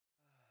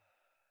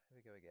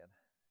we go again.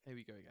 Here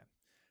we go again.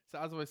 So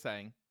as I was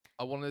saying,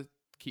 I want to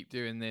keep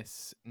doing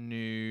this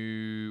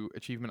new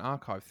achievement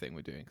archive thing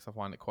we're doing because I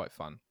find it quite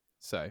fun.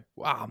 So,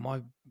 wow,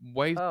 my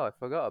waves. Oh, I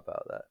forgot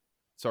about that.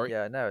 Sorry.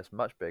 Yeah, no, it's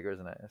much bigger,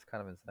 isn't it? It's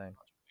kind of insane.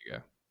 Yeah.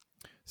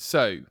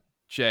 So,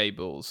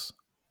 J-Balls,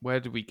 where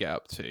did we get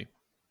up to?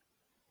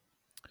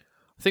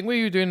 I think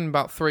we were doing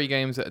about 3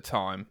 games at a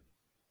time.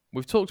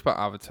 We've talked about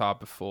Avatar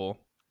before.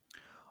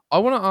 I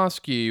want to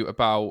ask you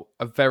about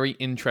a very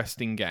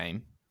interesting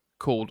game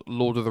called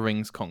Lord of the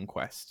Rings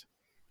Conquest.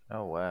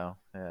 Oh, wow.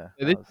 Yeah.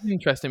 So this is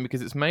interesting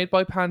because it's made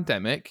by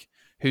Pandemic,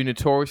 who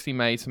notoriously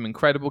made some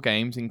incredible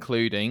games,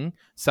 including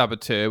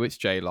Saboteur, which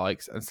Jay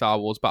likes, and Star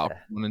Wars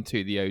Battlefront 1 and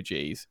 2, the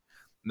OGs.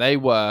 They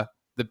were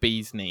the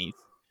bee's knees.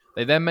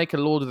 They then make a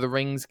Lord of the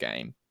Rings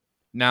game.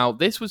 Now,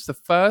 this was the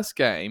first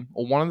game,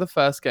 or one of the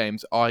first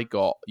games I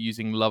got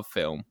using Love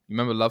Film. You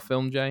remember Love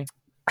Film, Jay?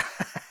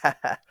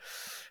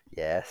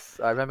 Yes.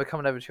 I remember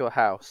coming over to your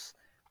house,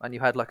 and you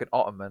had like an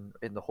ottoman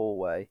in the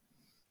hallway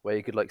where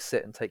you could like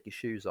sit and take your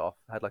shoes off.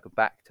 It had like a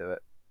back to it.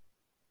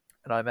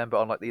 And I remember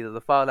on like either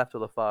the far left or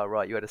the far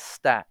right, you had a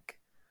stack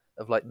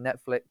of like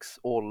Netflix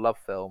or Love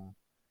Film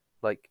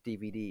like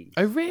DVDs.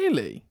 Oh,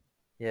 really?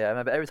 Yeah, I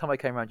remember every time I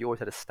came around, you always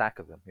had a stack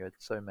of them. You had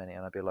so many,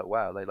 and I'd be like,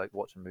 wow, they like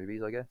watching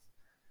movies, I guess.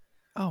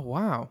 Oh,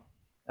 wow.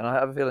 And I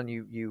have a feeling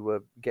you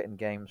were getting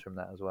games from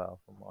that as well.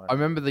 From what I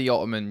remember the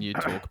Ottoman you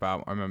talk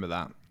about. I remember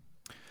that.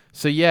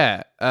 So,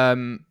 yeah.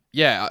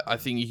 I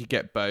think you could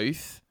get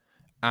both.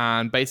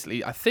 And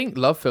basically, I think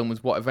Love Film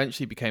was what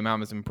eventually became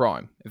Amazon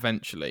Prime,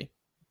 eventually.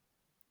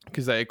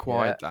 Because they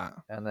acquired that.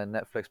 And then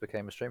Netflix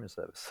became a streaming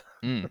service.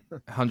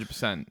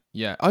 100%.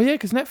 Yeah. Oh, yeah,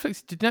 because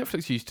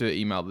Netflix used to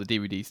email the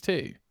DVDs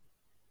too?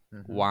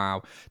 Mm-hmm.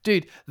 Wow.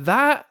 Dude,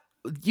 that...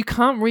 You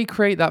can't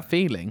recreate that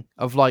feeling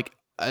of like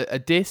a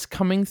disc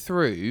coming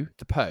through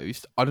the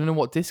post. I don't know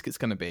what disc it's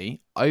going to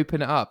be.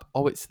 Open it up.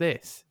 Oh, it's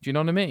this. Do you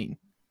know what I mean?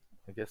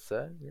 I guess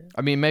so, yeah.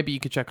 I mean, maybe you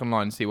could check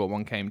online and see what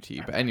one came to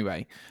you. But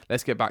anyway,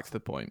 let's get back to the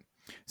point.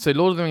 So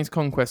Lord of the Rings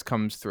Conquest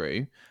comes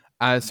through.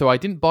 So I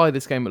didn't buy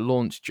this game at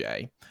launch,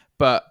 Jay.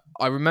 But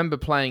I remember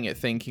playing it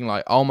thinking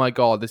like, oh my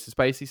God, this is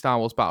basically Star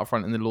Wars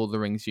Battlefront in the Lord of the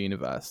Rings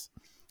universe.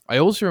 I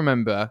also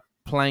remember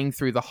playing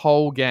through the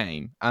whole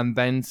game and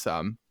then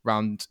some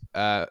around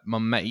my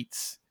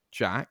mate's,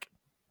 Jack.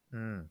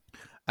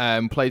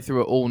 Played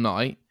through it all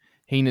night.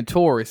 He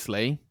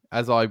notoriously,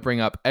 as I bring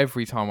up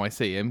every time I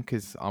see him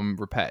because I'm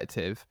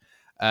repetitive,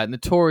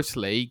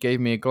 notoriously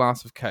gave me a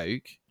glass of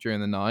Coke during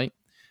the night,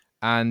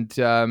 and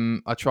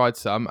I tried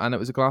some, and it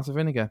was a glass of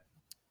vinegar,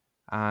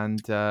 and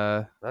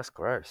that's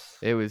gross.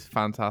 It was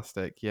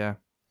fantastic, yeah.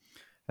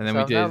 And then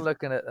so we did. I'm now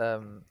looking at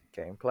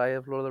gameplay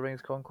of Lord of the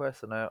Rings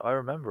Conquest, and I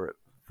remember it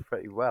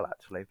pretty well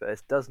actually, but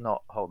it does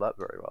not hold up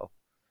very well.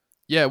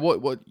 Yeah,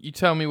 what you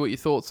tell me what your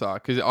thoughts are,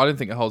 because I don't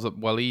think it holds up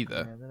well either.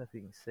 Yeah, I don't know if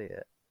you can see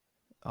it.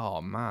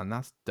 Oh man,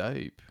 that's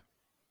dope.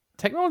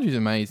 Technology's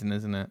amazing,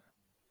 isn't it?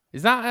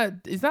 Is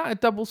that a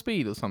double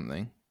speed or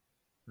something?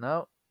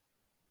 No,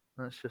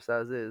 that's just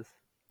as is.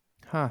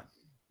 Huh.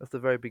 That's the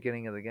very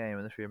beginning of the game,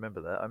 and if you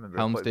remember that, I remember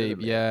Helm's Deep,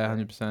 yeah,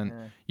 100%.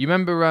 Yeah. You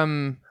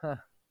remember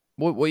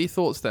what are your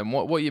thoughts then?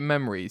 What are your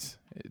memories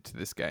to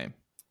this game?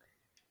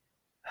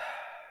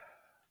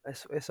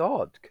 It's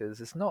odd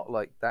because it's not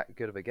like that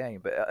good of a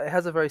game, but it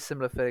has a very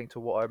similar feeling to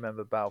what I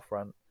remember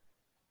Battlefront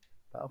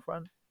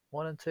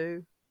 1 and 2.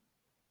 Is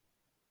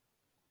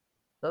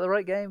that the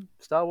right game?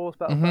 Star Wars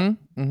Battlefront?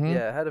 Mm-hmm.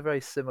 Yeah, it had a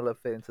very similar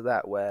feeling to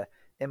that, where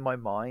in my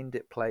mind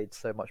it played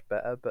so much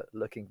better, but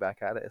looking back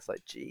at it, it's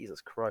like,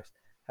 Jesus Christ,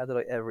 how did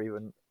I ever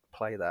even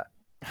play that?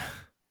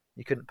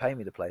 You couldn't pay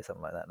me to play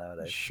something like that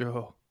nowadays.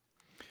 Sure.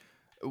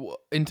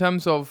 In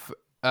terms of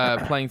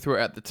playing through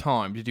it at the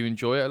time, did you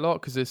enjoy it a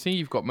lot? Because I see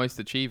you've got most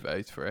of the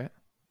Chivos for it.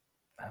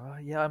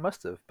 Yeah, I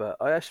must have, but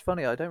it's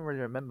funny, I don't really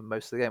remember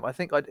most of the game. I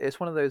think it's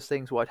one of those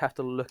things where I'd have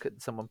to look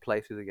at someone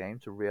play through the game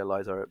to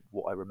realise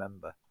what I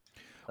remember.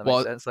 That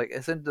makes sense. Like,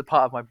 it's in the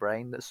part of my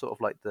brain that's sort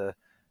of like the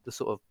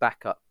sort of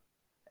backup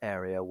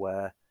area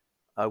where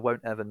I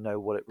won't ever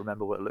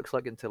remember what it looks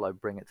like until I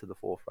bring it to the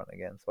forefront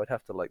again. So I'd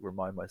have to like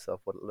remind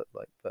myself what it looked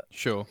like. But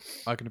sure,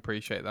 I can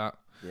appreciate that.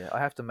 Yeah, I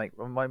have to my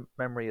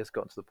memory has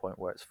gotten to the point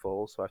where it's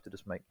full, so I have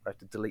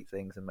to delete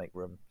things and make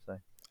room. So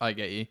I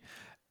get you.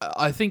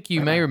 I think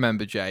you may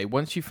remember, Jay,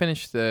 once you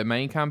finish the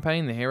main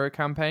campaign, the hero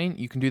campaign,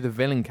 you can do the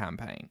villain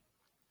campaign,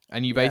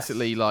 and you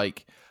basically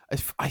like.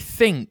 I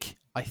think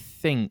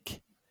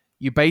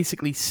you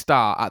basically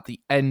start at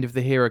the end of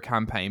the hero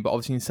campaign, but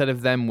obviously instead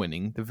of them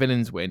winning, the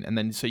villains win, and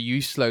then so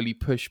you slowly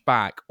push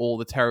back all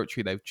the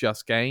territory they've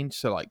just gained.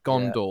 So like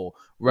Gondor,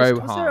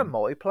 Rohan. Was there a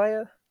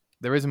multiplayer?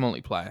 There is a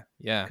multiplayer,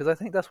 yeah. Because I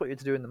think that's what you had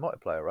to do in the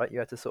multiplayer, right? You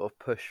had to sort of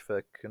push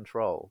for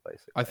control,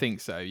 basically. I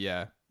think so,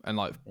 yeah. And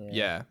like,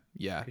 yeah.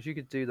 Because you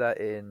could do that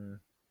in...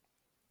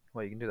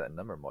 Well, you can do that in a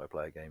number of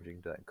multiplayer games. You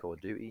can do that in Call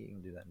of Duty. You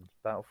can do that in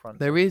Battlefront.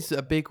 There is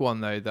a big one,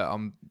 though,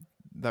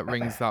 that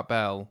rings that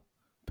bell.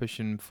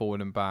 Pushing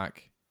forward and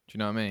back. Do you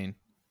know what I mean?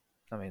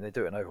 I mean, they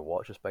do it in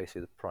Overwatch. It's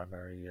basically the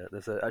primary.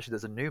 There's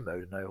a new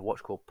mode in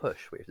Overwatch called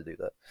Push where you have to do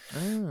that.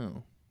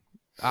 Oh,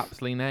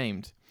 aptly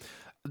named.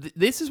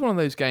 This is one of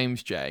those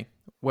games, Jay,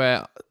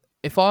 where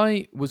if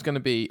I was going to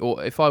be,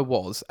 or if I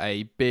was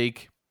a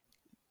big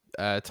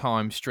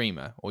time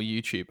streamer or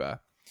YouTuber,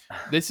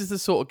 this is the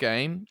sort of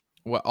game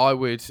where I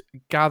would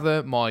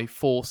gather my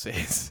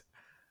forces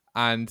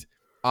and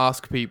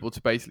ask people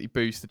to basically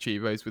boost the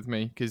Chivos with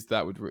me, because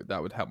that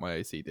would help my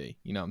OCD.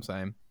 You know what I'm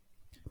saying?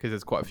 Because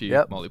there's quite a few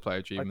Yep, multiplayer I can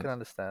achievements.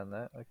 understand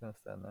that. I can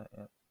understand that.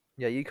 Yeah,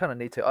 yeah. You kind of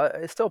need to.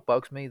 It still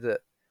bugs me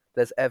that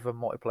there's ever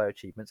multiplayer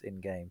achievements in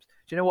games.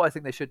 Do you know what I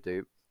think they should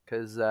do?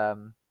 Because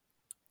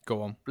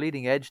Go on.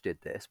 Bleeding Edge did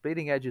this.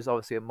 Bleeding Edge is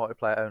obviously a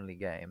multiplayer only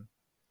game,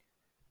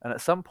 and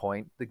at some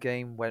point the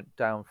game went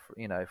down,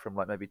 from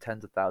like maybe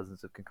tens of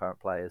thousands of concurrent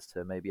players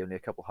to maybe only a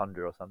couple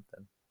hundred or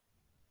something.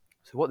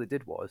 So what they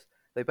did was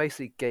they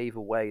basically gave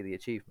away the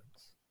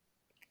achievements.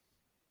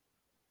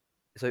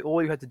 So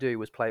all you had to do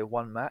was play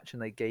one match,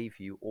 and they gave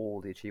you all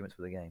the achievements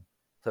for the game.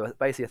 So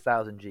basically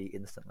 1000G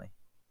instantly.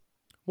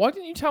 Why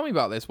didn't you tell me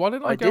about this? Why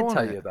didn't I I go did on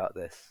tell it? you about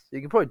this.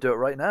 You can probably do it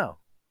right now.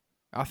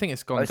 I think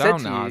it's gone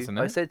down now, hasn't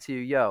I it? said to you,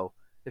 yo,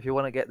 if you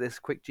want to get this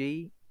quick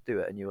G, do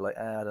it. And you were like,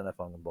 I don't know if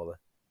I'm gonna bother.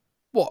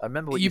 What? I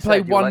remember what You you play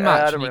said. You were one like, I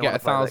match don't and you really get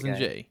want to play that 1000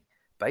 game. G.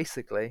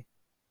 Basically,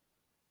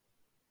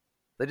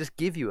 they just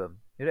give you them.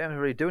 You don't even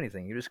really do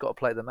anything. You just got to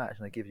play the match,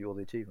 and they give you all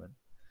the achievement.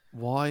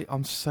 Why?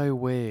 I'm so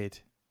weird.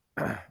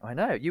 I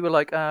know. You were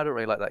like, I don't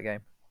really like that game.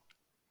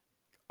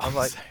 I'm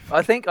like, so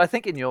I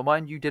think in your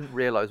mind you didn't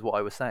realize what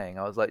I was saying.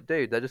 I was like,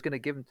 dude, they're just gonna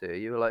give them to you.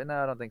 You were like, no,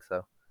 I don't think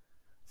so.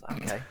 It's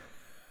like, okay,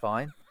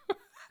 fine,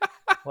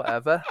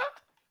 whatever.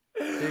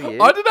 Do I you?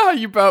 don't know how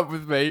you felt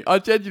with me. I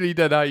genuinely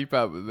don't know how you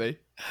felt with me.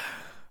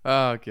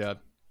 Oh god.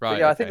 But Right.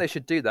 yeah, I think Okay. they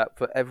should do that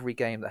for every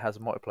game that has a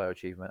multiplayer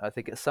achievement. I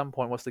think at some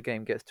point, once the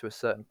game gets to a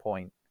certain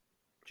point,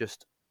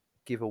 just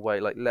give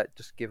away,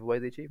 just give away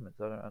the achievements.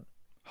 I don't know.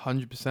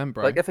 100%,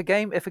 bro. Like if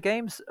a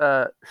game's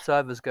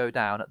servers go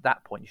down, at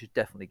that point you should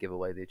definitely give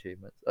away the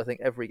achievements. I think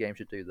every game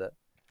should do that.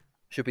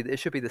 It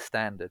should be the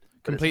standard,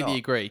 but it's Completely not.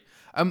 agree.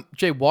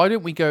 Jay, why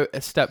don't we go a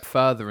step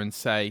further and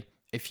say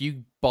if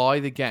you buy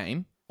the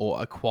game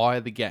or acquire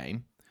the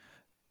game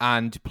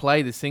and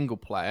play the single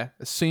player,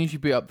 as soon as you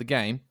boot up the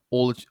game,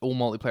 all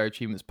multiplayer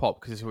achievements pop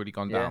because it's already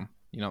gone Yeah. down.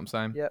 You know what I'm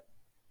saying? Yep.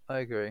 I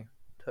agree.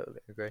 Totally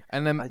agree.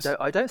 And then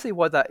I don't see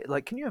why that,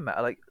 like, can you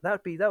imagine, like,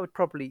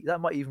 that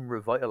might even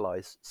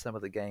revitalize some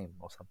of the game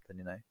or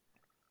something,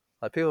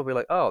 Like, people will be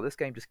like, oh, this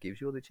game just gives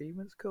you all the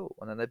achievements, cool.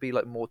 And then there'd be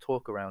like more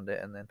talk around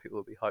it, and then people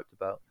will be hyped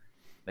about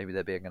maybe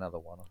there being another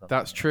one or something.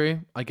 that's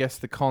true. I guess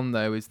the con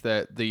though is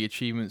that the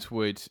achievements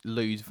would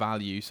lose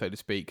value, so to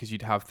speak, because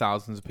you'd have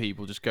thousands of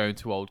people just going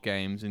to old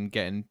games and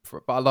getting.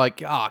 But like,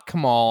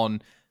 come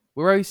on,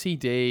 we're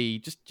OCD.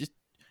 Just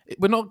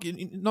we're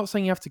not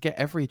saying you have to get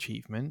every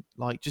achievement.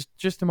 Like just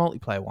the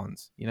multiplayer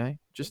ones,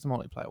 just the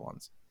multiplayer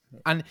ones.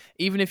 And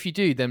even if you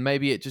do, then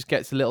maybe it just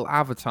gets a little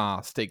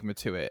avatar stigma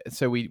to it,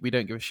 so we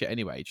don't give a shit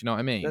anyway. Do you know what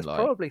I mean? There's Like,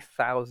 probably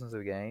thousands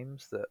of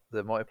games that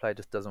the multiplayer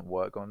just doesn't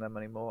work on them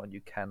anymore, and you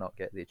cannot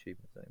get the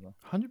achievements anymore.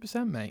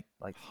 100%, mate.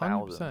 Like 100%.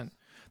 thousands.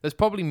 There's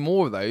probably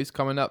more of those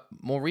coming up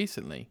more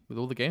recently with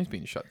all the games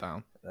being shut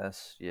down. There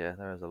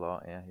is a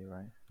lot. Yeah, you're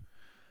right.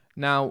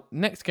 Now,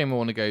 next game I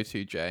want to go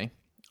to, Jay.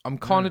 I'm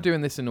kind of Mm.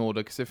 doing this in order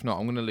because if not,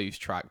 I'm going to lose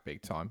track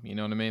big time. You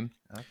know what I mean?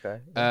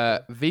 Okay.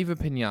 Viva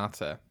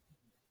Pinata.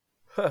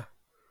 Yeah,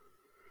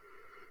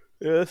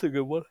 that's a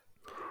good one.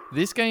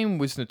 This game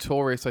was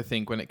notorious, I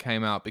think, when it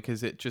came out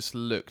because it just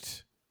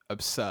looked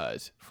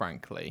absurd,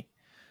 frankly.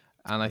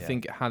 And I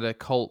think it had a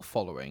cult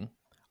following.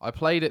 I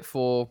played it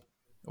for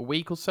a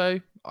week or so,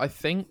 I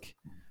think,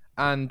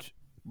 and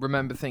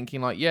remember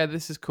thinking like, yeah,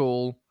 this is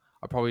cool.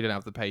 I probably don't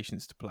have the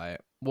patience to play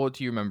it. What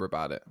do you remember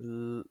about it?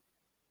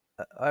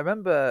 I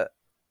remember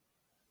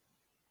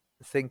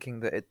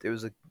thinking that it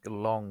was a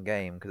long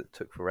game because it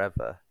took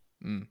forever,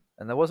 Mm.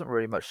 and there wasn't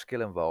really much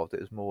skill involved. It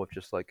was more of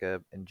just like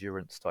a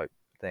endurance type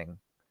thing.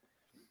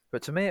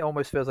 But to me, it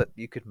almost feels like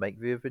you could make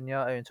Viva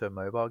Pinata into a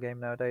mobile game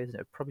nowadays, and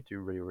it would probably do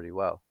really, really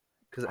well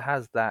because it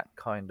has that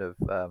kind of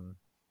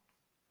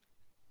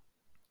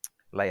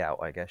layout,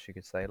 I guess you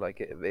could say. Like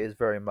it is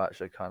very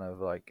much a kind of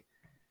like,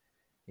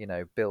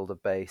 build a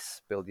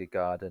base, build your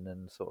garden,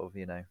 and sort of,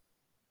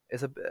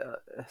 it's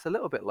a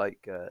little bit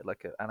like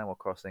an Animal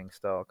Crossing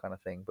style kind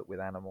of thing, but with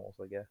animals,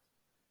 I guess.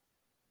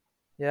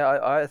 Yeah,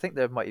 I think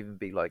there might even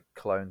be like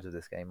clones of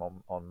this game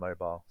on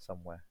mobile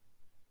somewhere.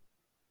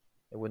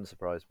 It wouldn't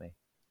surprise me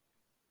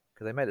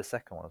because they made a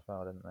second one as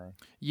well, didn't they?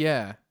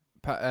 Yeah.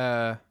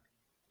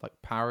 Like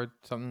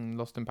something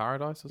Lost in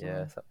Paradise or something?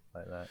 Yeah, something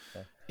like that.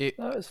 Yeah. It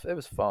No, it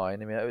was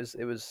fine. I mean, it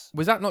was.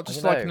 was that not I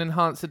just don't like an know.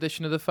 enhanced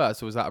edition of the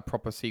first, or was that a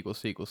proper sequel?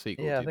 Yeah,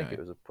 Do I you think know? it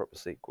was a proper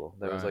sequel.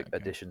 There was Right, like okay.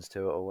 additions to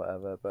it or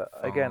whatever. But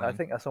again, I Fine.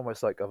 think that's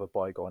almost like of a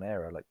bygone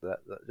era. Like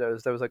there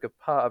was like a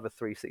part of a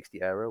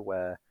 360 era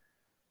where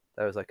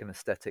there was like an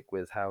aesthetic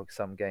with how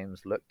some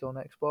games looked on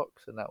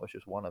Xbox, and that was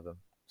just one of them.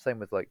 Same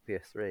with like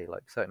PS3.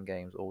 Like certain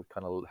games all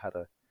kind of had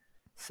a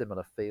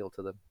similar feel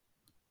to them,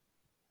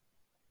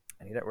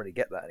 and you don't really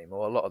get that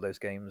anymore. A lot of those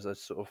games are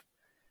sort of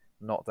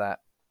not that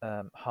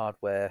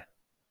hardware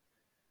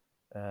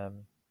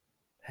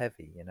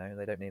heavy.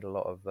 They don't need a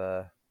lot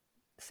of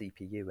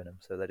CPU in them,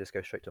 so they just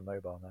go straight to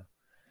mobile now.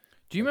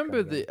 Do you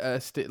remember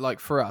the like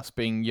for us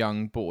being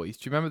young boys?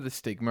 Do you remember the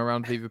stigma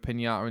around Viva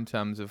Pinata in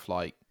terms of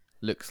like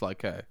looks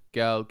like a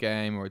girl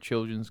game or a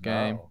children's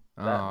game? No,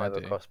 Oh, that I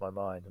never do. crossed my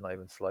mind, not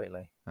even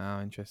slightly.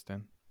 Oh,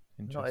 interesting.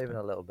 Not even Interesting.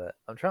 a little bit.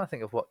 I'm trying to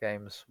think of what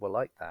games were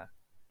like that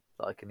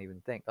I can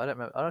even think. I don't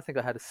remember. I don't think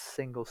I had a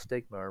single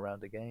stigma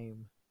around a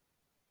game.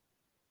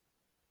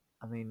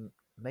 I mean,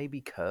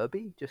 maybe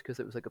Kirby, just because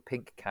it was like a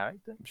pink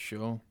character.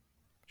 Sure.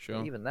 But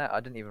Sure. even that, I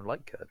didn't even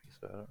like Kirby,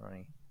 so I don't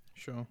really.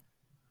 Sure.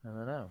 I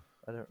don't know.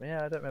 I don't.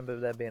 Yeah, I don't remember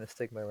there being a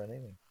stigma or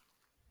anything.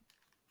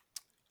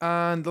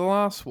 And the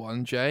last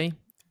one, Jay,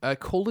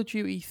 Call of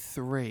Duty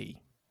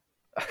 3.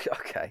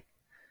 Okay,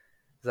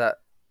 that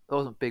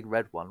wasn't Big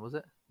Red One, was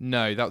it?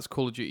 No, that was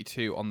Call of Duty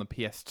 2 on the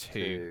PS2.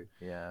 Two.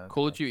 Yeah.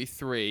 Call of Okay. Duty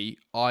 3,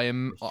 I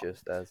am. It's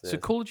just as So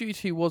is. Call of Duty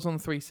 2 was on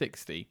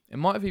 360. It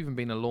might have even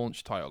been a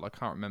launch title. I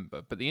can't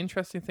remember. But the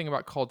interesting thing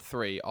about COD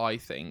 3, I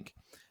think,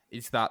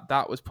 is that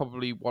that was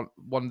probably one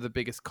of the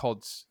biggest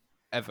CODs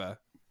ever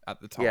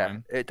at the time.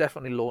 Yeah, it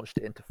definitely launched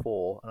it into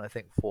 4, and I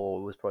think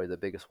 4 was probably the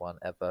biggest one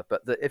ever.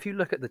 But if you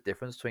look at the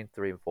difference between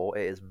 3 and 4,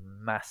 it is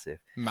massive.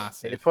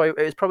 Massive.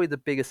 It's probably the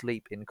biggest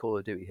leap in Call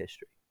of Duty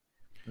history.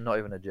 Not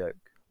even a joke.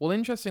 Well,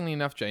 interestingly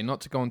enough, Jay,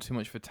 not to go on too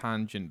much of a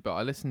tangent, but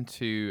I listened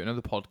to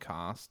another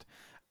podcast,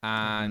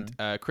 and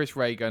Chris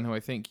Reagan, who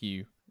I think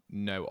you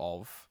know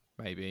of,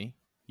 maybe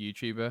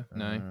YouTuber.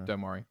 No,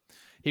 don't worry.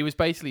 He was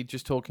basically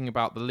just talking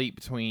about the leap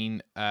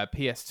between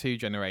PS2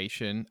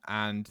 generation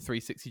and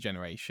 360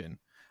 generation,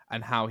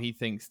 and how he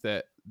thinks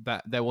that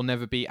there will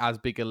never be as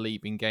big a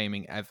leap in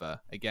gaming ever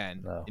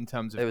again, No, in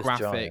terms of it was graphics,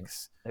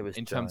 giant. It was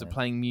in giant. terms of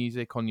playing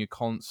music on your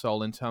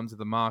console, in terms of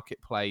the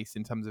marketplace,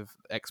 in terms of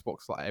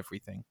Xbox, like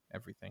everything.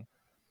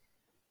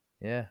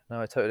 Yeah,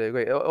 no, I totally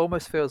agree. It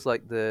almost feels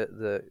like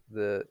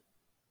the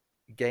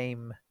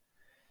game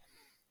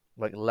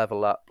like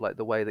level up, like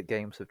the way that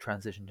games have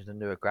transitioned into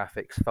newer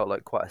graphics felt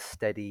like quite a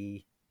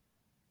steady,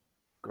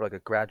 like a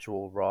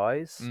gradual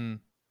rise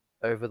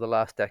over the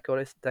last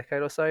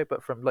decade or so.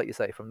 But from, like you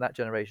say, from that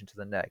generation to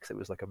the next, it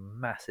was like a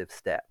massive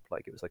step.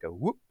 Like it was like a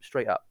whoop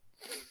straight up.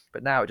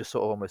 But now it just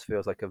sort of almost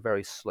feels like a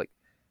very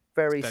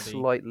very Steady.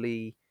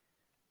 slightly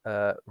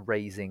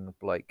raising,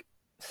 like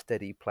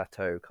steady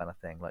plateau kind of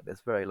thing. Like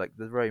there's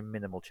very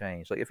minimal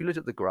change. Like if you look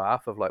at the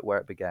graph of like where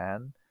it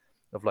began,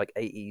 of like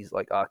 80s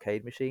like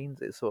arcade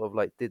machines, it sort of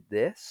like did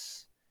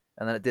this,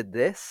 and then it did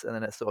this, and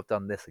then it's sort of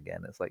done this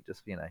again. It's like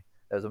just there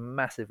was a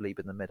massive leap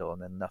in the middle,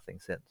 and then nothing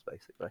since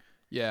basically.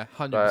 Yeah,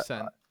 100%.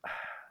 But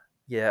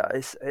yeah,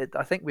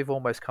 I think we've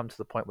almost come to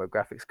the point where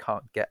graphics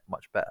can't get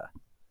much better.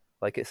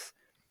 Like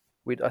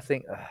I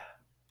think.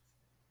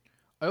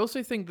 I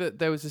also think that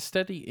there was a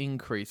steady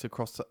increase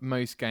across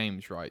most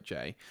games, right,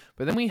 Jay?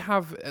 But then we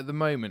have, at the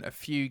moment, a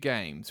few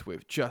games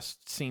which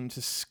just seem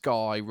to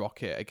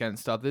skyrocket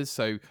against others.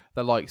 So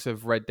the likes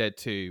of Red Dead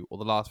 2 or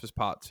The Last of Us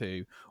Part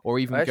 2 or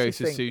even I actually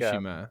Ghost of think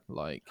Tsushima.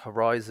 Like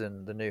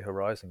Horizon, the new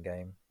Horizon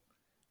game,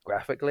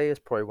 graphically is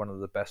probably one of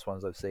the best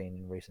ones I've seen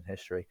in recent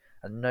history,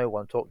 and no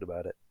one talked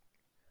about it.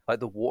 Like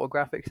the water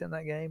graphics in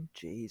that game,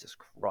 Jesus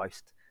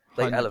Christ,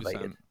 they 100%.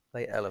 elevated.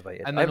 They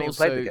elevated. And I then haven't even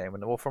also, played the game,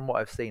 and well, from what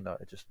I've seen,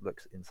 it just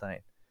looks insane.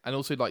 and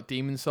also like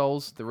Demon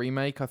Souls, the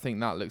remake, I think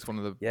that looks one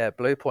of the... Yeah,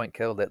 Blue Point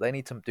killed it. They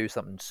need to do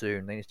something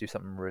soon. They need to do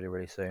something really,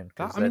 really soon.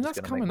 That, I they're mean, just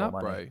that's going to make coming more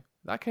up, money. bro.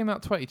 That came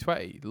out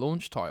 2020,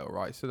 launch title,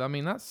 right? So, I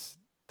mean, that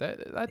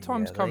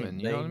time's coming,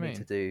 you know what I mean? They need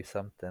to do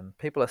something.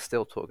 People are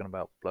still talking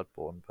about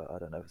Bloodborne, but I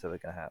don't know if it's ever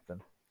going to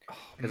happen.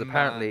 Because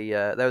apparently,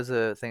 there was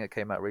a thing that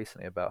came out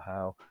recently about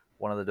how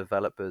one of the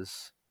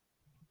developers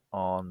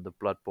on the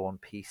Bloodborne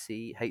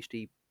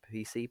HD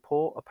PC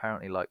port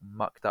apparently like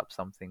mucked up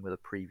something with a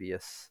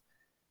previous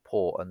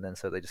port, and then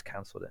so they just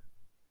cancelled it.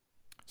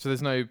 So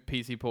there's no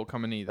PC port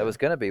coming either? There was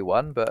going to be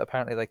one, but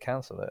apparently they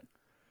cancelled it.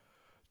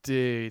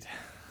 Dude.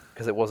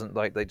 Because it wasn't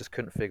like they just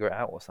couldn't figure it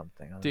out or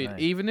something. I don't know.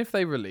 Even if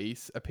they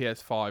release a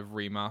PS5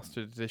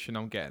 remastered edition,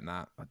 I'm getting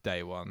that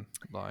day one.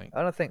 Like,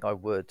 I don't think I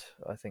would.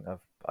 I think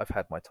I've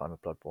had my time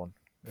with Bloodborne.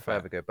 If Fair. I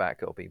ever go back,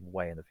 it'll be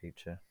way in the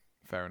future.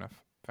 Fair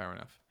enough.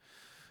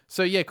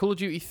 So yeah, Call of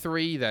Duty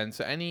 3 then.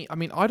 So I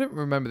mean, I don't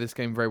remember this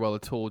game very well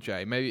at all,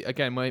 Jay. Maybe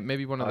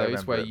one of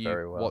those where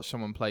you watch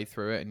someone play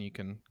through it and you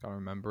can kind of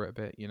remember it a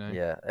bit, you know?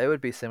 Yeah, it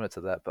would be similar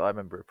to that, but I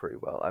remember it pretty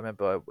well. I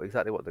remember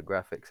exactly what the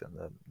graphics and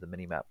the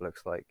mini map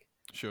looks like.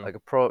 Sure.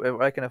 I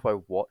reckon if I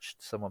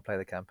watched someone play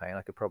the campaign,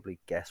 I could probably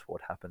guess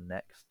what happened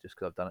next, just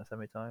because I've done it so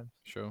many times.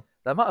 Sure.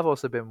 That might have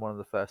also been one of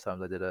the first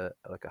times I did a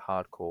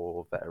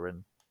hardcore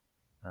veteran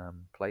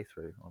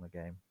playthrough on a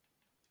game.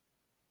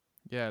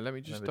 Yeah, let me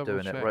just double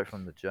doing check. it right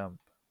from the jump.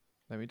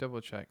 Let me double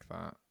check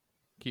that.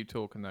 Keep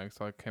talking though, because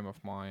I came off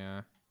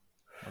my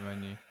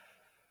menu.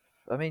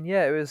 I mean,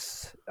 yeah, it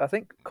was. I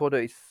think Call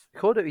of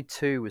Duty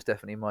 2 was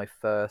definitely my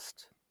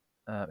first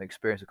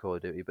experience with Call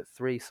of Duty, but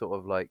 3 sort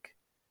of like,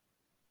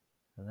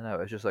 I don't know,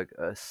 it was just like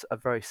a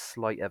very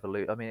slight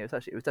evolution. I mean, it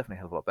was definitely a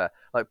hell of a lot better.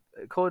 Like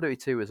Call of Duty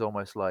 2 was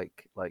almost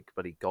like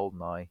bloody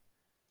GoldenEye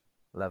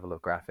level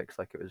of graphics.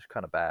 Like it was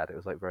kind of bad. It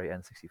was like very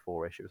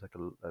N64ish. It was like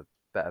a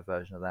better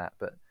version of that.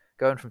 But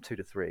going from 2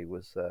 to 3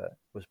 was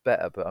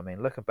better. But I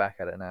mean, looking back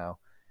at it now,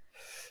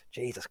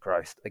 Jesus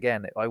Christ!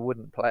 Again, I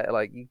wouldn't play it.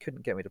 Like you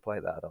couldn't get me to play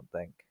that. I don't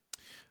think.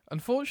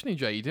 Unfortunately,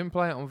 Jay, you didn't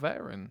play it on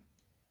veteran.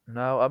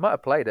 No, I might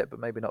have played it, but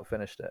maybe not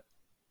finished it.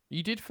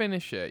 You did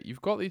finish it.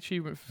 You've got the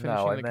achievement for No,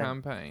 finishing I the meant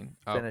campaign.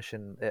 Oh,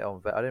 finishing it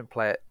on I didn't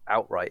play it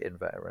outright in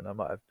veteran. I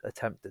might have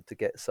attempted to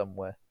get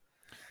somewhere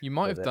you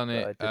might with have it, done but I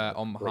it didn't have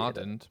on completed it.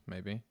 hardened,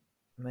 maybe.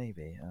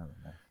 Maybe, I don't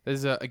know.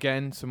 There's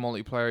again some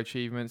multiplayer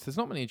achievements. There's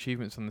not many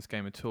achievements on this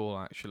game at all,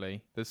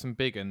 actually. There's some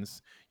big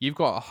ones. You've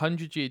got a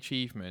 100G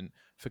achievement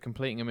for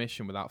completing a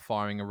mission without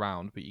firing a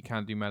round, but you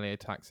can do melee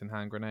attacks and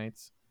hand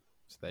grenades.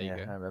 So there you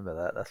Yeah, go. I remember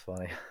that. That's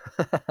funny.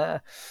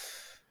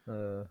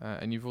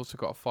 And you've also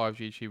got a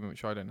 5G achievement,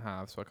 which I don't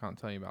have, so I can't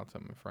tell you about it,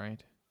 I'm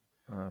afraid.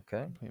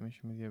 Okay.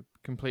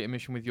 Complete a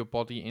mission with your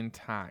body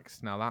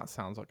intact. Now that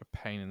sounds like a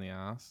pain in the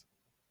ass.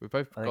 We've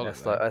both I think got it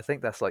that's though. I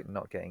think that's like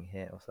not getting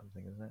hit or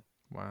something, isn't it?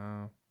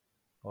 Wow.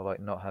 Or like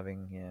not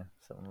having,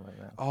 something like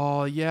that.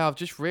 Oh yeah, I've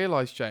just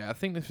realised, Jay. I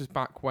think this was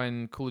back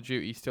when Call of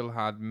Duty still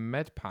had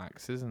med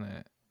packs, isn't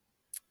it?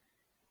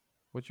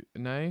 Would you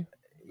no?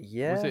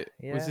 Yeah, Was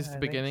yeah, this the I think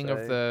beginning of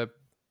so. the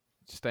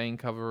stain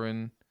cover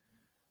and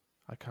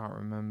I can't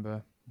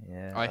remember.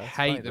 Yeah, I that's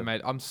funny. hate the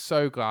med. I'm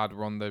so glad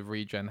we're on the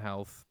regen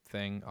health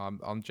thing.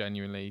 I'm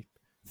genuinely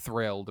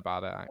thrilled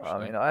about it I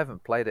actually. mean, I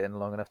haven't played it in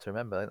long enough to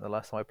remember. I think the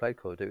last time I played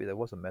Call of Duty, there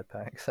was a med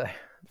pack, so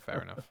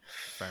Fair enough.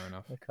 Fair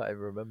enough. I can't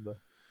even remember.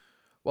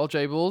 Well,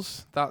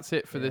 J-Balls, that's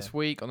it for Yeah. this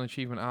week on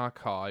Achievement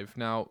Archive.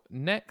 Now,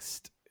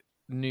 next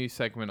new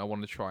segment I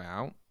want to try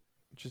out,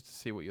 just to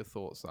see what your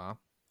thoughts are.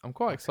 I'm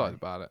quite excited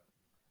about it.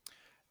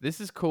 This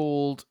is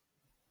called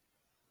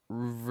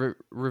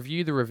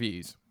Review the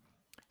Reviews.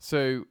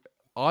 So,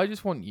 I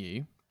just want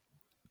you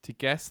to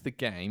guess the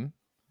game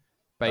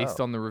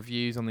based on the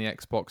reviews on the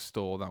Xbox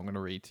store that I'm going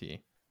to read to you.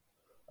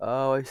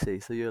 Oh, I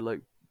see. So you're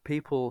like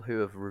people who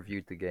have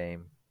reviewed the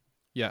game.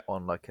 Yeah.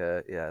 On like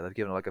they've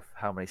given like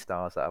how many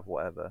stars out of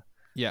whatever.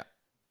 Yeah.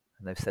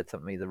 And they've said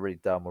something either really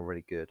dumb or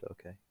really good.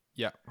 Okay.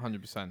 Yeah,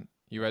 100%.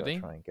 You I've got ready?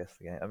 to try and guess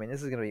the game. I mean,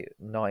 this is going to be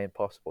nigh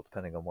impossible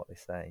depending on what they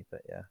say,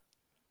 but yeah.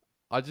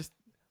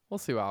 We'll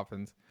see what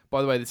happens.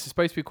 By the way, this is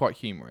supposed to be quite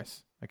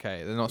humorous.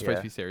 Okay, they're not supposed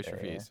to be serious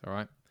reviews. All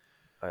right.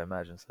 I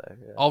imagine so.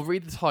 Yeah. I'll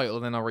read the title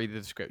and then I'll read the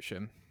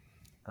description.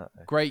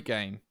 Uh-oh. Great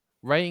game.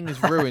 Rating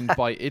is ruined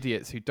by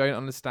idiots who don't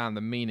understand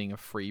the meaning of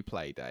free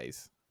play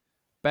days.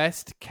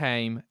 Best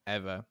game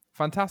ever.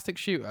 Fantastic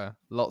shooter.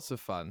 Lots of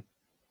fun.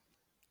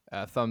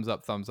 Thumbs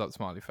up,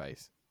 smiley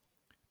face.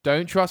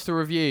 Don't trust the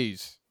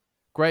reviews.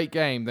 Great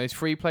game. Those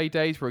free play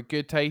days were a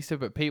good taster,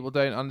 but people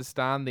don't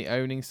understand the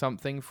owning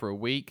something for a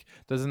week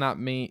doesn't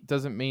mean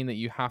that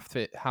you have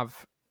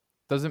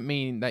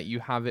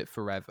it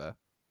forever.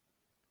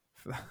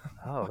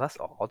 Oh, that's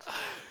odd.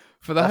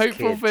 For the That's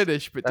hopeful kids.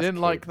 finish, but That's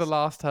didn't like the kids.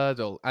 last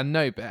hurdle. And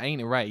no, but it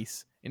ain't a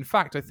race. In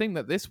fact, I think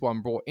that this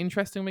one brought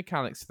interesting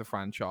mechanics to the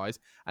franchise,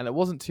 and it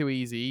wasn't too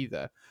easy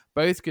either.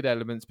 Both good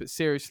elements, but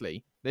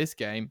seriously, this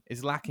game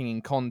is lacking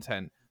in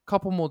content.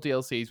 Couple more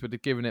DLCs would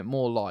have given it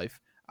more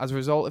life. As a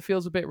result, it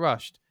feels a bit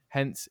rushed.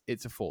 Hence,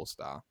 it's a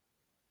 4-star.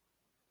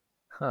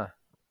 Huh.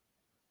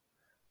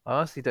 I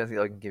honestly don't think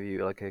I can give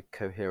you like a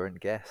coherent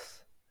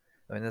guess.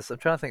 I mean, I'm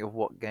trying to think of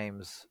what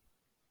games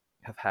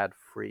have had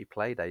free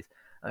play days.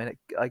 I mean,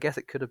 I guess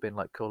it could have been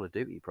like Call of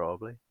Duty,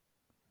 probably.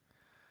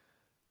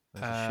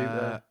 It's a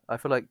shooter. I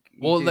feel like.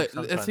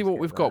 Let's see what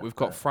we've got. We've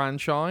got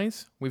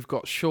franchise. We've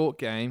got short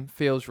game.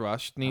 Feels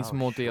rushed. Needs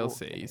more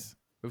DLCs. Game.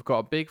 We've got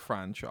a big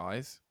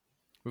franchise.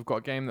 We've got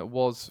a game that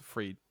was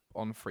free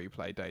on free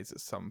play days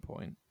at some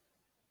point.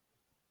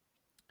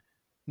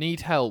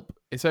 Need help.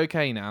 It's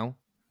okay now.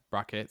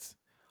 Brackets.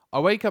 I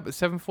wake up at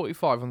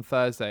 7:45 on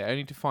Thursday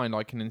only to find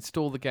I can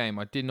install the game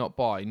I did not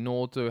buy,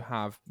 nor do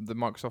have the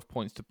Microsoft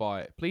points to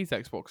buy it. Please,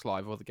 Xbox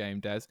Live or the game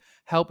Des.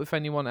 Help if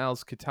anyone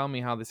else could tell me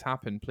how this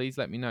happened. Please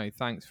let me know.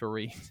 Thanks for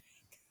reading.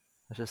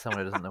 It's just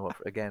someone who doesn't know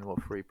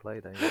what free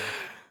play day is.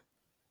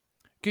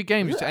 Good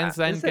game, just ends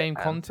end game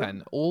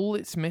content. All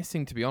it's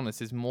missing, to be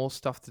honest, is more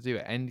stuff to do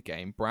at end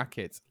game.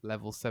 Brackets,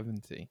 level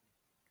 70.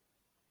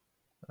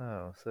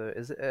 Oh, so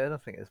is it? I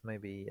don't think it's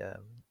maybe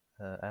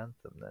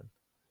Anthem then.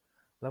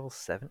 Level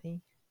 70? Is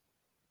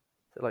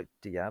it like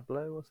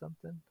Diablo or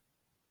something?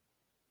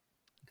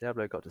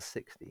 Diablo got to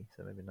 60,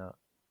 so maybe not.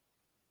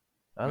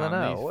 I don't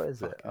know. What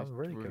is it? I'm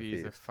really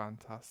reviews confused. Are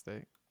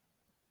fantastic.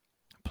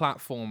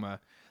 Platformer.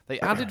 They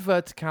added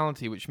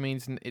verticality, which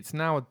means it's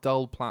now a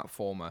dull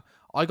platformer.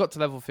 I got to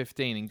level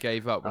 15 and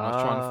gave up when I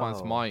was trying to find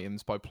some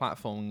items by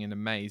platforming in a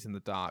maze in the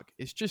dark.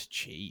 It's just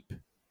cheap.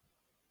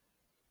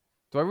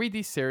 Do I read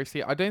these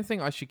seriously? I don't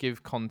think I should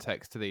give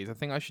context to these. I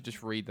think I should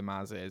just read them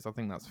as is. I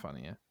think that's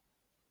funnier.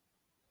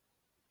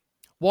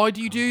 Why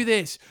do you do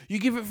this? You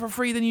give it for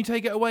free, then you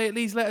take it away. At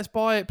least let us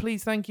buy it.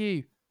 Please, thank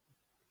you.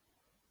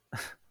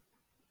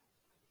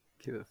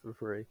 Give it for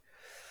free.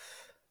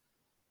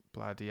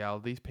 Bloody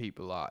hell. These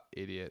people are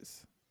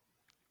idiots.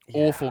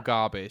 Yeah. Awful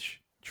garbage.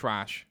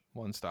 Trash.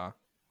 1 star.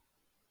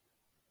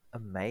 A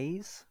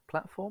maze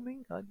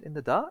platforming in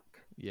the dark?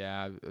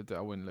 Yeah,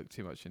 I wouldn't look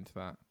too much into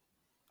that.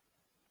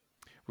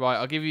 Right,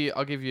 I'll give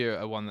you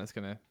a one that's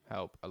gonna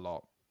help a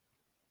lot.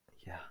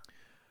 Yeah.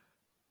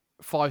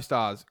 5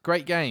 stars.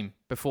 Great game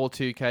before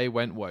 2K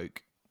went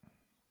woke.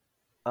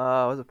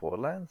 Was it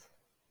Borderlands?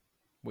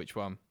 Which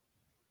one?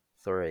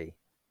 3.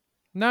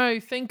 No,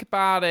 think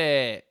about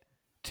it.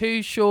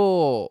 Too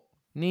short.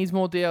 Needs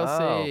more Oh,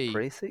 DLC.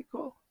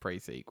 pre-sequel?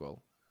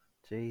 Pre-sequel.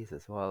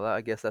 Jesus. Well,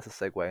 I guess that's a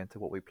segue into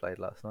what we played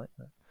last night.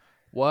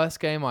 Worst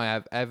game I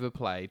have ever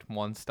played.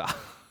 1 star.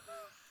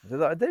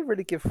 Did they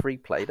really give free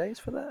play days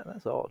for that?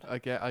 That's odd.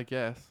 I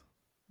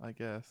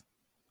guess.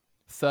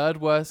 Third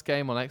worst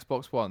game on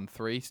Xbox One.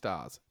 3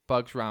 stars.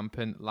 Bugs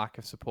rampant. Lack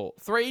of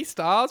support. 3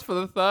 stars for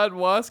the third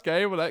worst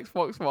game on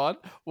Xbox One.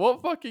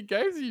 What fucking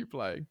games are you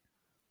playing?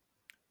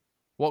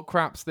 What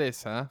crap's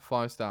this, huh?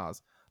 5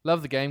 stars.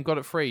 Love the game. Got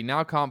it free.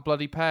 Now can't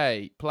bloody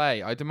play.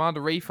 I demand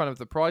a refund of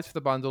the price for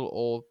the bundle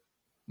or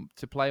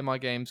to play my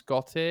games.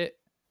 Got it?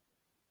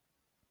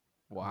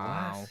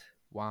 Wow.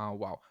 What?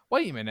 Wow.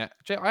 Wait a minute.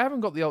 Jay, I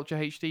haven't got the Ultra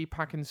HD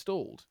pack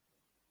installed.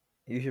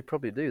 You should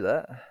probably do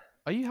that.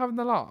 Are you having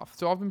the laugh?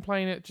 So I've been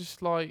playing it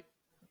just like...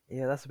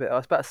 Yeah, that's a bit.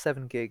 It's about a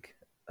 7 gig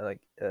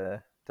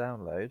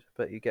download,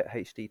 but you get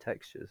HD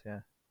textures. Yeah.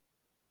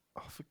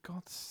 Oh, for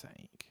God's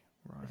sake.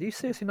 Right. Do you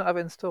seriously not have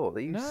it installed?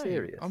 Are you No,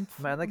 serious?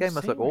 Man, that I'm game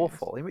must look serious.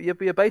 awful.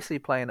 You're basically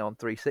playing it on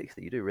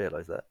 360. You do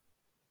realise that?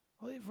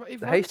 Well, it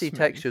The runs HD smooth.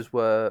 textures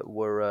were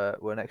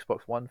an Xbox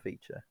One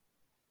feature.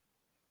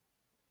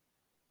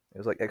 It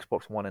was like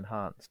Xbox One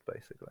enhanced,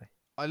 basically.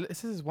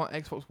 This is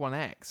Xbox One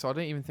X, so I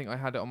don't even think I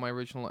had it on my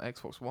original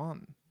Xbox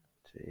One.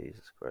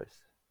 Jesus Christ.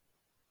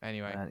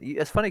 Anyway. Man,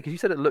 it's funny because you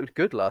said it looked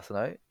good last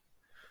night.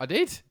 I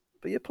did.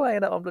 But you're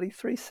playing it on bloody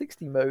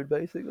 360 mode,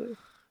 basically.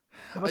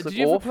 Did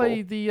you ever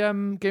play the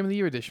Game of the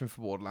Year edition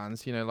for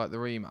Borderlands? You know, like the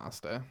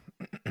remaster?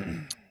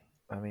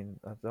 I mean,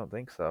 I don't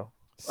think so.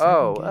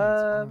 7 gigs.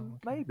 Wow, okay.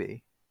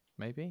 Maybe.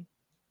 Maybe?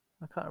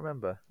 I can't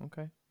remember.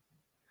 Okay.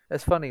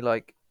 It's funny,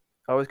 like,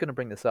 I was going to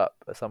bring this up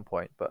at some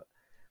point, but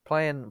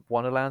playing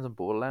Wonderlands and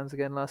Borderlands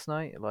again last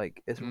night,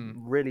 like, it's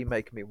really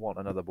making me want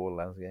another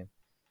Borderlands game.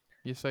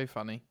 You're so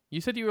funny. You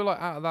said you were,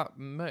 like, out of that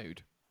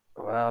mode.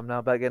 Well, I'm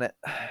now back in it.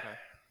 Okay.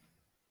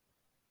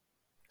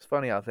 It's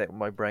funny how I think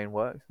my brain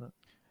works, isn't it?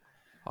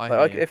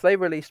 Like, if they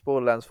released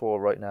Borderlands 4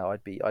 right now,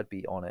 I'd be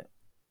on it.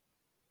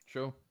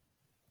 Sure.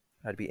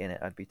 I'd be in it.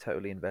 I'd be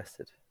totally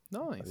invested.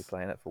 Nice. I'd be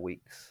playing it for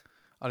weeks.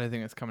 I don't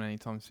think it's coming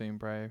anytime soon,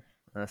 bro.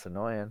 That's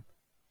annoying.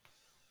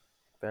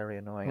 Very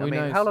annoying. Who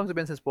knows? How long has it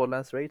been since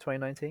Borderlands 3?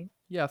 2019?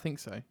 Yeah, I think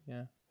so.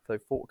 Yeah. So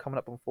coming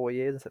up on 4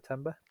 years in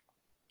September?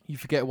 You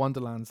forget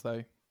Wonderlands,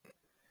 though.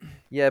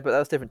 Yeah, but that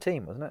was a different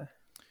team, wasn't it?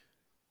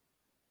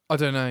 I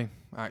don't know,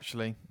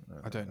 actually.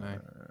 I don't know.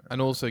 And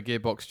also,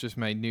 Gearbox just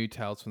made new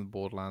Tales from the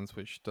Borderlands,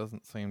 which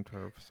doesn't seem to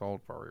have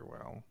sold very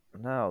well.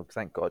 No,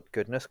 thank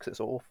goodness, because it's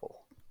awful.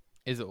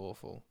 Is it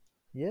awful?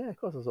 Yeah, of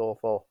course it's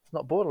awful. It's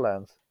not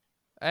Borderlands.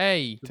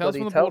 Hey, It's a Tales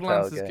from the bloody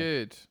Borderlands Telltale is game.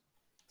 good.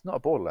 It's not a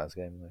Borderlands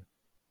game, though.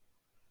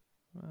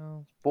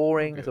 Well,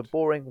 boring. not It's a good.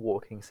 boring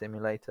walking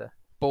simulator.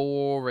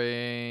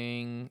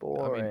 Boring.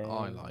 Boring. I mean,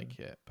 I like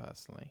it,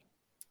 personally.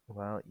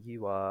 Well,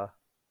 you are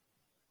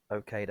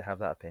okay to have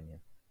that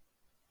opinion.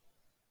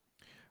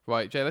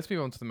 Right, Jay, let's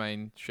move on to the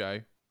main show.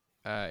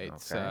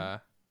 It's... Okay.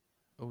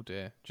 Oh,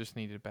 dear. Just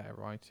needed better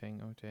writing.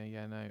 Oh, dear.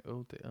 Yeah, no.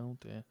 Oh,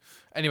 dear.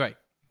 Anyway,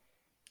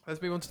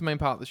 let's move on to the main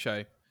part of the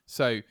show.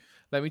 So,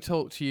 let me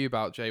talk to you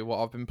about, Jay,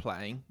 what I've been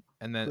playing.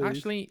 And then, Please.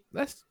 actually,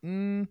 let's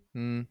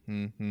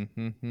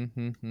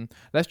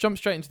jump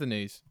straight into the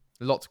news.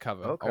 A lot to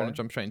cover. Okay. I want to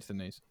jump straight into the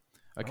news.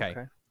 Okay.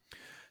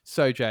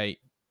 So, Jay,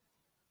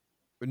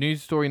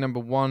 news story number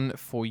 1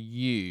 for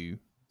you.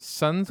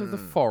 Sons of the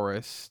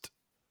Forest.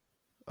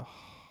 Oh,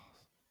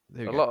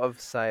 there we A go. lot of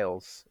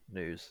sales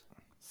news.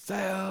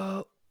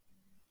 Sell.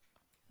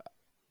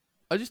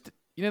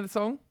 You know the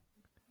song?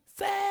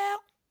 Sell.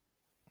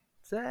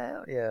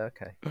 Yeah,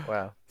 okay.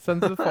 Wow.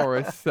 Sons of the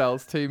Forest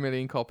sells 2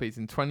 million copies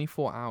in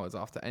 24 hours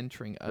after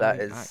entering That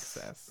early is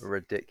access.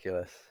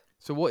 ridiculous.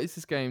 So what is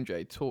this game,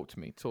 Jay? Talk to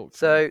me.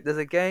 So there's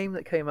a game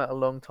that came out a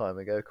long time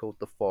ago called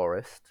The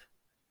Forest,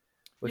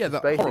 which is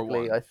that horror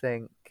basically, one. I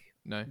think,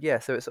 No. yeah.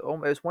 So it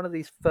was one of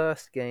these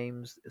first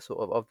games,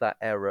 sort of that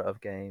era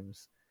of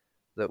games,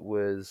 that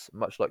was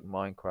much like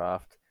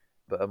Minecraft,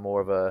 but a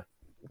more of a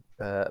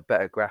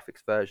better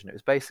graphics version. It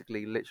was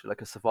basically literally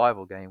like a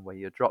survival game where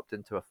you're dropped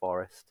into a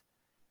forest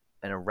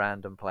in a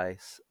random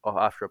place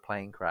after a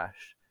plane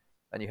crash,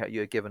 and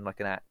you're given like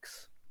an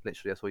axe.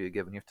 Literally, that's all you're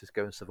given. You have to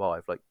go and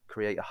survive, like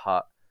create a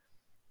hut,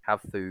 have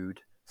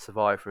food,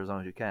 survive for as long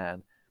as you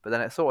can. But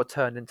then it sort of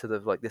turned into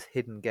this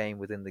hidden game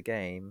within the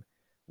game,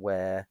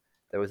 where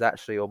there was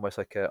actually almost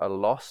like a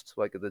Lost,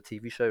 like the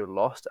TV show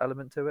Lost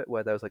element to it,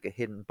 where there was like a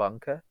hidden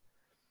bunker,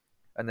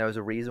 and there was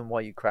a reason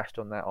why you crashed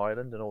on that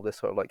island, and all this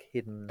sort of like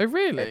hidden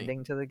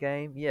ending to the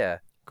game. Yeah,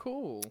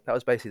 cool. that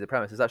was basically the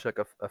premise. It's actually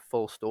like a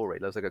full story.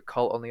 There was like a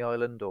cult on the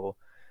island, or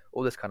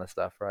all this kind of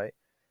stuff, right?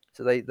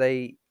 So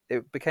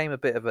it became a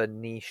bit of a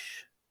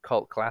niche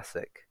cult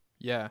classic.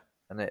 Yeah.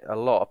 And a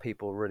lot of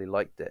people really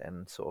liked it,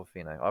 and sort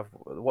of, I've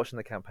watching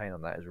the campaign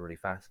on that is really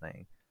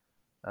fascinating.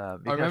 You I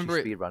can actually remember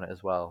it. speed run it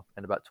as well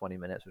in about 20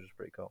 minutes, which is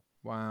pretty cool.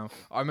 Wow,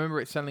 I remember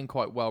it selling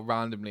quite well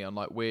randomly on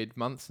like weird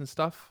months and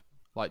stuff,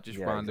 like just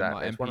Yeah, random exactly.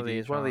 like MPD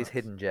It's one of these charts.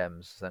 hidden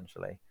gems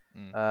essentially.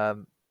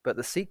 Mm. But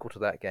the sequel to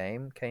that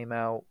game came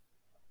out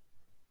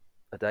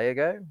a day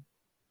ago.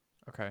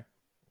 Okay,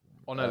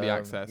 on early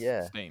access,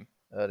 Yeah, Steam.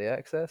 early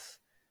access,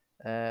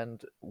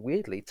 and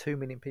weirdly, 2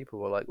 million people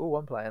were like, "Oh,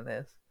 I'm playing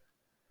this."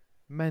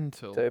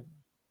 Mental. So,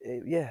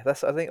 yeah,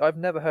 that's. I think I've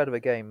never heard of a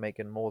game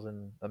making more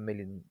than 1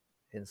 million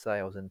in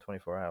sales in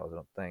 24 hours. I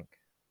don't think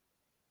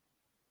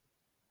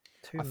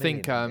two I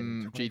think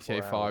million in GTA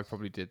 24 5 hours.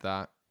 probably did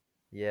that.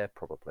 Yeah,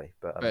 probably.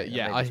 But I But mean, and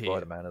yeah, maybe I hear you.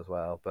 Spider-Man as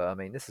well. But I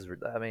mean, this is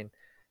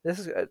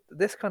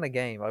this kind of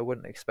game. I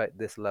wouldn't expect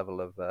this level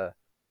of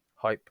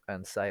hype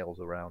and sales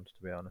around.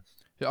 To be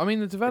honest, I mean,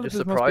 the it just developers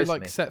must be surprised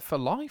like me. set for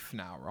life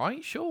now,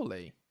 right?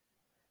 Surely.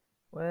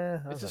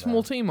 Well, I It's a don't small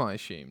know. team, I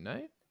assume,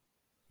 no?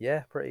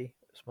 Yeah, pretty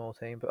small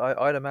team, but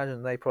I'd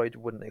imagine they probably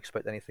wouldn't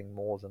expect anything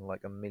more than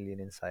like 1 million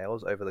in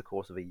sales over the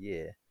course of a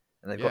year,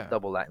 and they've got Yeah,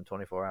 double that in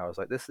 24 hours.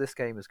 Like this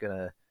game is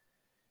gonna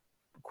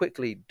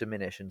quickly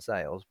diminish in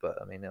sales,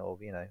 but I mean,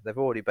 they've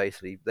already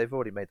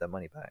made their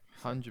money back.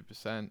 So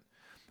 100%.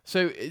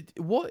 So,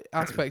 what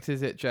aspect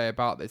is it, Jay,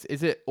 about this?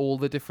 Is it all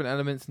the different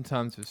elements in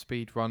terms of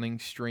speed running,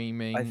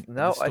 streaming, the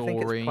no, I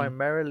think it's story?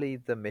 primarily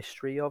the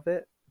mystery of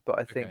it, but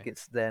I think Okay.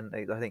 it's then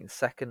I think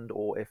second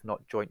or if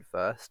not joint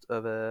first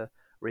of a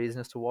reason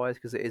as to why,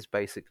 because it is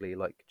basically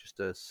like just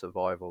a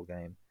survival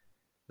game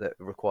that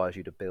requires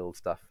you to build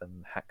stuff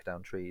and hack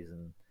down trees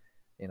and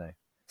you know.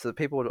 So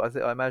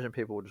I imagine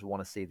people would just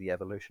want to see the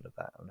evolution of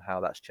that and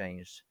how that's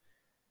changed.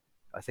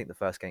 I think the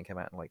first game came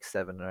out in like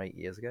 7 or 8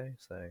 years ago,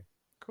 so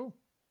Cool.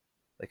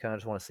 they kind of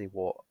just want to see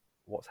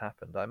what's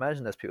happened. I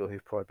imagine there's people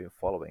who've probably been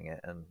following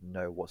it and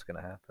know what's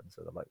going to happen,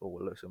 so they're like, "Oh,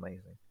 it looks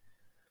amazing."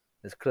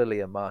 There's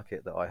clearly a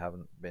market that I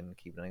haven't been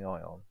keeping an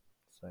eye on,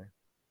 so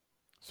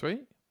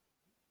Sweet.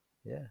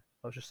 yeah,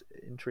 I was just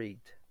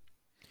intrigued.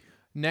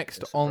 Next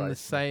It on the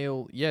surprised me,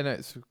 sale, yeah, no,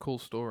 it's a cool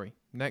story.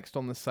 Next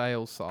on the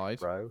sales side,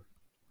 bro.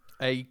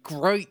 a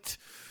great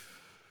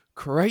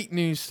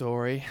news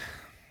story.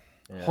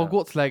 Yeah,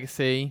 Hogwarts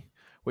Legacy,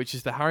 which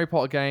is the Harry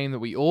Potter game that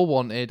we all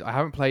wanted. I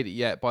haven't played it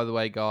yet, by the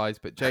way, guys,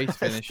 but Jace it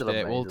finished still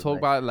it. We'll amazes talk me.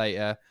 about it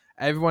later.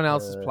 Everyone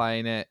else is Uh,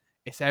 playing it.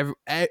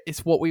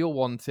 It's what we all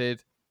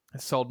wanted.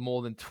 It sold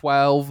more than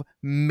 12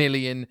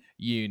 million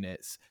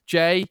units.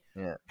 Jay,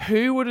 yeah.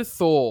 who would have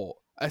thought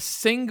a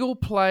single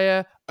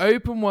player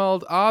open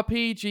world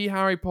RPG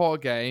Harry Potter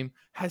game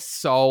has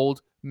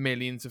sold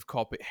millions of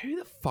copies? Who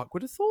the fuck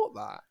would have thought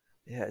that?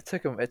 Yeah, it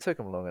took them. It took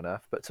them long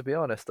enough, but to be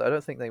honest, I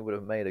don't think they would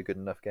have made a good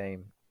enough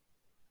game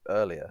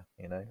earlier.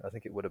 You know, I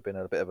think it would have been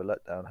a bit of a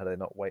letdown had they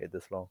not waited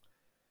this long.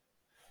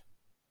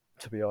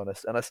 To be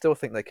honest, and I still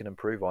think they can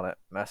improve on it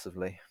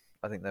massively.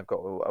 I think they've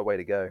got a way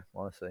to go.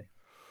 Honestly,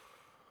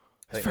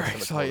 I It's think there's very so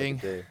much more they exciting.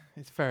 could do.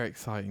 It's very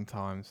exciting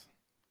times.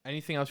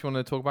 Anything else you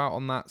want to talk about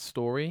on that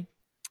story?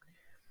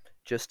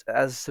 Just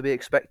as to be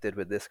expected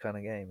with this kind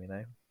of game, you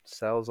know,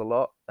 sells a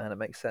lot and it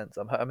makes sense.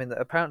 I mean,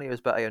 apparently it was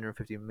about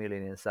 850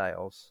 million in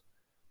sales,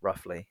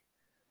 roughly.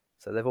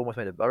 So they've almost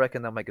made I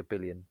reckon they'll make 1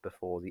 billion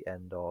before the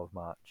end of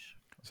March.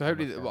 So Almost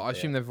hopefully, well, I guarantee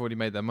assume it. they've already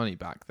made their money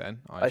back. Then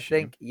I I assume.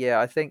 think, yeah,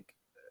 I think.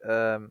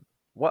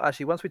 What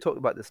actually? Once we talk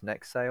about this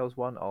next sales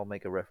one, I'll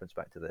make a reference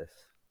back to this,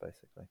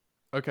 basically.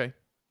 Okay.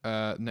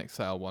 Next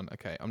sale one.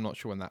 Okay, I'm not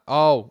sure when that.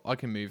 Oh, I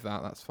can move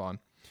that. That's fine.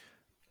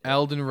 Yeah,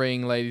 Elden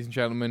Ring, ladies and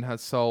gentlemen,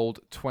 has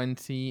sold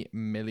 20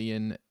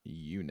 million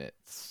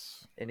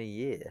units in a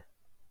year,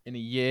 in a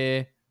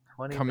year,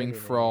 20 coming million in a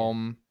year.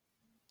 from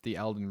the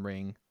Elden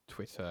Ring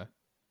Twitter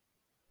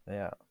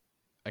Yeah.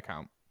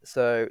 account.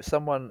 So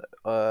someone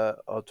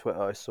on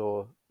Twitter I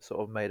saw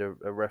sort of made a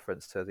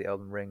reference to the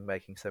Elden Ring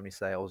making so many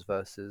sales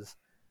versus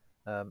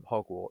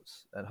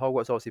Hogwarts, and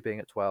Hogwarts obviously being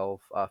at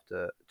 12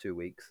 after 2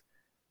 weeks,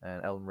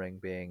 and Elden Ring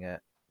being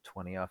at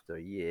 20 after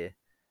a year.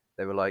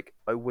 They were like,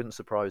 "It wouldn't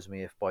surprise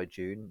me if by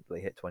June they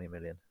hit 20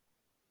 million."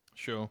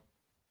 Sure.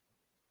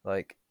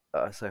 Like,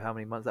 so how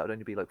many months? That would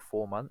only be like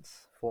 4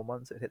 months. 4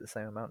 months it hit the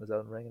same amount as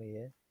Elden Ring in a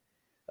year.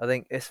 I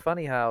think it's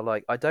funny how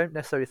like I don't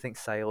necessarily think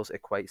sales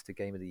equates to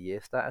Game of the Year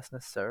status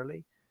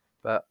necessarily,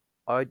 but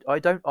I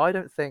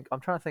don't think I'm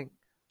trying to think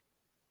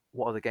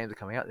what other games are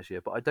coming out this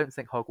year, but I don't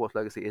think Hogwarts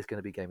Legacy is going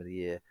to be Game of the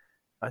Year.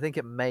 I think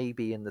it may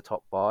be in the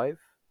top five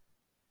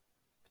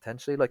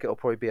potentially. Like it'll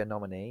probably be a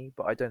nominee,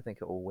 but I don't think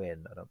it will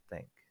win. I don't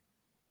think.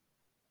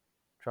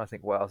 I'm trying to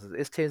think what else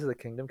is Tears of the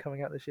Kingdom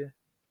coming out this year?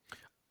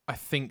 I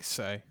think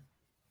so.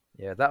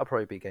 Yeah, that'll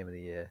probably be Game of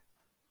the Year.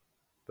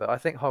 But I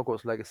think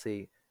Hogwarts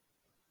Legacy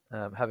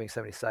having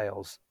so many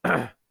sales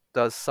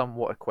does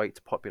somewhat equate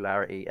to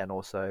popularity and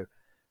also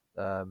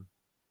um,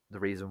 the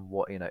reason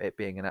what it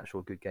being an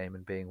actual good game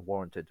and being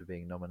warranted to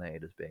being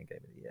nominated as being Game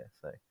of the Year.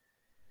 So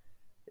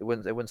it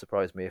wouldn't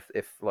surprise me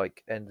if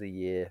like end of the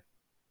year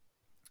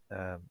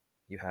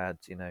you had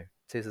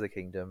Tears of the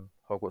Kingdom,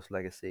 Hogwarts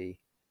Legacy.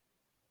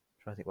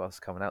 I'm trying to think what else is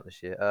coming out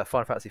this year.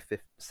 Final Fantasy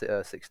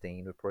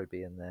 16 would probably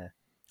be in there.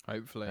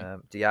 Hopefully.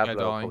 Diablo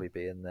will Jedi. probably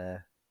be in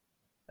there,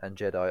 and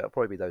Jedi. It'll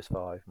probably be those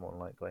five more than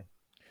likely.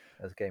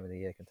 as Game of the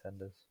Year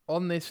contenders.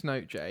 On this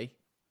note, Jay,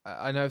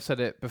 I know I've said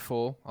it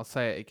before. I'll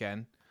say it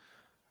again.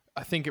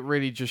 I think it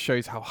really just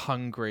shows how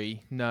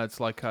hungry nerds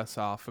like us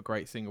are for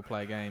great single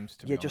player games.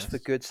 To be Yeah, just for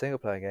honest, good single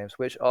player games,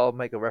 which I'll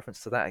make a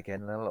reference to that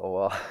again in a little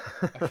while.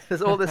 okay.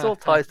 This all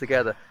ties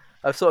together.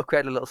 I've sort of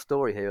created a little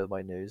story here with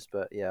my news,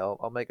 but yeah,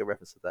 I'll make a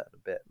reference to that in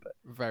a bit. But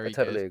I Very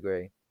totally good,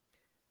 agree.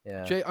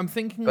 Yeah, Jay. I'm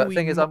thinking but the we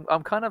thing is, I'm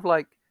kind of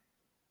like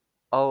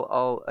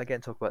I'll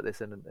again talk about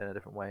this in a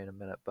different way in a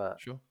minute. But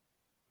sure.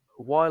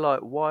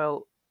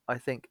 while I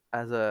think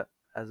as a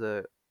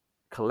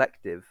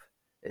collective,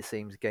 it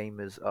seems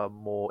gamers are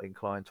more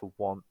inclined to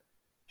want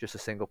just a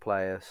single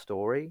player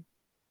story.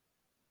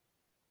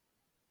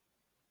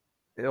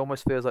 It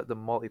almost feels like the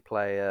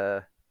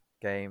multiplayer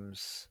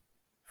games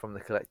from the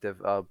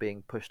collective are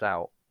being pushed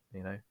out,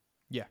 you know?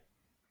 Yeah.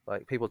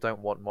 Like people don't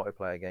want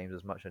multiplayer games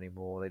as much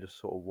anymore. They just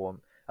sort of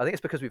want I think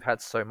it's because we've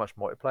had so much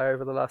multiplayer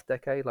over the last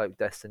decade, like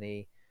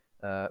Destiny,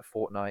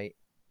 Fortnite,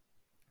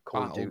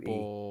 Call of Duty.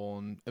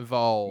 Battleborn,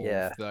 Evolve,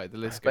 Yeah. like the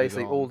list goes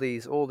Basically on. all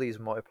these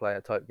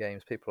multiplayer type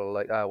games, people are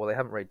like, oh well they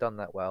haven't really done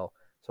that well,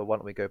 so why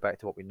don't we go back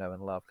to what we know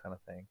and love kind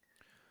of thing.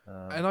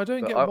 And I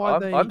don't But get why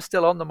I'm they.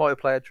 still on the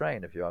multiplayer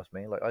train. If you ask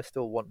me, like I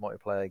still want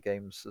multiplayer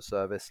games,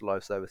 service,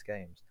 live service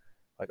games.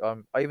 Like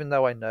even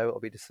though I know it'll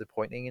be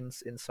disappointing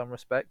in some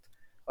respect,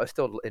 I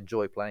still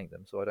enjoy playing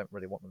them. So I don't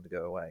really want them to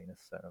go away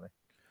necessarily.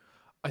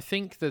 I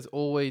think there's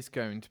always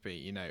going to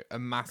be, a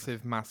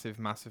massive, massive,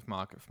 massive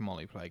market for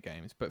multiplayer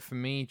games. But for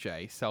me,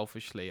 Jay,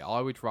 selfishly,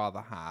 I would rather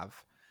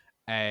have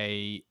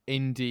a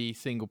indie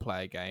single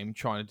player game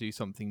trying to do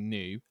something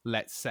new,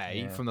 let's say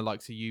Yeah, from the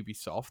likes of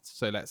Ubisoft,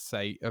 so let's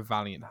say a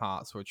Valiant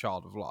Hearts or a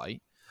Child of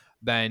Light,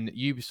 then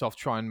Ubisoft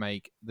try and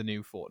make the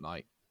new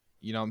Fortnite.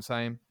 You know what I'm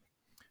saying?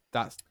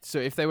 That's so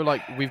if they were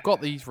like, we've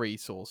got these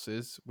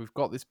resources, we've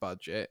got this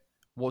budget,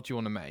 what do you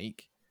want to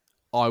make?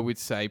 I would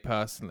say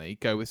personally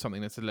go with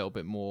something that's a little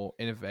bit more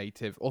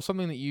innovative or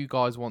something that you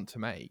guys want to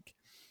make.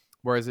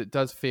 Whereas it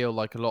does feel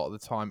like a lot of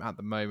the time at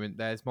the moment,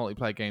 there's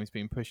multiplayer games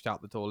being pushed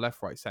out the door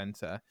left, right,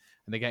 center,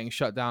 and they're getting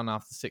shut down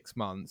after 6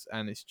 months.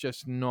 And it's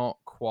just not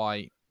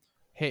quite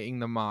hitting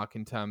the mark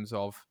in terms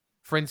of,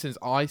 for instance,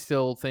 I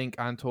still think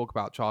and talk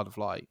about Child of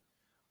Light.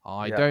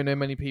 I yeah, don't know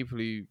many people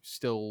who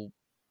still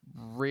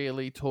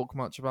really talk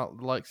much about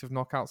the likes of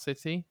Knockout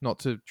City. Not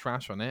to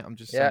trash on it, I'm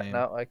just yeah. saying.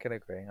 No, I can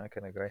agree. I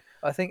can agree.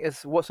 I think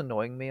it's what's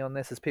annoying me on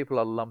this is people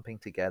are lumping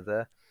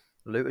together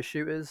looter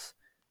shooters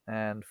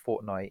and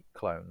Fortnite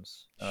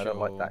clones, and I don't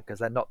like that Sure. because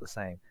they're not the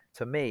same.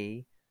 To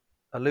me,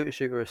 a looter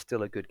shooter is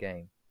still a good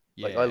game.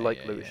 Like I Yeah, like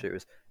yeah, looter yeah.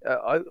 shooters.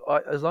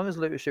 As long as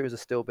looter shooters are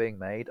still being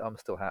made, I'm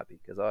still happy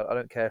because I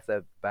don't care if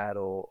they're bad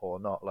or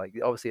not. Like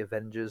obviously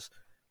Avengers,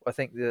 I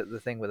think the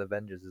thing with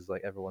Avengers is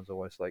like everyone's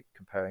always like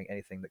comparing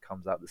anything that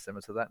comes out that's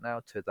similar to that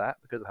now to that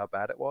because of how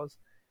bad it was.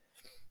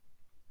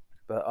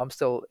 But I'm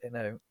still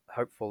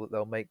hopeful that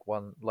they'll make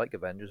one like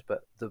Avengers,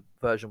 but the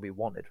version we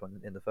wanted when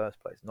in the first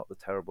place, not the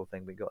terrible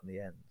thing we got in the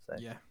end. So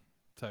Yeah,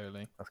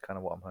 totally. that's kind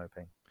of what I'm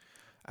hoping.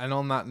 And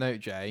on that note,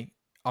 Jay,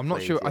 I'm not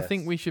Please, sure. I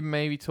think yes. we should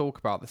maybe talk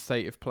about the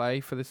state of play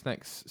for this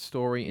next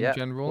story in Yeah, we'll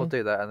general.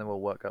 do that and then we'll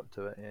work up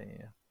to it. Yeah,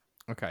 yeah,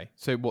 Okay,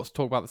 so what's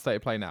talk about the state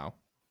of play now?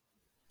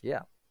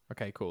 yeah.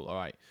 Okay, cool. All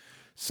right.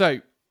 So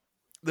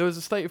there was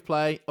a state of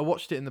play. I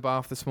watched it in the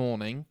bath this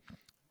morning,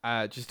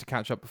 just to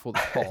catch up before the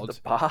In the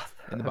pod bath.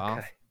 in the Okay.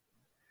 bath.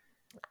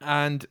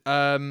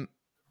 And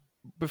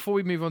before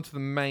we move on to the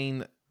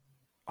main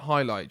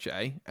highlight,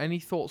 Jay, any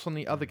thoughts on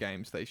the other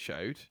games they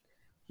showed?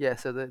 Yeah,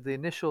 so the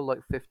initial like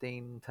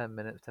 10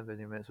 minutes, 10,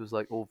 15 minutes was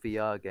like all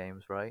VR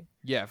games, right?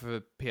 Yeah, for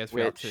PSVR 2.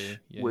 Which Yeah,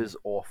 yeah. was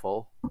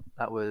awful.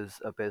 That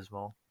was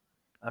abysmal.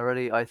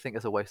 I think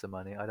it's a waste of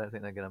money. I don't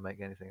think they're going to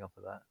make anything off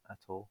of that at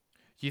all.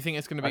 Do you think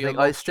it's going to be a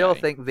I loss, still Jay?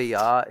 think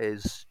VR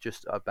is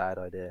just a bad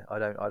idea. I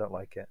don't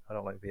like it. I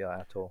don't like VR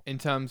at all. In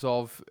terms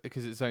of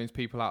because it zones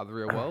people out of the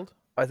real world?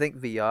 I think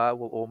VR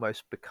will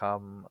almost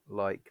become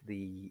like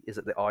is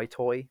it the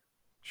iToy? Is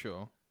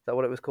Sure. that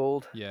what it was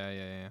called? Yeah,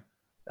 yeah, yeah.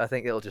 I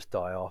think it'll just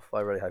die off. I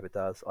really hope it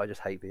does. I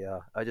just hate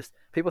VR.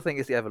 People think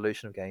it's the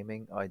evolution of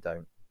gaming. I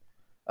don't.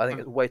 I think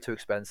Have, it's way too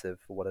expensive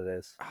for what it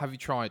is. have you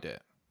tried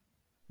it?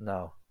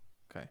 No,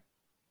 Okay.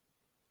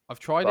 I've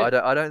tried but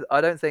it.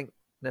 I don't think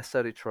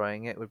necessarily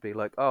trying it would be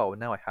like, oh,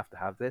 now I have to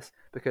have this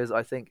because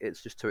I think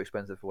it's just too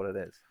expensive for what it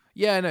is.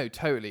 Yeah, no,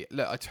 totally.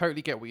 Look, I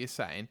totally get what you're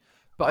saying,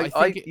 but I think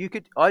I it. you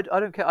could I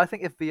don't care. I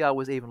think if VR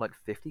was even like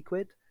 50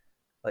 quid,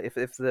 like if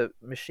the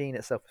machine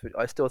itself,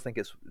 I still think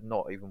it's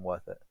not even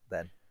worth it.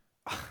 Then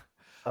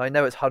I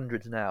know it's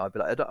hundreds now. I'd be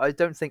like, I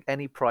don't think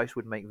any price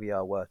would make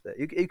VR worth it.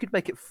 You could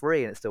make it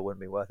free and it still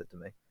wouldn't be worth it to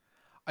me.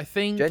 I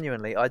think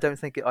Genuinely, I don't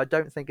think I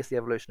don't think it's the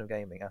evolution of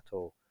gaming at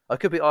all.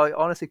 I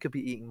honestly could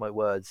be eating my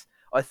words.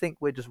 I think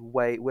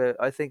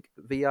I think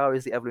VR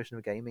is the evolution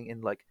of gaming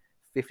in like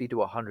 50 to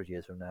 100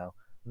 years from now,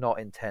 not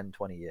in 10,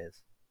 20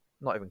 years.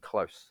 Not even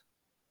close.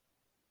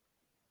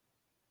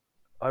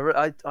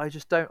 I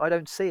just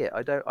don't see it.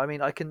 I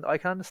mean I can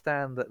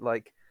understand that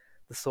like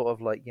the sort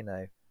of like,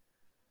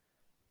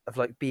 of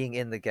like being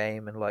in the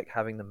game and like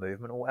having the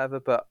movement or whatever,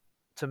 but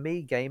to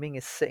me, gaming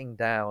is sitting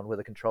down with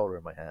a controller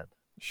in my hand,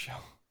 Sure.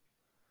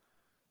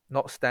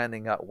 not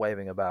standing up,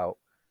 waving about,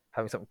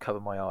 having something cover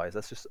my eyes.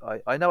 That's just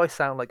I know I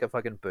sound like a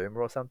fucking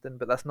boomer or something,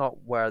 but that's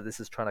not where this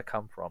is trying to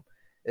come from.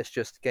 It's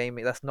just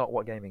gaming. That's not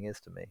what gaming is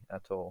to me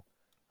at all.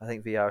 I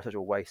think VR is such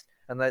a waste,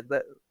 and that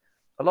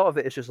a lot of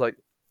it is just like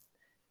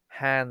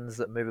hands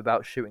that move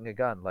about shooting a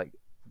gun. Like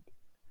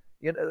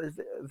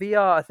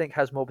VR I think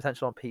has more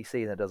potential on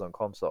PC than it does on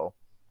console.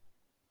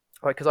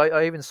 Right, because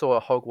I even saw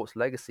a Hogwarts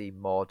Legacy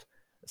mod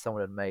that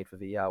someone had made for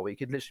VR where you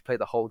could literally play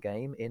the whole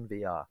game in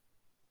VR.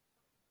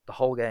 The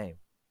whole game.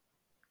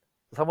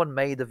 Someone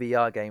made the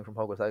VR game from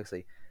Hogwarts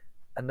Legacy,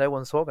 and no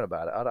one's talking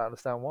about it. I don't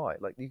understand why.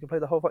 Like, you can play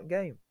the whole fucking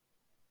game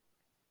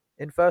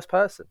in first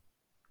person.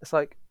 It's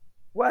like,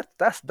 what?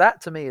 That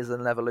to me is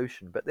an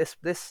evolution. But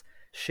this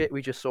shit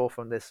we just saw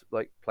from this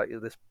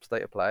this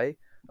state of play,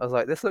 I was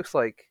like, this looks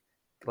like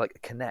a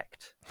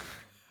Kinect.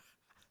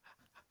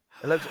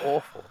 It looks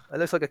awful. It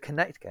looks like a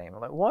Kinect game.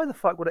 I'm like, why the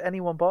fuck would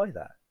anyone buy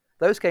that?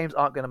 Those games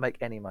aren't going to make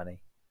any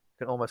money. I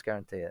can almost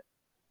guarantee it.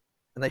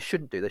 And they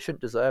shouldn't do. They shouldn't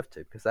deserve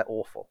to because they're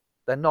awful.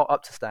 They're not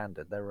up to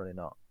standard. They're really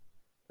not.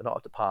 They're not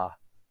up to par.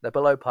 They're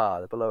below par.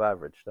 They're below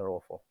average. They're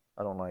awful.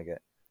 I don't like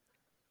it.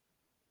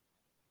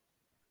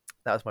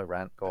 That was my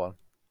rant. Go on.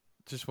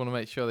 Just want to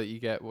make sure that you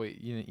get what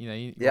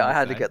Yeah, I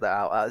had to get that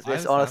out.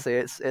 It's honestly,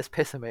 it's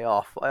pissing me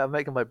off. I'm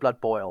making my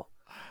blood boil.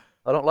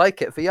 I don't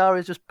like it. VR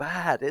is just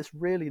bad. It's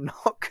really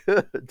not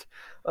good.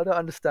 I don't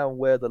understand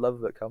where the love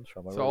of it comes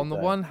from. So on the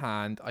one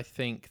hand, I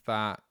think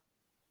that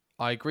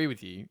I agree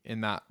with you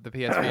in that the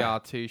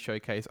PSVR 2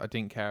 showcase, I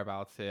didn't care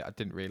about it. I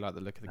didn't really like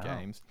the look of the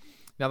games.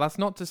 Now, that's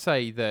not to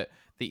say that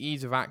the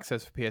ease of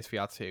access for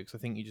PSVR 2, because I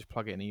think you just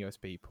plug it in a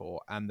USB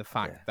port, and the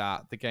fact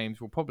that the games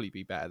will probably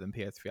be better than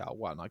PSVR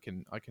 1, I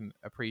can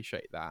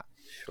appreciate that.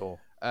 Sure.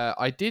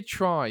 I did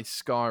try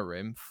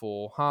Skyrim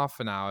for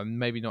half an hour, and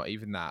maybe not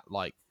even that,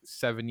 like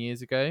 7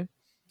 years ago.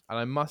 And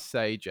I must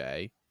say,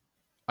 Jay,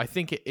 I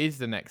think it is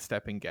the next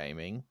step in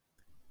gaming.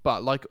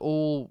 But like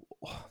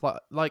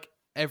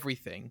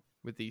everything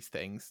with these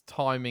things,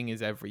 timing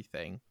is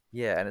everything.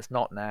 Yeah, and it's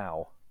not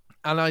now.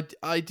 And I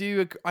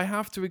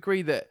have to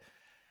agree that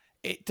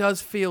it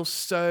does feel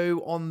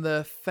so on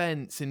the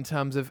fence in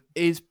terms of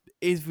is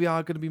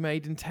VR going to be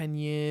made in 10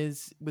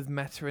 years with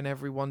Meta and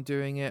everyone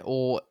doing it,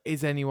 or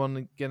is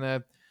anyone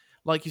gonna,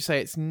 like you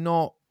say, it's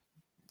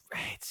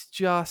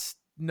just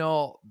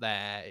not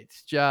there.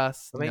 It's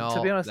just to be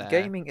honest, there.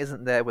 gaming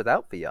isn't there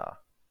without VR.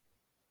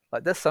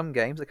 Like, there's some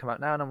games that come out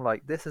now, and I'm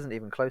like, this isn't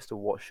even close to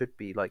what should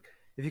be. Like,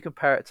 if you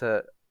compare it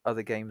to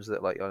other games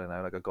that, like, I don't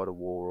know, like a God of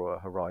War or a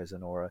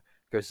Horizon or a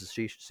Ghost of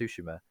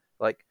Tsushima,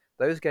 like,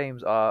 those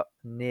games are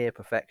near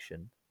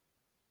perfection.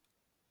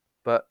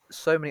 But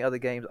so many other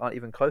games aren't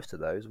even close to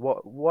those.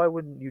 Why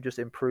wouldn't you just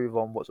improve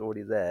on what's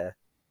already there,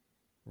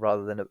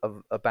 rather than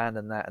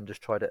abandon that and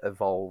just try to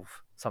evolve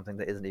something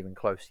that isn't even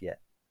close yet?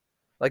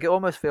 Like, it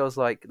almost feels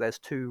like there's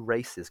two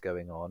races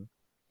going on.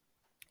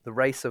 The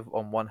race of,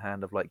 on one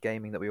hand, of like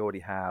gaming that we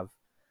already have,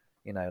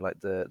 like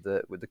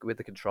with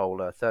the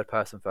controller, third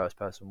person, first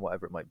person,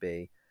 whatever it might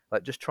be,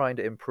 like just trying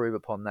to improve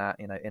upon that,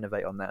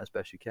 innovate on that as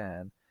best you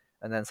can,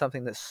 and then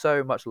something that's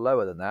so much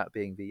lower than that,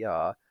 being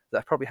VR,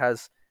 that probably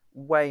has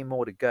way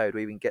more to go to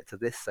even get to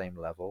this same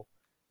level,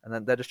 and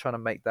then they're just trying to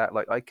make that,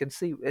 like, I can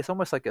see it's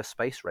almost like a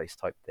space race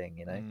type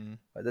thing,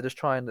 like they're just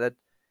trying that.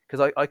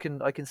 Because I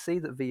can see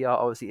that VR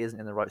obviously isn't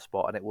in the right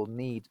spot, and it will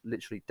need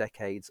literally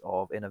decades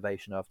of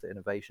innovation after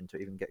innovation to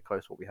even get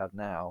close to what we have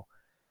now.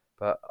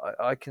 But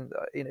I can,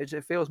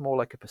 it feels more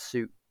like a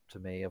pursuit to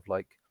me of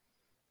like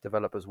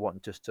developers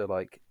wanting just to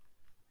like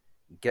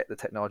get the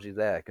technology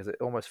there, because it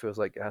almost feels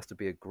like it has to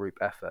be a group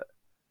effort,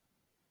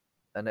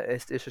 and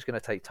it's just going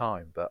to take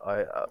time. But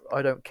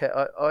I don't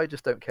care. I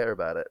just don't care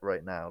about it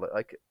right now.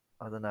 Like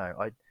I don't know.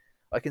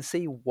 I can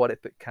see what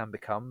it can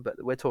become, but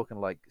we're talking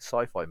like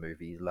sci-fi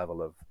movies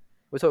level of.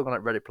 We're talking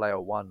like Ready Player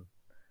One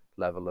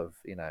level of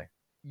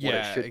what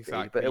it should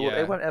exactly, be, but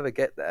it won't ever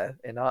get there.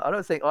 And I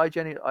don't think I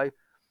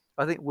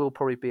think we'll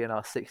probably be in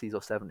our 60s or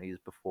 70s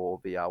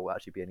before VR will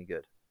actually be any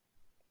good.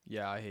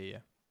 Yeah, I hear you.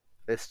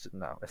 It's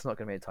not going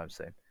to be anytime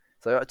soon.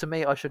 So to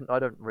me, I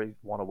don't really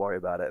want to worry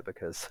about it,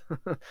 because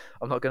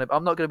I'm not going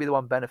to be the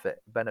one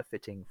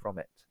benefiting from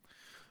it.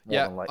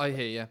 Yeah, I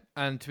hear you.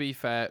 And to be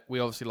fair,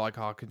 we obviously like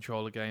our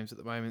controller games at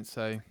the moment,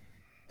 so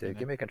dude,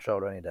 give me a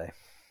controller any day.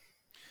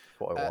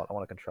 What I want. I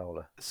want a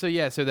controller. So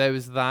there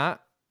was that,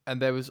 and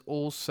there was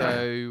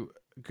also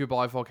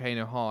Goodbye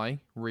Volcano High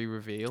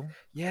re-reveal.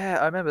 Yeah,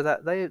 I remember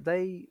that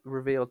they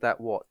revealed that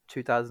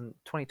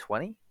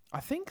 2020. I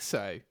think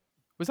so.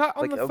 Was that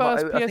on like, the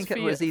first PS5? I think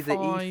it was either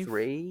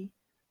E3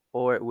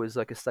 or it was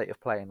like a state of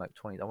play in like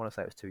 20. I want to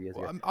say it was 2 years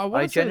ago.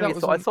 I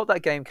genuinely I thought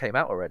that game came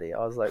out already.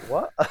 I was like,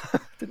 what?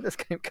 Didn't this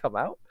game come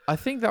out? I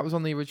think that was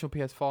on the original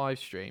PS5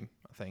 stream.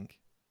 I think.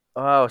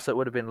 Oh, so it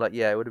would have been like,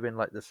 it would have been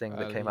like the thing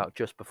that came out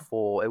just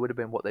before. It would have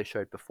been what they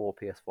showed before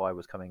PS5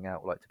 was coming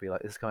out, like to be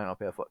like, this is coming out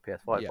on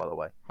PS5, by the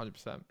way.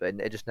 100%. But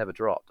it just never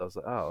dropped. I was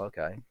like, oh,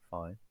 okay,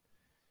 fine.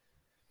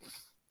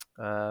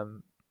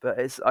 But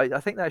I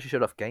think they actually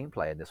showed off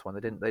gameplay in this one.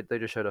 They didn't. They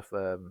just showed off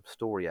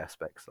story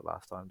aspects the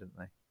last time, didn't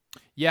they?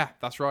 Yeah,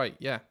 that's right.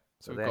 Yeah,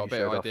 so So we've they got a only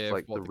bit of showed off idea of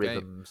like the what the game.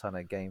 rhythms and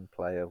a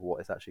gameplay of what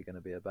it's actually going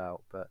to be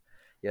about. But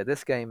yeah,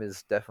 this game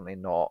is definitely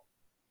not.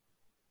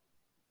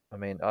 I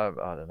mean, I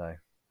don't know.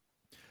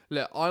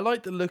 Look, I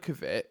like the look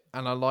of it,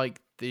 and I love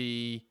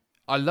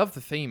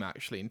the theme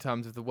actually in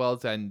terms of the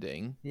world's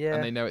ending, and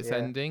Yeah, they know it's yeah.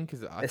 ending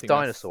because I It's think that's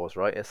dinosaurs,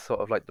 right? It's sort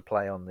of like the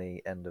play on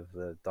the end of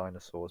the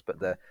dinosaurs, but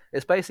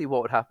it's basically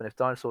what would happen if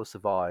dinosaurs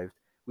survived.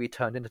 We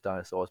turned into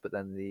dinosaurs, but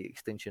then the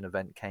extinction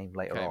event came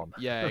later okay. on.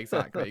 Yeah,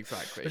 exactly.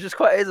 Which is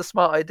quite is a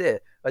smart idea.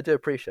 I do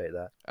appreciate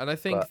that. And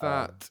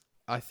But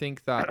I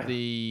think that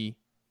the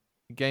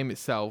game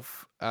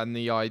itself and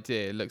the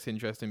idea looks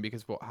interesting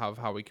because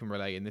how we can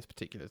relate in this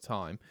particular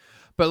time.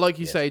 But like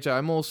you yeah, say, Joe,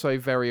 I'm also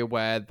very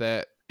aware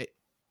that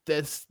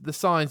there's the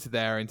signs are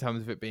there in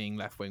terms of it being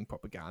left wing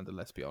propaganda.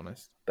 Let's be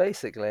honest.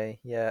 basically,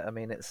 yeah. I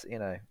mean, it's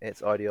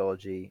it's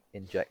ideology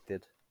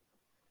injected,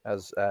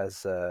 as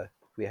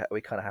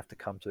we kind of have to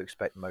come to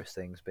expect most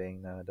things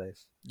being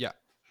nowadays. Yeah,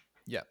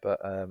 yeah. But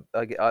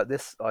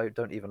I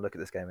don't even look at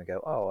this game and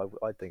go, oh,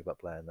 I'd think about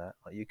playing that.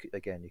 Like you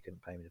couldn't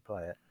pay me to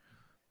play it.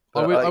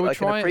 But I would I can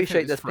try it if it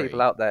appreciate was there's people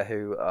free. out there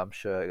who I'm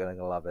sure are going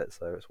to love it.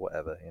 So it's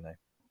whatever. I,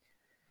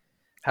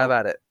 Have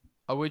at it.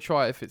 I would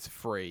try it if it's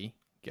free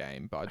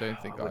game, but I don't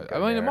I think wouldn't I go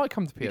mean, it near it. might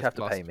come to You'd PS have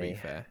to Plus pay to be me.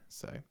 fair.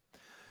 So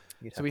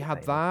You'd so have we to had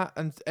pay me. that,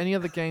 and any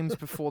other games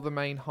before the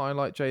main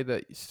highlight, Jay,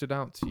 that stood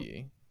out to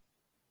you?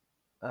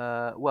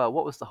 Well,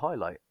 what was the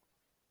highlight?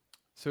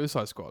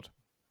 Suicide Squad.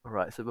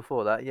 Right. So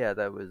before that, yeah,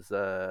 there was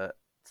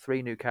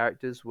 3 new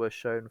characters were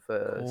shown Of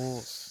for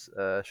course.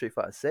 Street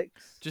Fighter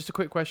 6. Just a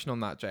quick question on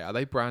that, Jay. Are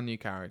they brand new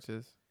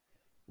characters?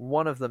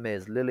 One of them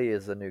is Lily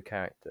is a new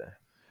character.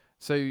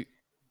 So,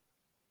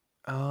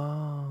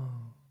 oh,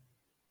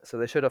 So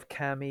they showed off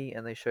Cammy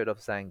and they showed off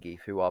Zangief,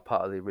 who are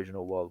part of the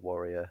original World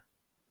Warrior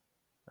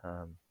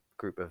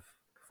group of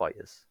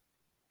fighters.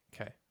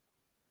 okay.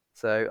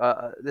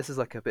 So this is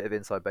like a bit of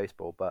inside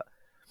baseball, but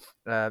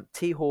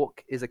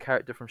T-Hawk is a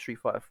character from Street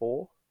Fighter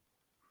 4,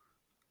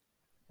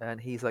 and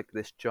he's like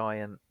this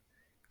giant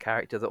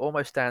character that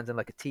almost stands in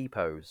like a T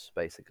pose,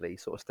 basically. He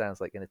sort of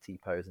stands like in a T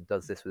pose and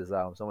does this with his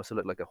arms, almost to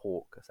look like a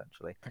hawk,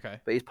 essentially. Okay.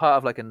 But he's part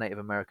of like a Native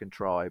American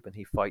tribe, and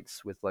he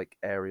fights with like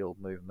aerial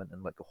movement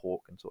and like a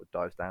hawk and sort of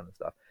dives down and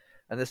stuff.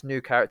 And this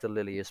new character,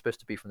 Lily, is supposed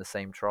to be from the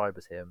same tribe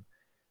as him,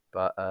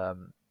 but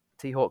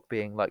T-Hawk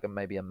being like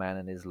maybe a man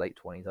in his late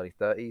 20s, early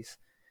 30s,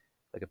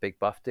 like a big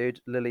buff dude.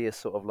 Lily is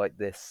sort of like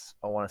this,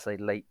 I want to say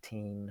late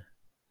teen,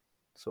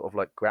 sort of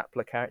like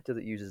grappler character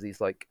that uses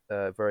these like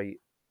very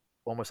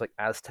almost like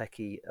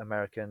Aztec-y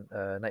American,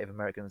 Native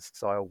American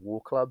style war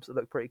clubs that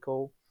look pretty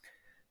cool.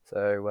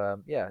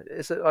 So yeah,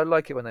 I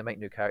like it when they make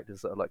new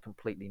characters that are like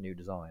completely new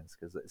designs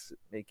because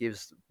it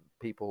gives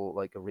people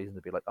like a reason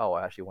to be like, oh,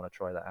 I actually want to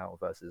try that out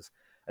versus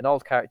an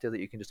old character that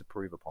you can just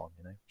improve upon.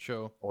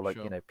 Sure. Or like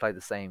Sure. play the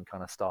same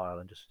kind of style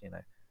and just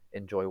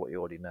enjoy what you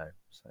already know.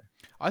 So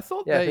I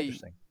thought yeah, it's they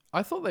interesting.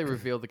 I thought they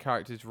revealed the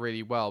characters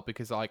really well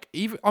because like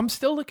even I'm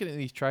still looking at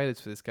these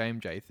trailers for this game,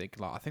 Jay,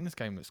 thinking like I think this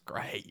game looks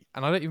great,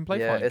 and I don't even play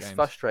Yeah, fighting it's games.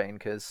 frustrating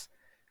because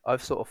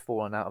I've sort of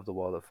fallen out of the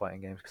world of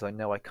fighting games because I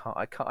know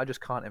I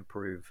just can't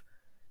improve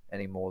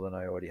any more than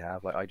I already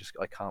have. Like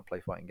I can't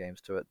play fighting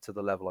games to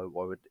the level I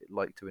would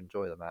like to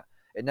enjoy them at.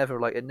 It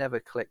never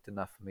clicked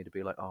enough for me to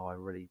be like, oh, I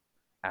really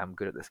am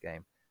good at this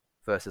game.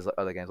 Versus like,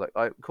 other games like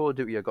Call of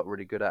Duty, I got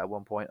really good at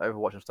one point.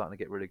 Overwatch, I'm starting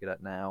to get really good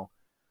at now.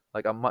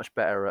 Like I'm much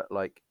better at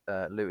like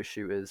looter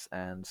shooters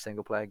and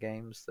single player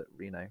games that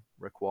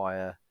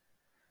require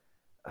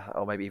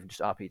or maybe even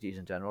just RPGs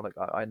in general. Like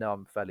I know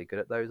I'm fairly good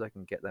at those. I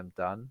can get them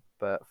done,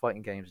 but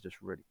fighting games are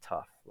just really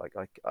tough. Like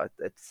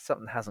it's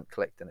something hasn't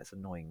clicked and it's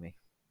annoying me.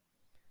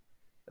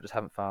 I just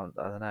haven't found.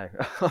 I don't know.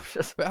 But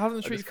hasn't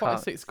I Street just Fighter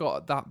can't. 6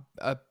 got that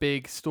a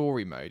big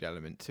story mode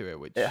element to it, It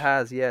which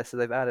has, yeah. So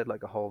they've added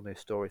like a whole new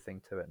story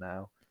thing to it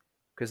now,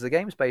 because the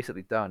game's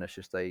basically done. It's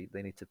just they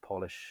need to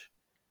polish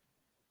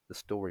the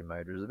story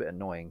mode, which is a bit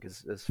annoying.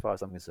 Because as far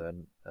as I'm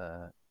concerned,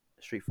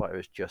 Street Fighter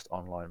is just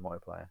online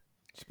multiplayer.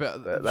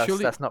 But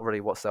surely that's not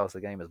really what sells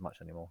the game as much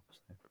anymore.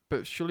 So.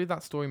 but surely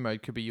that story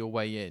mode could be your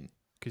way in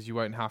because you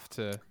won't have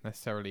to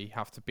necessarily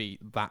have to be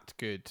that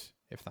good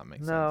if that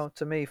makes sense. No,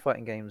 to me,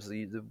 fighting games,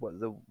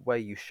 the way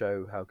you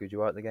show how good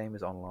you are at the game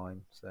is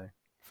online. So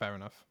Fair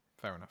enough.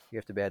 Fair enough. you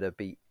have to be able to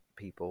beat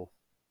people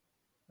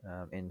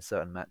in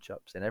certain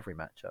matchups, in every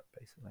matchup,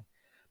 basically.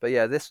 But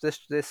yeah, this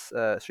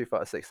Street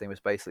Fighter 6 thing was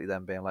basically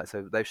them being like,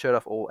 so they've showed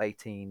off all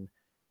 18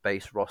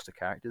 base roster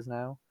characters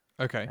now,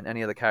 Okay. and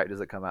any of the characters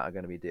that come out are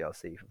going to be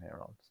DLC from here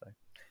on. So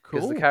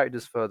because the Cool.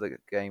 characters for the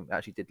game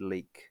actually did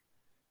leak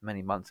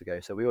many months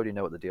ago, so we already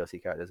know what the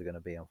DLC characters are going to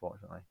be,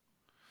 unfortunately.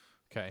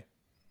 Okay.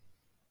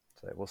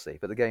 So we'll see.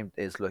 But the game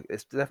it's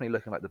definitely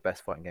looking like the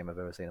best fighting game I've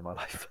ever seen in my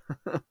life.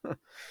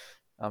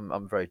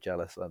 I'm very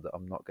jealous that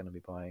I'm not going to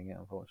be buying it,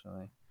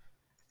 unfortunately.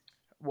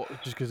 What?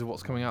 Just because of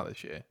what's coming out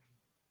this year?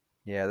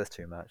 Yeah, there's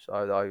too much.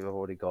 I've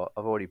already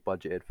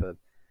budgeted for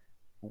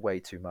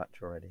way too much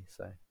already.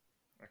 So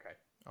Okay.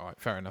 All right.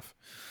 Fair enough.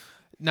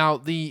 Now,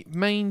 the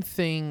main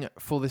thing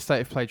for this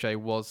State of Play, Jay,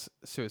 was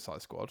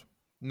Suicide Squad.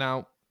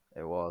 Now,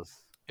 It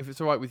was. if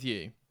it's all right with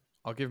you,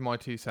 I'll give my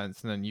 2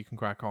 cents and then you can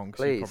crack on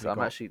because you've Please, probably I'm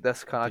got actually.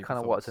 That's kind. I deeper kind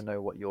of wanted to thoughts.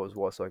 know what yours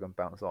was, so I can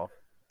bounce off.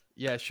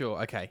 Yeah,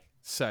 sure. Okay.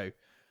 So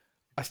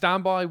I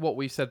stand by what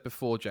we said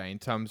before, Jay, in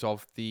terms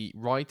of the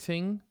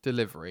writing,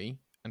 delivery,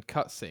 and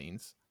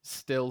cutscenes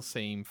still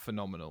seem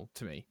phenomenal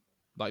to me.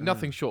 Like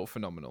nothing Mm. short of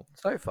phenomenal.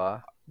 So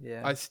far,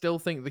 yeah. I still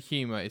think the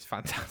humor is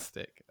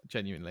fantastic,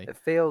 genuinely. It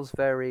feels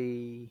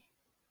very.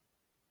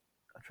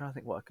 I'm trying to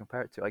think what I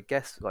compare it to. I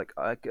guess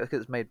I guess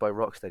it's made by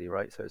Rocksteady,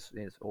 right? So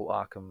it's all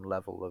Arkham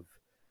level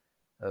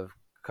of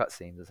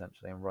cutscenes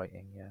essentially and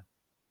writing. Yeah.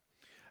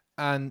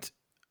 And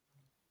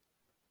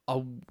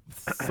I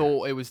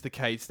thought it was the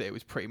case that it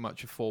was pretty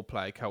much a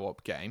 4-player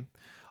co-op game.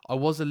 I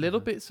was a little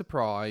Hmm. bit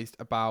surprised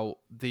about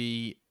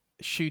the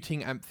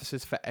shooting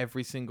emphasis for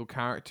every single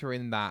character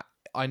in that.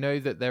 I know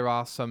that there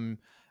are some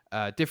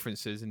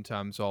differences in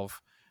terms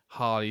of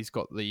Harley's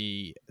got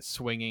the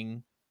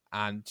swinging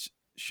and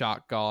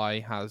Shark Guy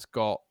has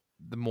got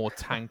the more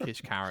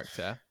tankish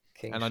character.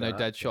 King And I know Shark.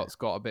 Yeah. Deadshot's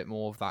got a bit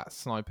more of that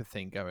sniper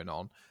thing going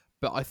on.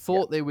 But I Yeah.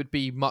 thought they would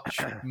be much,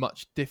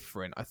 much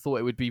different. I thought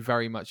it would be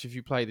very much if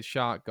you play the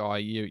Shark Guy,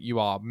 you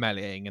are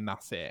meleeing and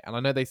that's it. And I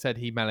know they said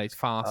he melees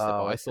faster,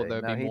 but Oh, I I thought see. there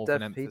would No, be more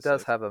of an he does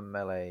emphasis, have a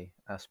melee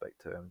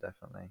aspect to him,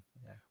 definitely.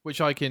 Yeah. which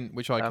I I can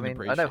mean, I know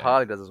appreciate.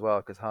 Harley does as well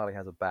because Harley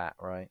has a bat,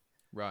 right?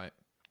 Right.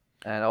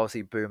 And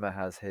obviously Boomer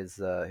has his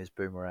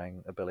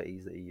boomerang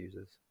abilities that he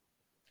uses.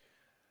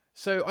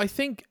 So I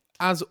think,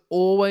 as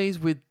always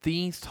with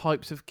these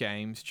types of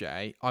games,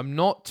 Jay, I'm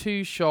not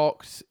too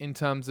shocked in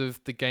terms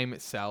of the game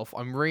itself.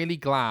 I'm really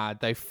glad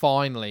they've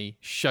finally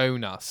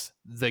shown us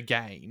the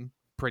game,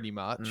 pretty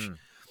much. Mm.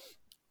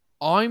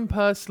 I'm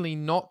personally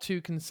not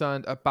too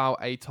concerned about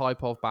a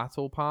type of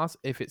battle pass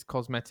if it's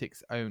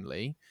cosmetics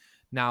only.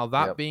 Now,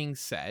 that Yep. being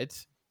said,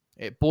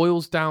 it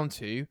boils down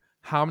to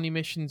how many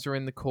missions are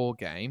in the core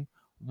game,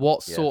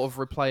 what sort Yes.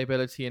 of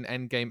replayability and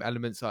end game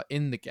elements are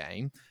in the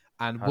game,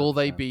 and will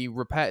they 100%. be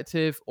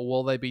repetitive or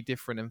will they be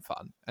different and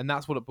fun? And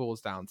that's what it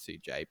boils down to,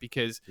 Jay,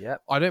 because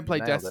Yep. I don't You play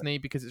nailed it. Destiny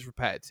because it's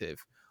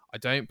repetitive. I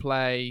don't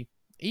play.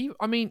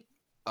 I mean,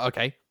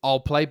 okay, I'll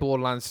play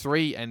Borderlands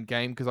 3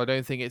 Endgame because I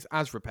don't think it's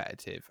as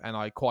repetitive and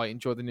I quite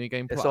enjoy the New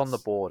Game It's on the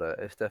Plus. border.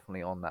 It's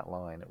definitely on that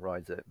line. It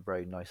rides it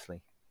very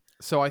nicely.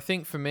 So I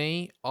think for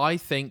me, I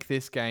think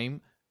this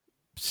game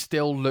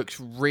still looks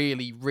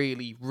really,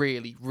 really,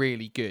 really,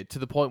 really good to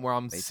the point where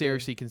I'm Me too.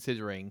 seriously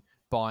considering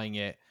buying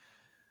it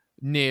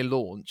near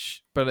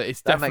launch. But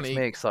it's That makes me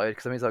definitely, excited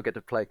because it means I'll get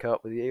to play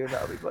co-op with you, and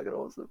that'll be fucking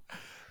awesome.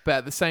 but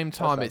at the same That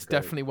time, sounds it's great.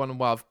 definitely one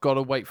where I've got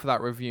to wait for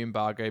that review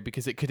embargo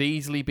because it could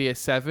easily be a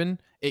 7,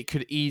 it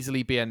could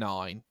easily be a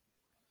 9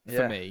 for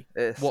Yeah, me.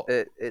 it's What?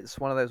 it's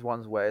one of those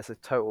ones where it's a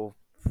total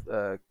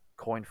uh,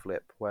 coin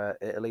flip, where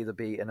it'll either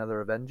be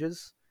another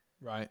Avengers,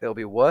 Right. it'll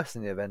be worse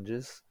than the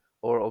Avengers,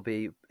 or it'll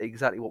be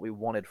exactly what we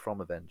wanted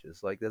from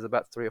Avengers. Like there's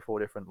about 3 or 4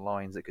 different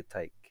lines it could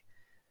take.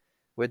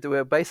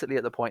 We're basically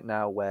at the point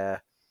now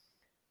where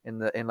in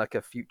like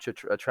a future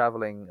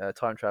traveling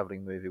time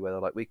traveling movie where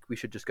they're like we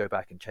should just go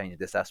back and change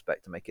this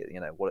aspect to make it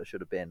what it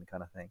should have been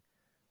kind of thing.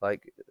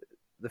 Like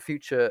the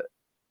future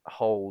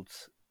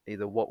holds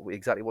either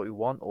exactly what we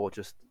want or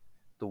just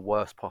the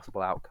worst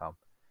possible outcome.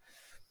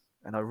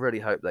 And I really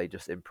hope they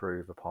just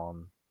improve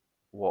upon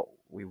what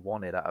we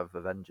wanted out of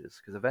Avengers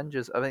because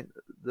Avengers. I think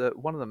the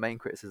one of the main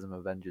criticism of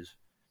Avengers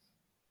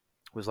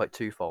was like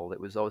twofold. It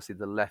was obviously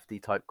the lefty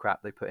type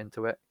crap they put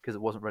into it because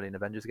it wasn't really an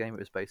Avengers game. It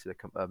was basically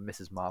a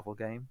Mrs. Marvel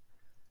game,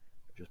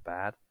 which was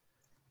bad.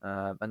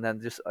 And then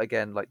just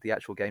again, like the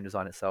actual game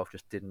design itself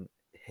just didn't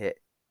hit,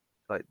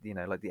 like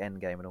like the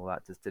end game and all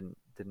that just didn't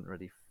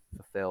really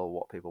fulfill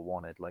what people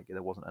wanted. Like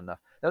there wasn't enough.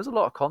 There was a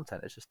lot of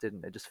content. It just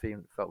didn't. It just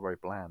felt very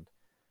bland.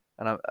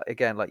 And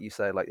again, like you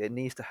say, like it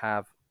needs to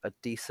have a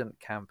decent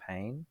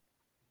campaign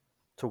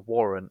to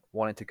warrant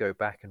wanting to go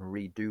back and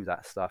redo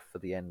that stuff for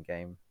the end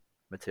game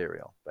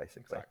material,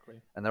 basically. Exactly.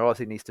 And there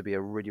obviously needs to be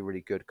a really,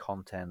 really good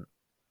content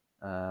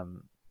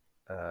um,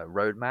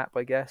 roadmap,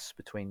 I guess,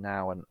 between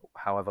now and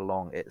however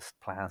long it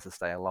plans to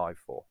stay alive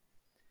for.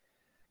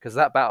 Because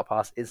that battle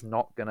pass is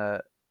not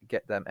gonna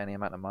get them any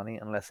amount of money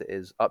unless it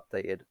is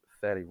updated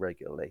fairly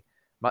regularly.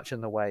 Much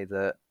in the way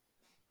that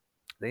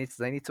they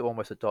need to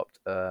almost adopt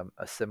a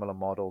similar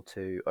model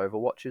to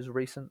Overwatch's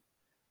recent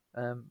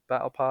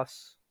battle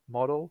pass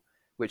model,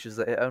 which is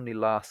that it only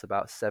lasts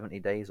about 70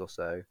 days or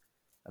so,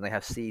 and they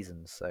have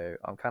seasons. So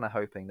I'm kind of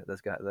hoping that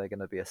they're going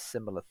to be a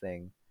similar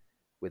thing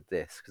with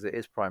this because it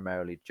is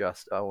primarily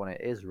just and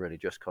it is really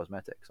just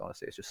cosmetics.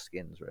 Honestly, it's just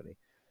skins really,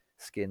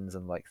 skins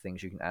and like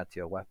things you can add to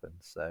your weapons.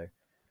 So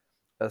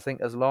I think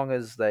as long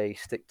as they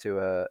stick to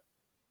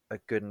a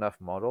good enough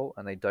model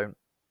and they don't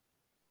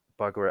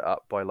bugger it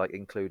up by like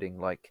including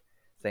like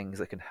things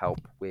that can help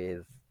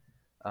with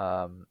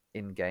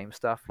in-game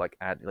stuff, like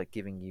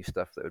giving you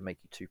stuff that would make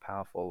you too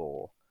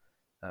powerful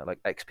or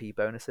like XP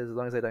bonuses. As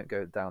long as they don't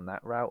go down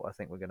that route, I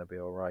think we're going to be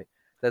all right.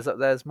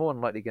 There's more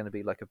than likely going to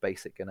be like a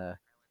basic and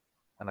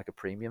like a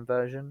premium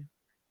version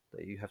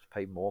that you have to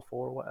pay more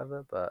for or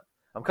whatever. But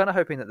I'm kind of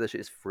hoping that this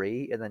is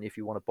free, and then if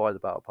you want to buy the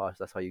battle pass,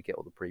 that's how you get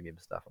all the premium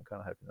stuff. I'm kind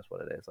of hoping that's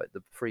what it is. Like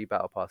the free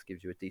battle pass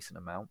gives you a decent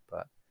amount,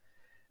 but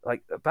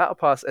like a battle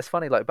pass, it's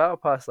funny. Like battle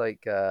pass,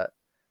 like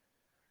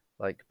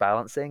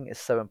balancing is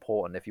so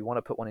important. If you want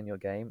to put one in your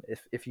game,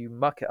 if you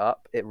muck it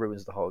up, it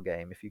ruins the whole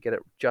game. If you get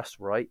it just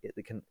right,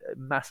 it can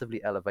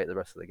massively elevate the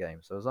rest of the game.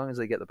 So as long as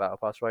they get the battle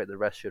pass right, the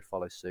rest should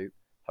follow suit,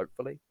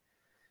 hopefully.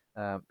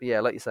 But yeah,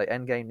 like you say,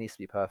 end game needs to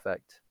be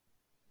perfect.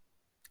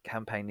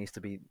 Campaign needs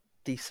to be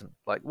decent.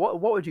 Like what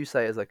would you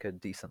say is like a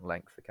decent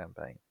length for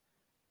campaign?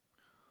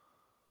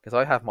 Because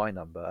I have my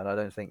number, and I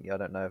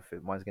don't know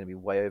if mine's going to be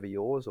way over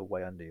yours or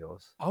way under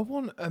yours. I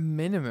want a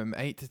minimum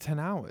 8 to 10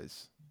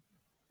 hours.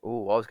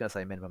 Oh, I was going to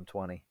say minimum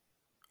 20.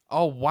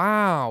 Oh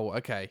wow.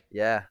 Okay.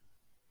 Yeah,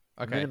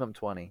 Okay. minimum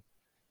 20.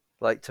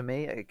 Like to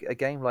me, a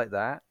game like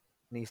that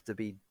needs to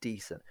be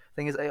decent.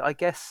 Thing is, I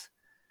guess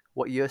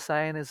what you're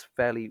saying is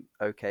fairly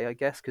okay. I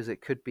guess because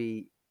it could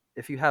be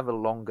if you have a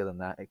longer than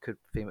that, it could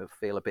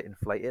feel a bit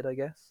inflated. I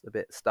guess a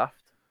bit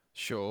stuffed,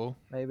 Sure.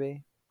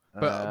 maybe.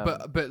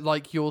 But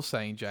like you're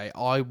saying, Jay,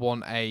 I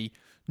want a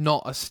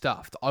not a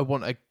stuffed. I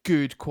want a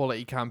good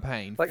quality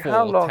campaign Like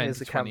how for long 10 is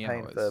to the 20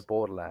 campaign for hours.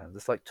 Borderlands?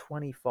 It's like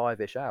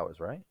 25-ish hours,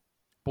 right?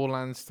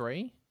 Borderlands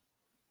 3?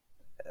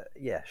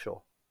 Yeah,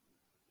 sure.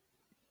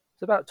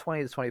 It's about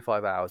 20 to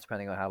 25 hours,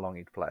 depending on how long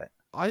you'd play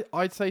it.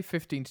 I'd say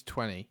 15 to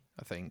 20,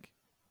 I think.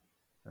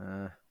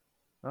 Uh,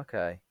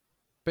 okay.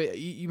 But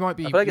you might I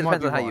be feel like you it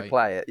might depends be on how you right.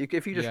 play it.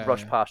 If you just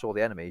rush Yeah. past all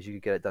the enemies, you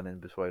could get it done in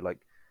probably like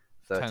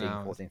 10 13,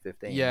 hours. 14,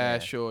 15. Yeah, Yeah.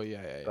 sure.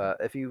 Yeah. But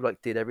if you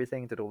like did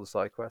everything, did all the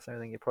side quests and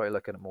everything, you're probably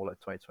looking at more like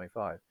 20,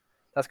 25.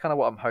 That's kind of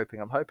what I'm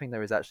hoping. I'm hoping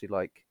there is actually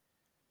like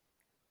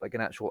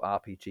an actual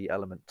RPG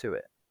element to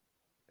it.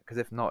 Because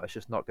if not, it's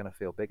just not going to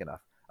feel big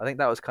enough. I think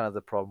that was kind of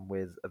the problem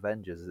with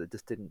Avengers. Is it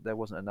just didn't. There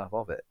wasn't enough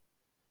of it.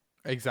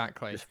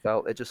 Exactly. It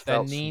just There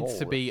felt needs to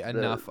small. be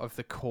enough of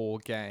the core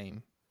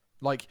game.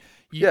 Like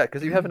you Yeah,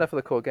 because you have enough of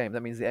the core game.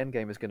 That means the end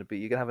game is going to be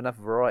you're going to have enough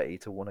variety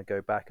to want to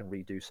go back and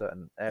redo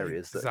certain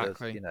areas that there's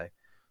exactly.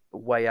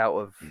 way out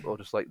of or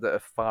just like that are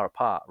far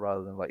apart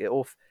rather than like it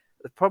all.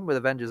 The problem with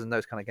Avengers and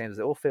those kind of games is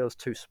it all feels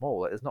too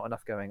small. Like, there's not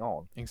enough going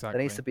on. There needs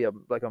Exactly. to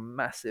be a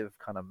massive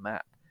kind of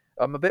map.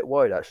 I'm a bit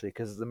worried actually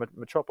because the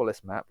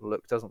Metropolis map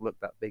doesn't look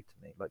that big to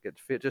me. Like it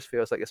just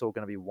feels like it's all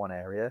going to be one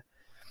area.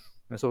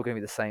 And it's all going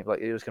to be the same. Like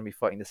you're just going to be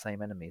fighting the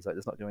same enemies. Like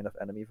there's not going to be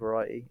enough enemy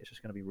variety. It's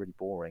just going to be really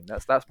boring.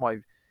 That's my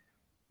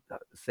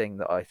thing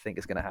that I think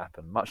is going to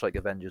happen. Much like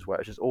Avengers, where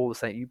it's just all the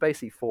same. You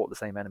basically fought the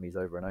same enemies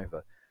over and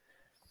over.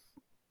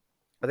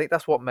 I think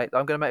that's what made.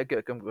 I'm going to make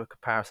a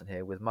comparison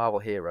here with Marvel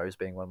Heroes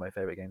being one of my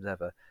favorite games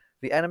ever.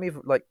 The enemy,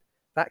 like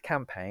that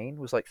campaign,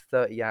 was like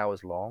 30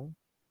 hours long,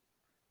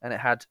 and it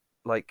had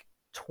like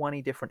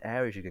 20 different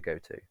areas you could go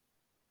to,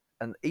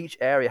 and each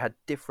area had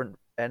different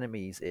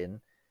enemies in.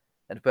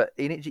 But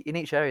in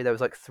each area there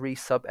was like 3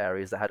 sub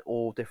areas that had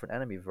all different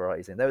enemy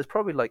varieties in. There was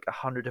probably like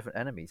 100 different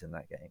enemies in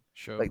that game.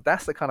 Sure. Like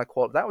that's the kind of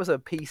quality. That was a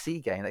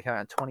PC game that came out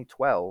in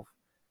 2012.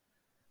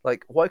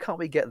 Like why can't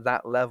we get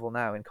that level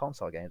now in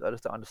console games? I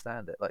just don't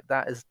understand it. Like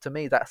that is to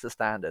me that's the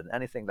standard.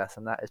 Anything less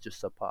than that is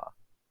just subpar.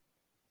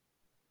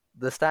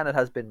 The standard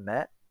has been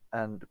met,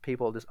 and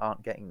people just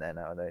aren't getting there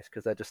nowadays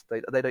because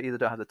they don't either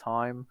don't have the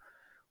time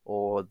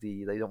or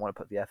they don't want to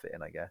put the effort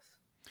in, I guess.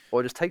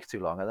 Or it just takes too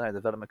long. I don't know.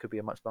 Development could be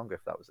much longer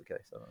if that was the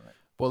case. I don't know.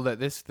 Well,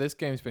 this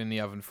game's been in the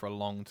oven for a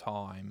long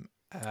time.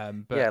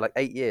 But Yeah, like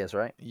 8 years,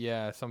 right?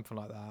 yeah, something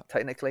like that.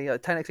 Technically,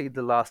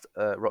 the last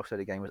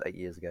Rocksteady game was 8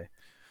 years ago.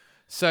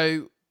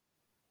 So,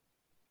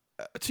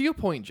 to your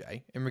point,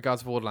 Jay, in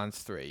regards to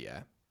Borderlands 3,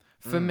 yeah,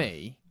 for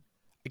me,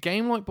 a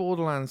game like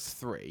Borderlands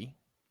 3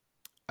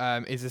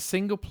 is a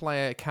single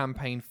player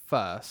campaign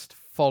first,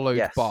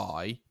 followed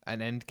by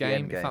an end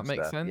game, if that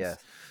makes sense. Yes.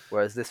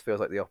 Whereas this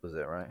feels like the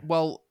opposite, right?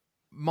 Well,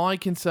 my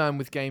concern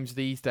with games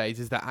these days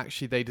is that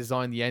actually they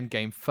design the end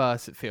game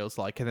first, it feels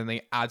like, and then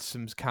they add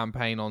some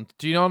campaign on.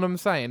 Do you know what I'm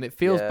saying? It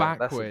feels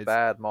backwards. That's a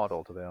bad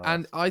model, to be honest.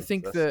 And I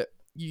think that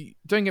you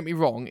don't get me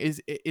wrong.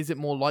 Is it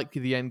more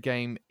likely the end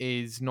game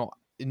is not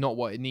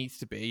what it needs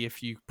to be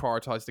if you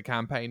prioritize the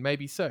campaign?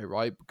 Maybe so,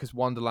 right? Because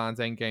Wonderland's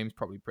end game is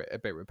probably a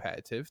bit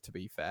repetitive, to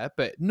be fair,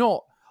 but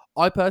not.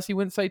 I personally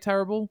wouldn't say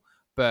terrible,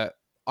 but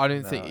I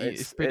don't think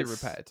it's pretty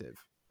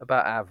repetitive.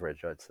 About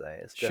average, I'd say.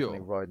 It's definitely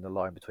Sure. riding the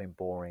line between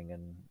boring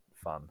and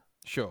fun.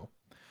 Sure.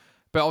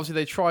 But obviously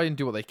they try and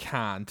do what they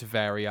can to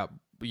vary up,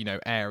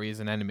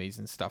 areas and enemies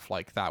and stuff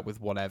like that with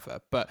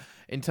whatever. But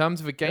in terms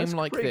of a game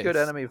like this... pretty good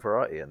enemy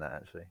variety in that,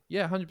 actually.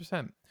 Yeah,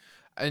 100%.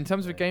 In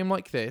terms of a game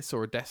like this,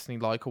 or a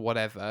Destiny-like or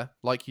whatever,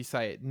 like you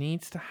say, it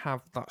needs to have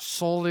that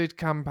solid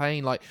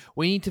campaign. Like,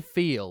 we need to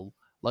feel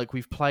like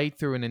we've played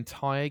through an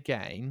entire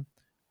game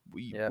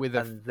with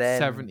and then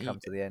 70... come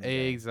to the end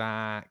game.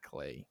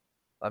 Exactly.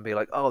 And be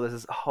like, oh, this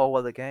is a whole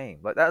other game.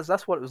 Like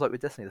that's what it was like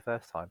with Destiny the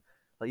first time.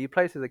 Like you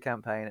played through the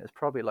campaign, it was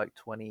probably like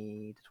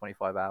 20 to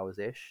 25 hours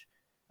ish,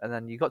 and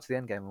then you got to the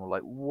end game and were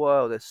like,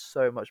 whoa, there's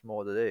so much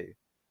more to do.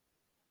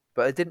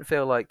 But it didn't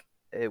feel like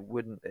it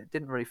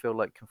didn't really feel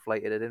like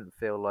conflated. It didn't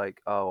feel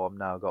like, oh, I've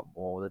now got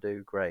more to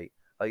do. Great.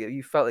 Like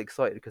you felt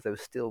excited because there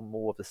was still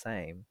more of the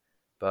same,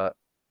 but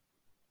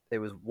it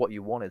was what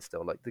you wanted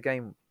still. Like the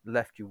game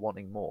left you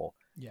wanting more.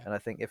 Yeah. And I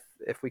think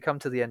if we come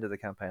to the end of the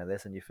campaign of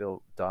this and you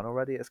feel done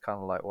already, it's kind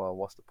of like, well,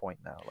 what's the point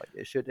now? Like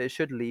it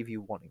should leave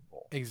you wanting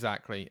more.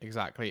 Exactly.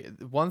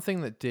 One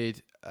thing that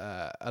did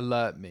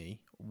alert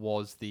me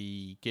was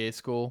the gear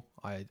score.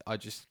 I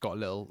just got a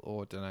little,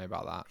 or don't know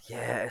about that.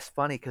 Yeah, it's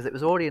funny because it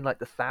was already in like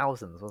the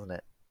thousands, wasn't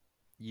it?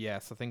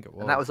 Yes, I think it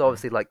And that was. was Yeah.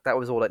 obviously like that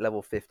was all like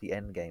level 50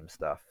 end game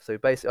stuff. So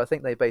basically, I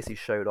think they basically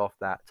showed off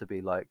that to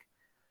be like,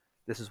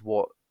 this is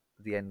what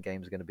the end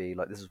game is going to be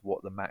like. This is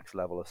what the max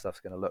level of stuff's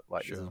going to look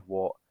like. This is Sure.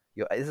 what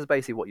you're. This is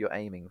basically what you're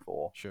aiming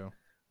for. Sure.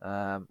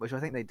 Which I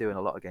think they do in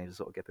a lot of games to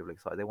sort of get people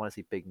excited. They want to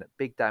see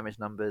big damage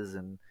numbers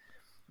and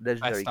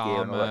legendary Best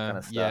gear and all that kind armor.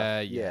 of stuff. Yeah.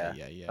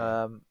 Yeah.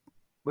 Yeah.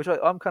 Which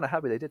I'm kind of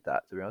happy they did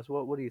that. To be honest,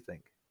 what do you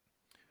think?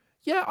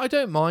 Yeah, I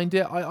don't mind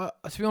it. To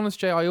be honest,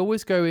 Jay, I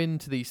always go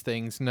into these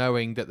things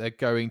knowing that they're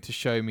going to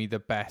show me the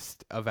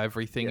best of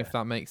everything, Yeah. if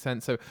that makes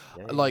sense. So,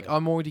 Yeah. like,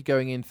 I'm already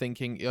going in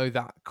thinking,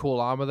 that cool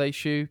armor they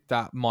shoot,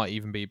 that might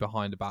even be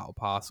behind a battle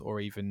pass,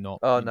 or even not.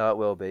 Oh no, it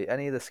will be.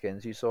 Any of the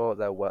skins you saw,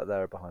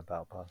 they're behind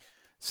Battle Pass.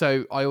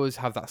 So I always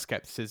have that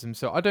skepticism.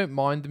 So I don't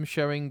mind them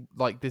showing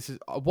like this is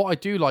what I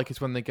do like is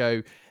when they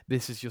go,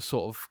 this is your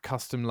sort of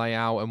custom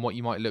layout and what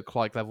you might look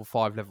like level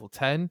 5, level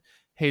 10.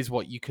 Here's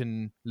what you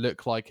can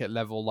look like at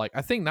level like.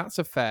 I think that's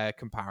a fair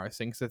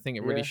comparison because I think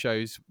it really Yeah.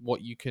 shows what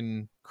you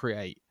can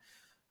create.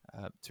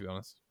 To be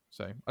honest,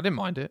 so I didn't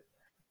mind it.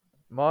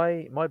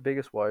 My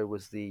biggest worry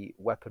was the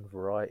weapon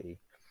variety.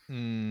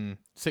 6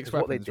 Because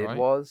what they weapons, did right?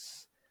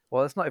 was,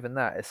 well, it's not even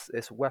that.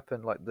 It's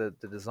weapon like the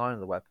design of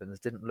the weapons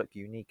didn't look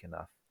unique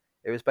enough.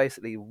 It was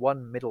basically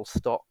one middle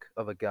stock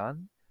of a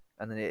gun,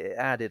 and then it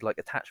added like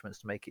attachments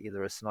to make it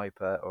either a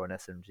sniper or an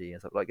SMG and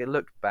stuff. Like it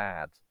looked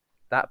bad.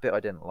 That bit I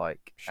didn't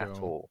like at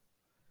Sure. all.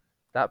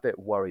 That bit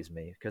worries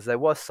me because there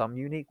was some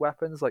unique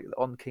weapons. Like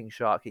on King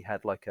Shark, he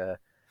had like a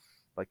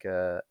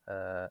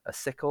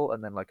sickle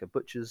and then like a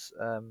butcher's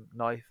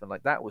knife, and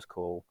like that was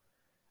cool.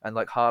 And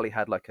like Harley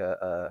had like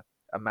a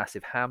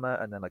massive hammer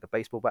and then like a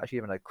baseball bat, actually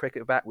even a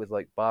cricket bat with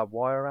like barbed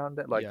wire around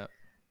it. Like Yeah.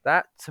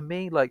 that to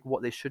me, like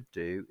what they should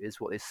do is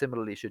what they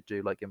similarly should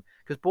do, like in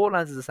because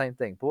Borderlands is the same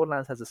thing.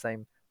 Borderlands has the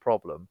same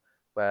problem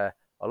where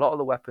a lot of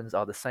the weapons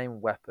are the same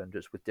weapon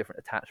just with different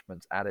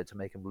attachments added to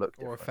make them look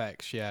Or different,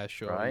 effects. Yeah.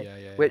 Sure. right?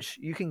 Yeah. Which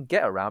you can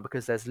get around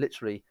because there's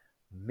literally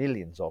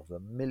millions of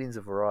them, millions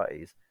of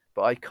varieties.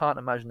 But I can't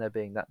imagine there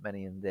being that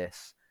many in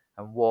this.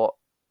 And what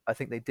I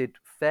think they did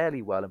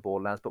fairly well in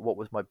Borderlands, but what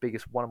was one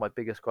of my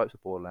biggest gripes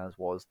with Borderlands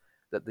was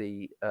that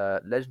the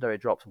legendary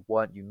drops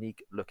weren't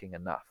unique looking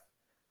enough.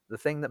 The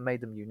thing that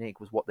made them unique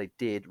was what they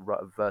did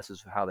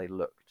versus how they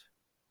looked.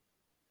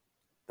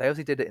 They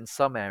obviously did it in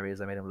some areas.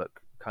 They made them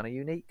look kind of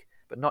unique,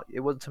 but not. It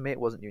wasn't to me. It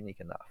wasn't unique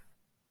enough.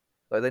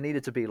 Like they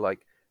needed to be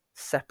like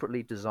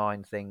separately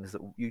designed things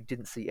that you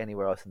didn't see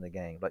anywhere else in the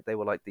game. Like they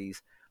were like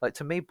these. Like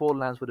to me,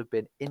 Borderlands would have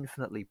been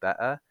infinitely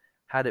better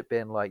had it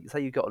been like,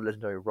 say you got a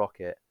legendary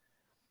rocket,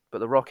 but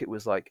the rocket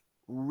was like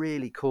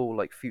really cool,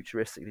 like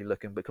futuristically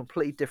looking, but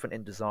completely different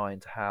in design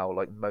to how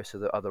like most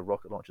of the other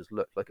rocket launchers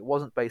looked. Like it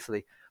wasn't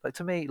basically like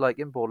to me like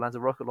in Borderlands, a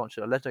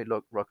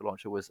legendary rocket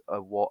launcher was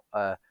what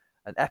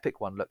an epic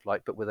one looked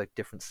like, but with a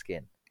different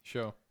skin.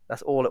 Sure.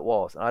 That's all it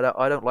was, and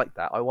I don't like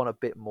that. I want a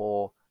bit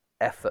more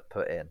effort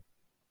put in,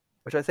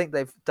 which I think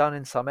they've done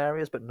in some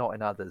areas, but not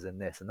in others in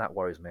this, and that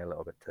worries me a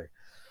little bit too.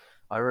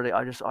 I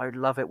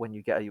love it when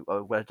you get a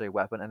legendary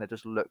weapon and it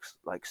just looks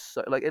like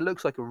it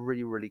looks like a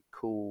really really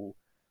cool,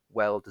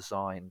 well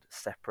designed,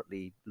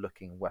 separately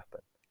looking weapon.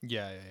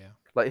 Yeah.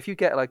 Like if you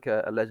get like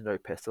a legendary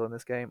pistol in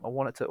this game, I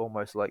want it to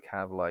almost like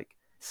have like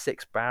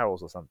 6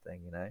 barrels or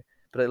something, you know.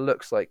 But it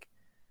looks like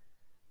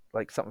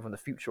something from the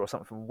future or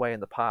something from way in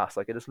the past.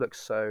 Like it just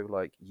looks so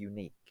like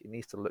unique. It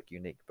needs to look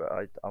unique, but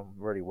I'm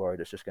really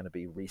worried it's just going to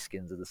be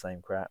reskins of the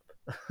same crap.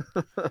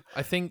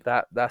 I think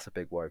that's a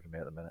big worry for me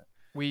at the minute.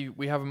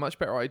 we have a much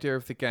better idea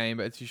of the game,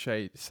 but as you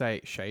say,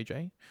 Shay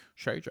J,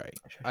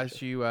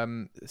 as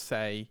you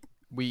say,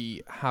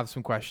 we have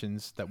some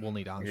questions that we'll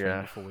need answering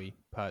Yeah, before we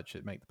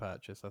make the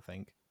purchase. I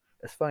think.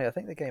 it's funny. I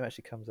think the game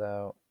actually comes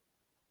out.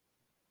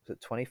 Is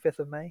it 25th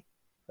of May? Is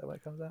that when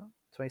it comes out?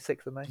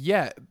 26th of May.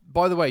 Yeah.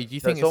 By the way, do you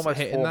So think it's it's almost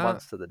hitting 4 that?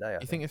 months to the day.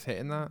 You think it's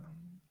hitting that?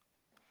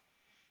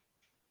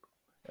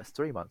 It's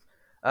 3 months.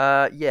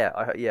 Yeah,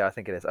 I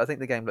think it is. I think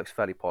the game looks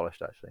fairly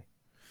polished actually.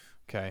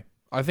 Okay.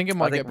 I think it I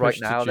might think get right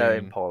pushed now to they're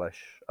in June.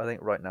 polish. I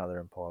think right now they're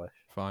in polish.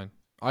 Fine.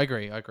 I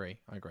agree.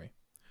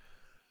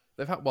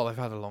 They've had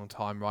a long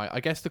time, right?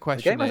 I guess the The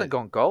question game hasn't is,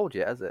 gone gold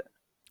yet, has it?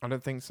 I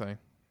don't think so.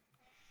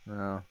 No.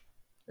 Uh,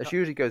 It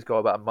usually goes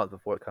gold about a month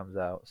before it comes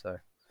out. So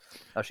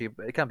actually,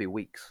 it can be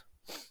weeks,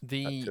 like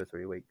 2 The or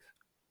 3 weeks.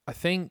 I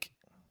think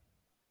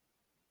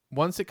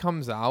once it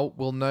comes out,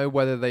 we'll know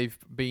whether they've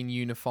been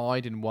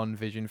unified in one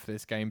vision for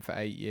this game for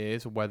 8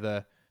 years, or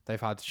whether they've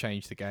had to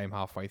change the game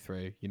halfway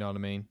through. You know what I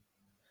mean?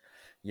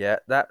 Yeah,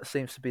 that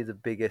seems to be the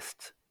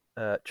biggest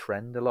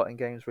trend a lot in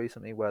games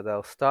recently, where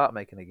they'll start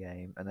making a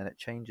game and then it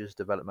changes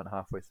development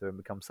halfway through and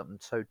becomes something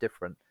so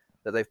different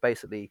that they've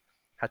basically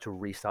had to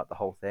restart the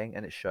whole thing,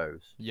 and it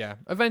shows. Yeah,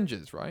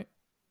 Avengers, right?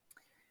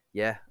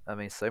 Yeah, I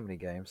mean, so many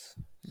games,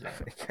 so Yeah.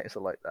 many games are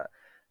like that.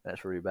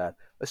 That's really bad.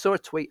 I saw a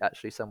tweet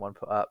actually someone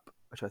put up,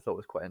 which I thought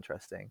was quite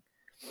interesting.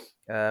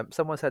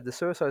 Someone said the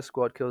Suicide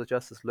Squad Kill the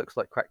Justice looks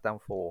like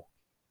Crackdown 4,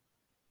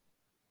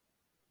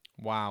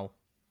 Wow.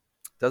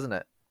 doesn't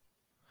it?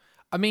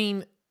 I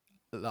mean,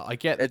 I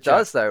get the It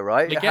does though,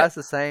 right? I It get has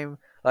the same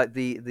like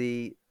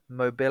the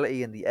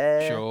mobility in the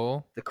air,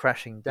 sure the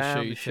crashing the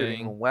down, the shooting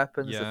shooting. on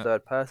weapons, the Yeah,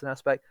 third person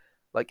aspect,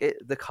 like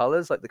it, the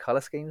colors, like the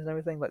color schemes and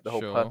everything, like the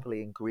whole sure.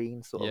 purpley and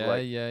green sort of Yeah,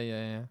 like yeah,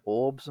 yeah, yeah.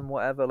 orbs and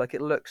whatever. Like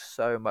it looks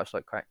so much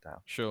like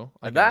Crackdown, Sure,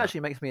 I and get that that. actually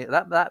makes me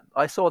that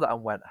I saw that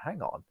and went,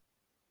 hang on,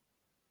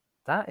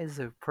 that is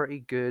a pretty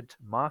good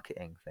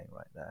marketing thing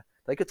right there.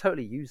 They could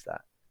totally use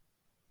that.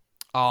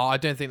 Oh, I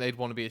don't think they'd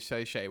want to be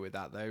associated with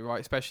that though,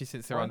 right? Especially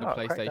since they're Why under not?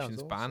 Crackdown's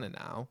PlayStation's banner awesome.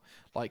 now.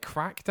 Like I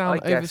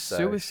Crackdown over guess so.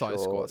 Suicide Sure,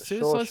 Squad. sure,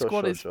 Suicide sure,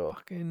 Squad sure, is sure.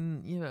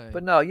 fucking,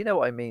 But no, you know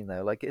what I mean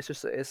though. Like it's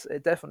just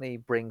it definitely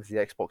brings the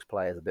Xbox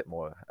players a bit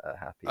more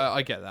happy.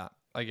 I get that.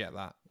 I get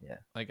that. Yeah.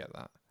 I get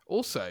that.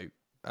 Also,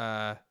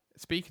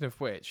 speaking of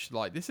which,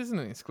 like this isn't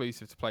an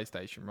exclusive to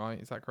PlayStation, right?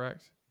 Is that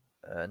correct?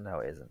 No,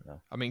 it isn't. No.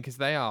 I mean, because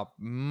they are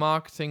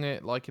marketing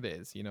it like it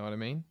is. You know what I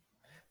mean?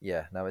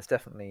 Yeah, no, it's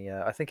definitely.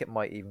 I think it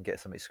might even get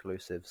some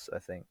exclusives. I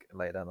think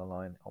later down the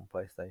line on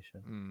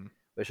PlayStation, Mm,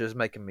 which is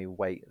making me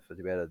wait for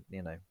to be able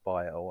to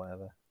buy it or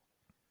whatever.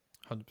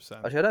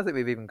 100%. Actually, I don't think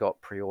we've even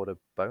got pre-order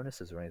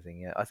bonuses or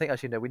anything yet. I think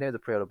actually no, we know the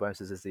pre-order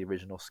bonuses is the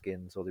original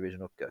skins or the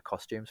original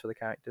costumes for the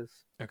characters.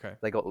 Okay.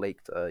 They got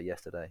leaked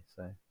yesterday,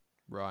 so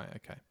Right.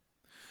 Okay.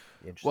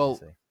 be interesting Well,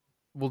 to see.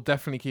 we'll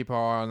definitely keep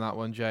our eye on that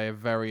one, Jay. A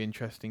very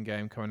interesting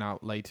game coming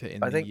out later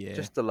in I the think year.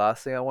 just the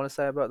last thing I want to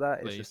say about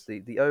that is just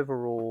Please. the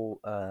overall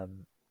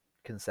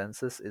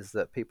consensus is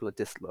that people are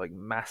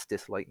mass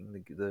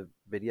disliking the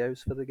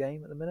videos for the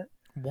game at the minute.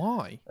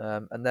 Why?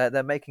 And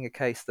they're making a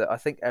case that I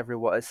think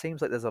everyone. It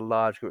seems like there's a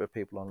large group of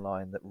people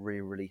online that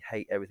really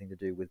hate everything to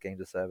do with games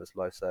of service,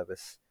 live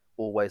service,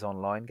 always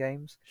online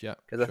games. Yeah.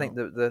 Because I think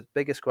the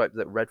biggest gripe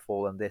that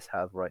Redfall and this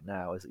have right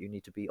now is that you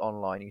need to be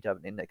online, you need to have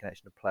an internet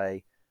connection to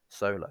play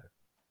solo.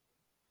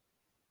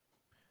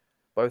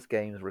 Both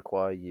games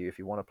require you, if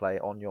you want to play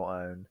on your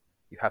own,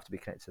 you have to be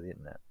connected to the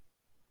internet.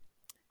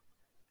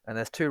 And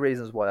there's two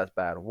reasons why that's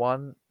bad.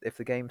 One, if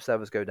the game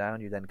servers go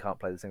down, you then can't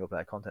play the single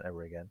player content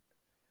ever again,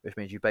 which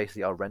means you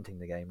basically are renting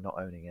the game, not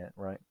owning it,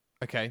 right?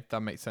 Okay,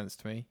 that makes sense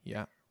to me.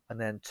 Yeah. And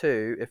then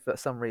two, if for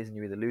some reason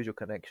you either lose your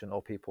connection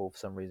or people for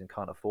some reason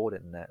can't afford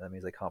internet, that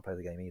means they can't play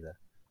the game either.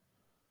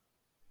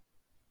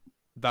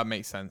 That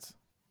makes sense.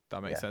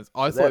 That makes Yeah. sense.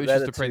 I So thought it was they're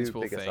just the a two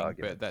principle biggest thing,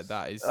 arguments. but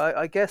that is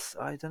I guess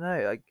I don't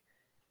know.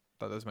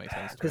 that does make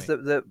sense to Because me.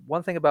 the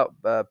one thing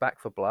about Back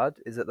for Blood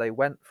is that they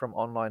went from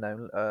online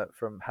only,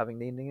 from having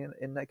needing an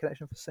internet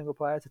connection for single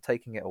player to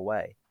taking it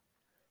away.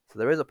 So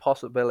there is a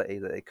possibility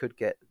that it could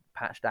get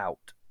patched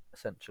out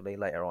essentially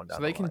later on down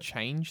So the they can line.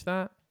 change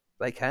that?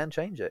 They can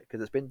change it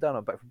because it's been done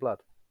on Back for Blood.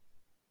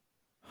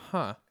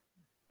 Huh.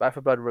 Back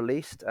for Blood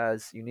released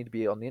as you need to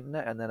be on the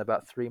internet, and then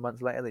about 3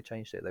 months later they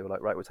changed it. They were like,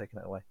 right, we're taking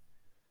it away.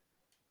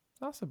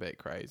 That's a bit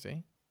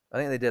crazy. I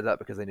think they did that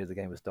because they knew the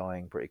game was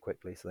dying pretty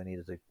quickly, so they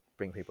needed to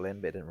bring people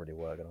in, but it didn't really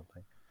work, I don't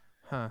think.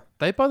 Huh.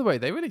 They, by the way,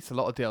 they released a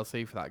lot of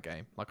DLC for that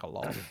game, like a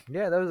lot.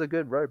 Yeah, there was a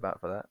good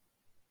roadmap for that.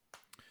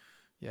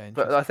 Yeah,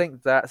 But I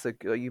think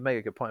you make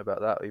a good point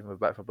about that. Even with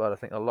Back 4 Blood, I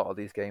think a lot of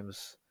these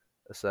games,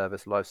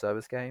 live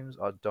service games,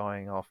 are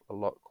dying off a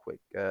lot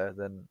quicker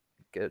than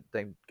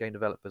game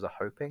developers are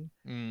hoping.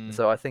 Mm,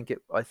 So I think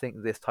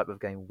this type of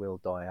game will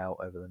die out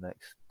over the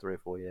next 3 or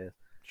 4 years.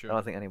 sure. I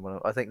don't think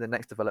I think the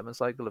next development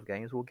cycle of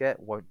games we'll get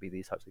won't be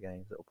these types of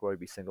games. It'll probably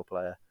be single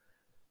player,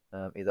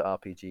 either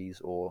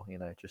RPGs or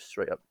just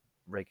straight up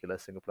regular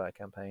single player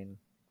campaign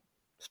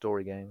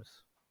story games.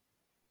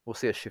 We'll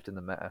see a shift in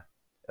the meta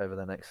over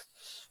the next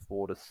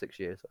 4 to 6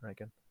 years, I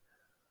reckon.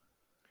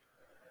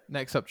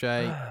 Next up,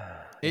 Jay.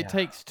 It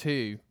Takes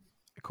Two,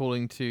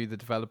 according to the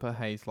developer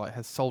Hazelight,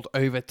 has sold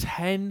over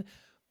 10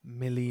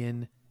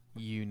 million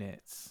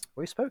units.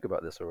 We spoke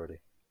about this already.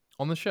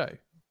 On the show?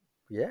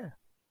 Yeah.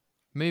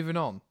 Moving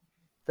on.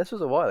 This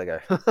was a while ago.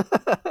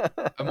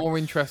 A more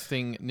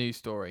interesting news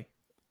story.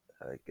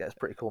 It's a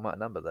pretty cool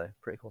number, though.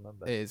 Pretty cool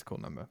number. It is a cool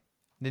number.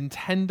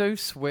 Nintendo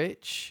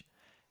Switch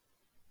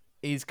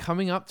is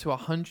coming up to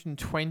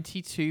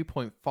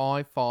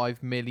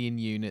 122.55 million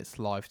units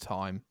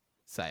lifetime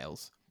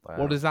sales. Wow.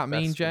 What does that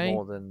mean, That's Jay?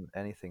 more than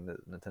anything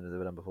that Nintendo's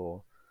ever done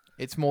before.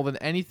 It's more than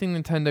anything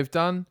Nintendo's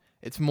done.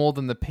 It's more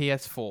than the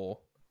PS4,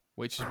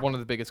 which is one of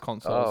the biggest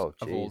consoles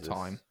of all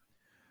time.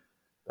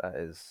 That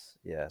is,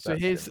 yeah. So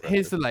here's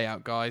the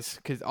layout, guys,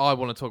 because I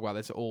want to talk about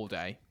this all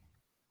day.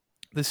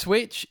 The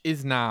Switch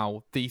is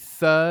now the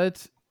third.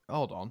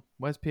 Hold on,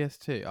 where's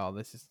PS2? Oh,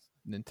 this is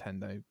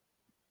Nintendo.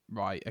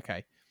 Right,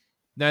 okay.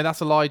 No,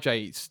 that's a lie,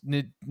 Jay.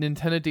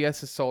 Nintendo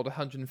DS has sold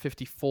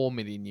 154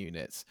 million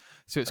units.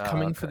 So it's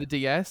coming for the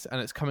DS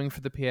and it's coming for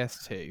the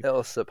PS2.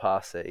 It'll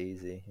surpass it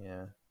easy,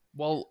 yeah.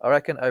 Well, I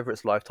reckon over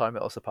its lifetime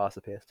it'll surpass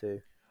the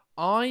PS2.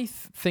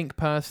 think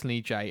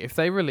personally, Jay, if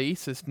they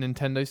release this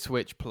Nintendo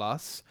Switch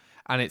Plus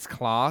and it's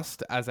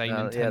classed as a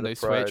No, yeah, the Nintendo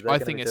Pro, Switch, they're I going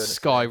to think be it's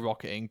doing it soon.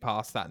 skyrocketing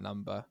past that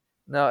number.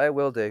 No, it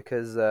will do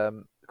because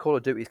Call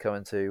of Duty's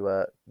coming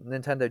to.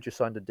 Nintendo just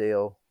signed a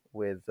deal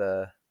with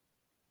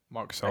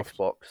Microsoft,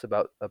 Xbox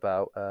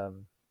about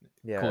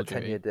yeah, Call a of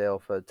 10-year Duty. deal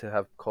for to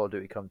have Call of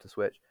Duty come to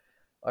Switch.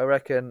 I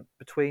reckon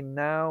between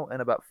now and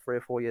about 3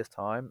 or 4 years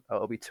time,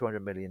 it'll be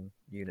 200 million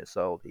units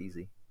sold,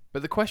 easy,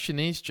 But the question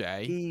is,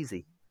 Jay,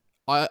 easy.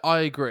 I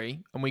agree,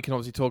 and we can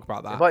obviously talk about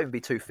It that. might even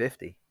be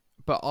 250.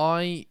 But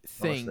I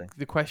Honestly, think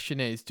the question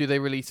is, do they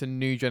release a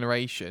new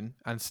generation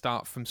and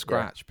start from yeah.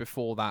 scratch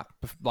before that?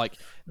 Like,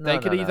 they No,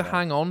 could no, no, either no.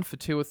 hang on for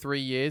 2 or 3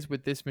 years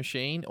with this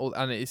machine,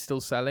 and it is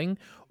still selling,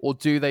 or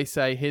do they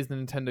say, here's the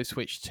Nintendo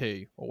Switch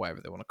 2, or whatever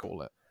they want to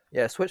call it?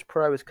 Yeah, Switch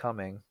Pro is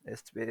coming.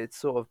 It's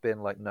sort of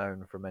been like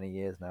known for many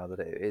years now that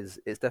it is.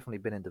 It's definitely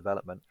been in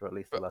development for at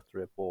least the But last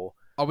 3 or 4.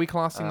 are we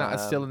classing that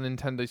as still a Um,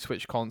 Nintendo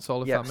Switch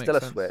console, if yeah, that still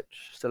makes a sense?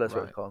 Switch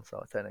Right.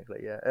 console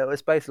technically. Yeah,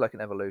 it's basically like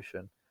an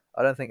evolution.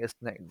 I don't think it's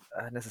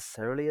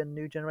necessarily a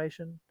new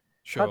generation.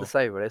 It's hard to Sure.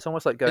 say really. It's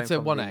almost like going It's a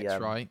from One the X,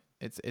 right?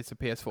 It's a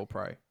PS4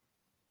 Pro.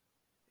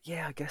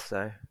 yeah, I guess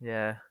so.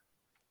 Yeah,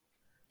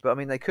 but I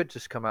mean they could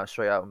just come out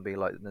straight out and be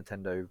like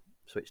Nintendo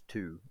Switch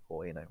 2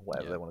 or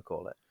whatever Yeah. they want to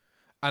call it,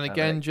 And and then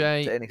again, it could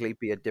Jay, technically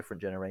be a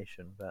different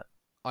generation. But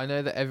I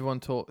know that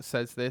everyone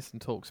says this and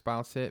talks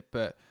about it,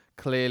 but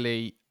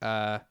clearly,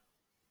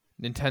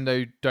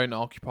 Nintendo don't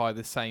occupy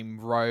the same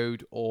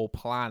road or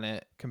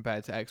planet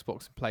compared to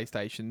Xbox and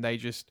PlayStation. They're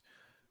just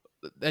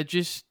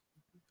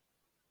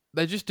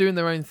they're just doing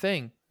their own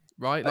thing,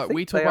 right? I Like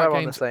we think talk they about are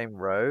on the games. same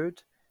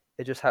road.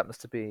 It just happens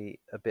to be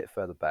a bit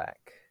further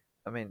back.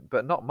 I mean,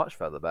 but not much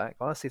further back.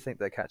 I honestly think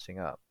they're catching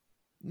up.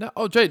 No,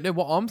 oh, Jay, no.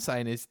 What I'm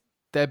saying is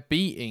they're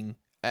beating.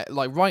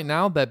 Like right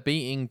now, they're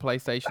beating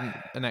PlayStation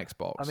and I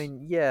Xbox.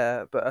 mean,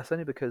 yeah, but that's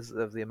only because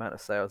of the amount of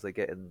sales they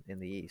get in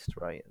the East,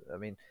 right? I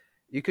mean,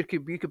 you could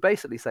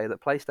basically say that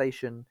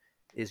PlayStation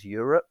is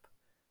Europe,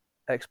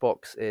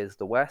 Xbox is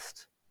the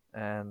West,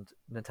 and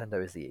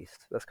Nintendo is the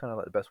East. That's kind of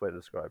like the best way to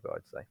describe it,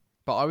 I'd say.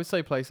 But I would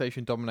say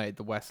PlayStation dominated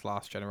the West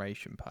last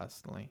generation,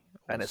 personally.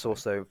 And it's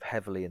Also, also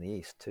heavily in the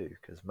East too,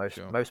 because most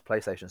sure. most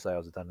PlayStation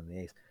sales are done in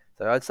the East.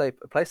 So I'd say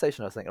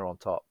PlayStation, I think, are on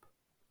top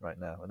right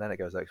now, and then it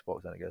goes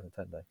Xbox, then it goes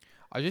Nintendo.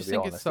 I To just be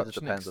think it's honest, it just such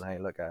an depends on how you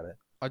look at it.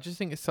 I just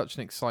think it's such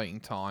an exciting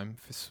time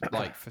for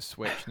for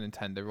Switch and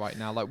Nintendo right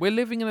now. Like we're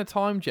living in a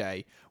time,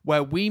 Jay,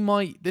 where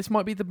this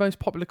might be the most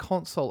popular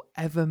console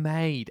ever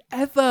made,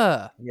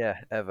 ever.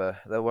 Yeah, ever.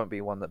 There won't be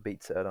one that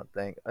beats it, I don't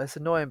think. It's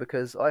annoying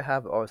because always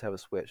have a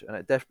Switch, and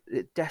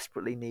it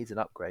desperately needs an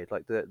upgrade.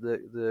 Like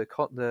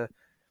the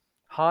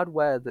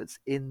hardware that's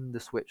in the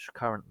Switch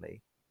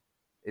currently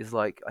is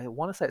like I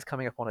want to say it's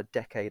coming up on a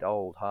decade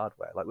old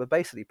hardware. Like we're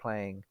basically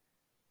playing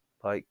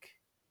like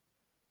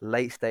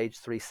late stage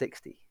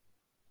 360.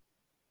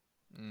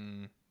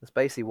 Mm, That's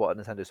basically what a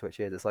Nintendo Switch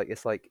is. It's like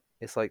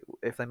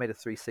if they made a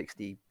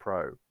 360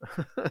 Pro.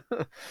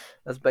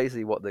 That's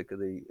basically what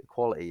the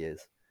quality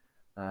is.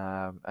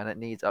 And it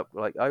needs up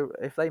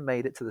if they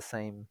made it to the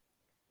same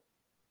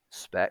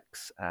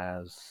specs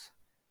as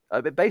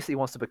it basically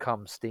wants to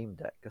become Steam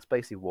Deck. That's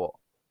basically what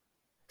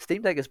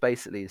Steam Deck is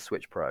basically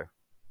Switch Pro.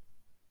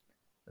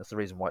 That's the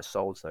reason why it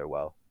sold so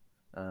well.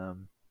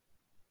 Um,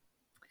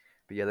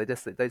 but yeah, they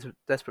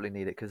desperately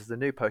need it because the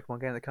new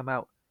Pokemon game that come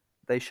out,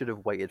 they should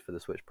have waited for the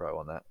Switch Pro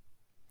on that.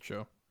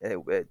 sure.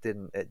 It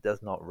didn't. It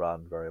does not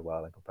run very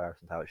well in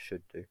comparison to how it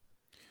should do.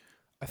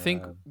 I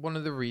think Um, one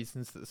of the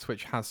reasons that the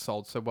Switch has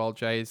sold so well,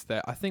 Jay, is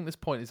that I think this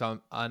point is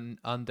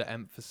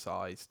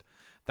underemphasized.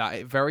 That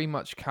it very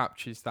much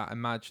captures that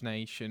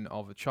imagination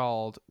of a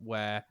child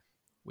where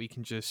we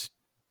can just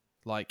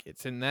like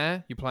it's in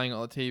there, you're playing it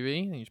on the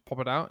TV, and you just pop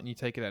it out and you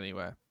take it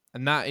anywhere.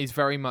 And that is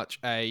very much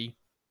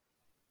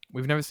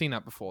we've never seen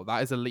that before.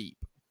 That is a leap.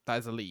 That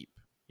is a leap.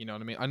 You know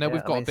what I mean? I know yeah,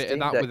 we've I got a mean bit of Steam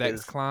that Deck with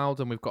is. xCloud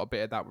and we've got a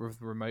bit of that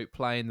with remote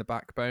play in the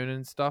backbone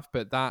and stuff,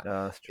 but that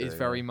Oh, that's is true. Yeah,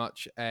 very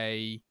much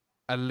a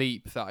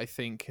leap that I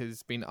think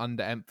has been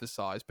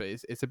underemphasized, but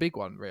it's a big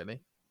one,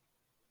 really.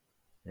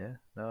 yeah.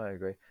 No, I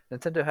agree.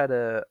 Nintendo had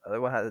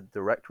a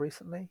direct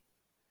recently.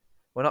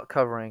 We're not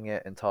covering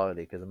it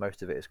entirely because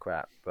most of it is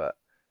crap, but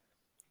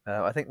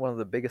I think one of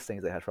the biggest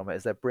things they had from it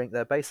is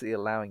they're basically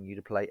allowing you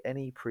to play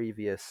any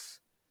previous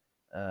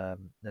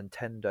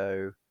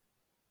Nintendo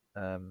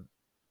um,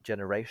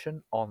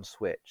 generation on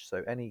Switch.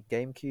 So any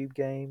GameCube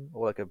game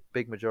or like a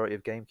big majority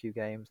of GameCube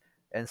games,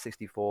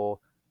 N64,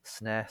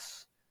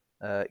 SNES,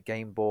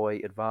 Game Boy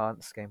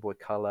Advance, Game Boy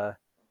Color,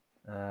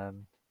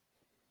 um,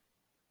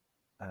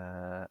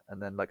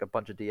 and then like a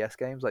bunch of DS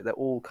games. Like they're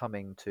all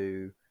coming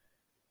to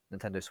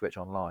Nintendo Switch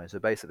Online. So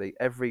basically,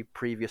 every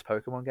previous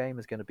Pokemon game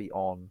is going to be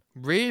on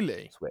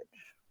Really? Switch.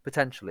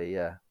 Potentially,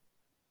 yeah.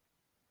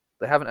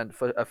 They haven't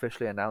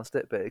officially announced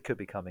it, but it could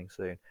be coming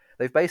soon.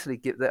 They've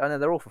basically I know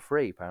they're all for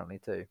free apparently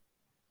too,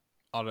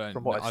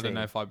 from what I've I don't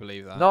know seen. if I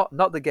believe that.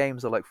 Not the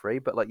games are like free,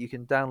 but like you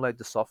can download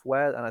the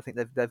software, and I think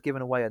they've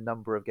given away a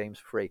number of games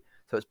for free.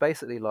 So it's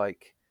basically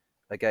like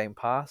a Game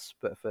Pass,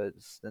 but for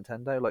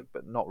Nintendo, like,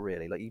 but not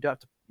really. Like, you don't have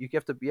to.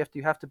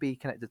 You have to be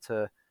connected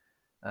to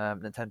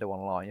Nintendo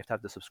Online. You have to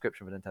have the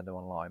subscription for Nintendo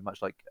Online,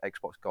 much like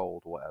Xbox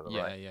Gold or whatever,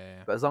 Yeah, right? yeah,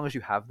 yeah. But as long as you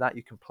have that,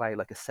 you can play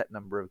like a set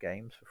number of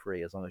games for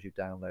free as long as you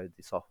download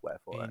the software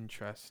for it.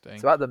 Interesting.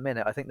 So at the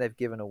minute, I think they've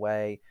given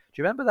away.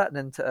 Do you remember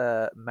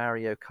that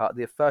Mario Kart,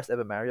 the first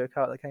ever Mario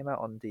Kart that came out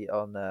on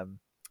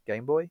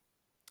Game Boy?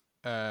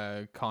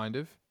 Kind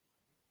of.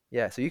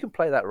 Yeah, so you can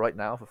play that right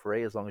now for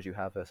free as long as you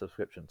have a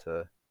subscription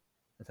to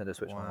Nintendo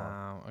Switch Online.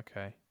 Wow.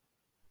 Okay.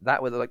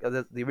 That with like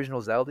the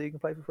original Zelda, you can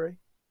play for free.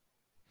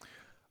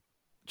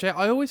 Jay,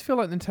 I always feel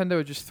like Nintendo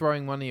are just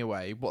throwing money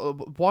away.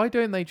 Why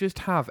don't they just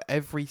have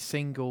every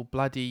single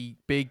bloody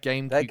big They're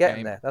GameCube getting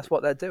game? there. That's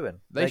what they're doing.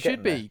 They They're should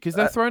getting be, there. because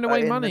they're throwing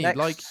away money.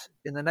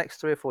 In the next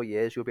 3 or 4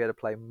 years, you'll be able to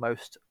play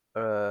most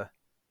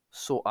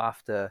sought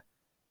after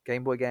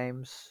Game Boy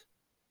games,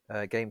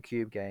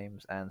 GameCube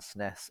games, and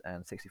SNES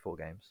and 64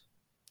 games.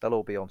 They'll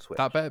all be on Switch.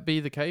 That better be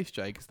the case,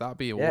 Jay, because that'd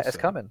be awesome. Yeah, it's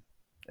coming.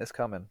 It's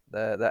coming.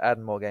 They're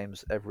adding more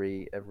games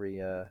every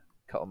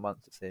couple of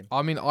months, it seems.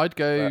 I mean, I'd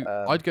go.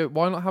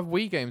 Why not have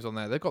Wii games on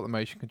there? They've got the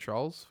motion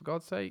controls, for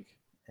God's sake.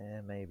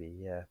 Yeah, maybe.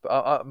 Yeah,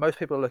 but most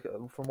people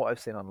from what I've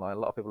seen online, a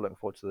lot of people are looking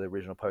forward to the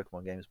original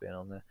Pokemon games being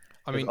on there.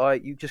 I mean,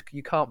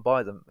 you can't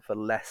buy them for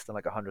less than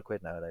like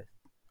 £100 nowadays.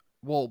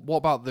 Well, what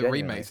about the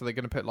Genuinely. remakes? Are they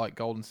going to put like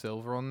Gold and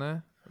Silver on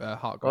there?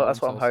 Heart Gold. Well,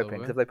 that's what I'm Soul hoping.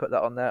 Because if they put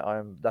that on there,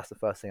 that's the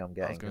first thing I'm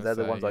getting. Because they're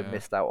the ones I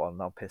missed out on,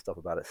 and I'm pissed off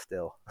about it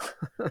still.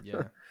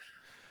 Yeah.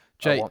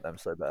 Jay, I want them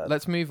so bad.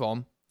 Let's move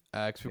on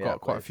because we've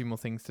got quite a few more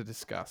things to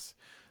discuss.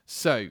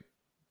 So,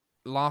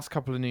 last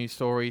couple of news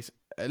stories.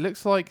 It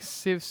looks like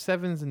Civ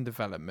 7's in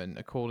development,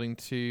 according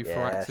to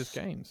Firaxis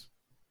Games.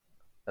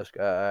 Let's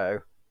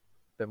go.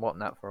 Been wanting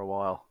that for a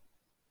while.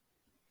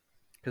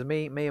 Because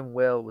me and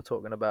Will were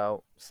talking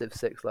about Civ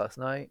 6 last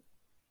night,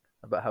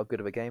 about how good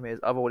of a game it is.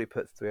 I've already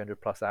put 300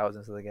 plus hours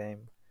into the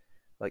game.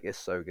 Like, it's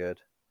so good.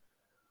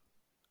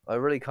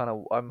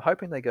 I'm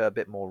hoping they go a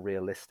bit more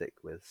realistic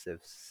with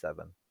Civ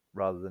 7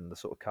 rather than the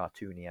sort of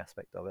cartoony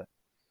aspect of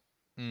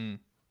it.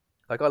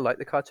 Like, I like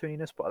the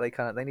cartooniness, but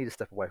they need to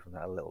step away from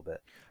that a little bit.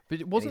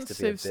 But wasn't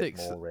Civ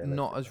 6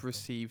 not as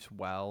received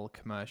well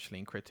commercially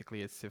and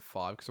critically as Civ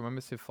 5? Because I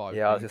remember Civ 5.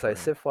 Yeah, I was gonna say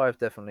Civ 5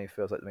 definitely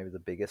feels like maybe the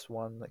biggest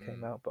one that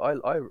came out.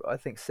 But I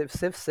think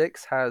Civ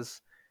 6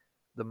 has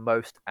the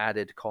most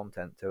added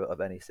content to it of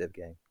any Civ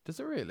game. Does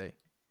it really?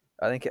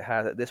 I think it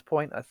had at this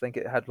point. I think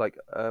it had like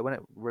when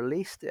it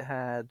released, it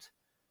had,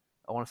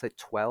 I want to say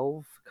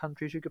 12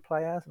 countries you could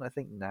play as, and I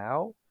think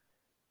now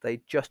they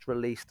just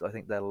released, I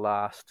think, their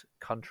last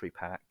country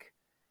pack,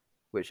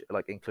 which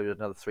like included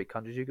another 3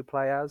 countries you could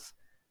play as,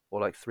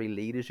 or like 3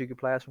 leaders you could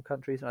play as from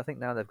countries. And I think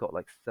now they've got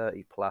like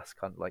 30 plus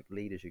like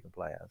leaders you can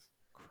play as.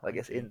 Like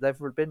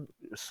they've been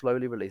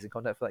slowly releasing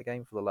content for that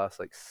game for the last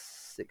like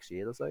 6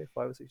 years or so,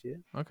 5 or 6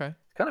 years. Okay,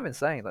 it's kind of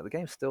insane. Like the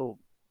game's still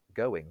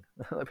going.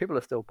 Like people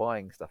are still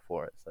buying stuff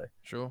for it. So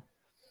sure,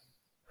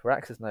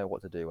 Firaxis know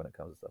what to do when it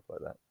comes to stuff like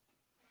that.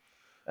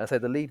 And so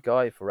the lead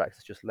guy for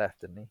Firaxis just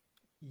left, didn't he?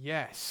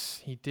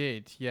 Yes, he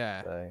did.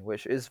 Yeah, so,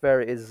 which is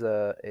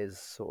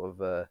sort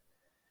of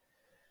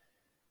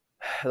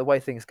the way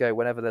things go.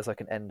 Whenever there's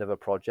like an end of a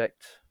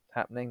project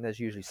happening, there's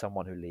usually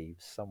someone who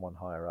leaves. Someone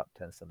higher up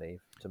tends to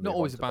leave. Not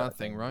always a bad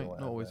thing, right?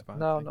 Not always a bad thing.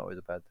 No, not always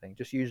a bad thing.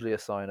 Just usually a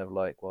sign of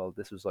like, well,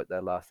 this was like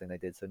their last thing they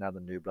did, so now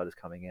the new blood is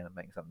coming in and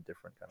making something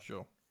different.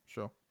 Sure.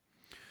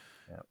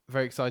 Yeah.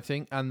 Very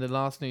exciting. And the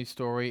last news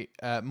story,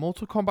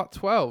 Mortal Kombat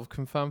 12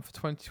 confirmed for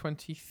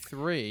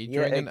 2023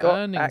 during an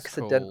earnings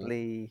call.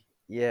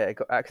 Yeah, it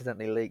got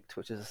accidentally leaked,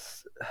 which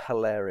is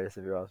hilarious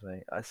if you ask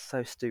me. It's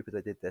so stupid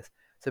they did this.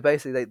 So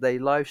basically, they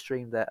live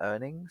streamed their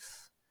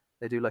earnings.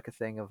 They do like a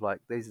thing of like,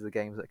 these are the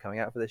games that are coming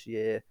out for this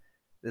year.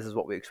 This is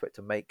what we expect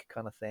to make,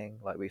 kind of thing.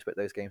 Like we expect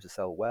those games to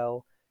sell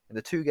well. And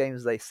the 2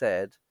 games they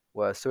said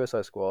were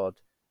Suicide Squad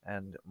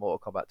and Mortal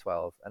Kombat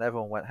 12. And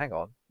everyone went, "Hang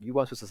on, you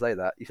weren't supposed to say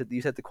that.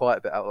 You said the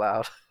quiet bit out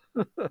loud."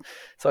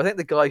 So I think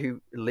the guy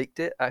who leaked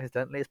it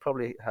accidentally is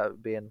probably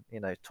being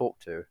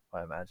talked to.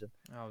 I imagine.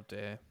 Oh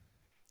dear.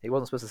 He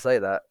wasn't supposed to say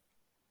that.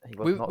 He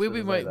was not supposed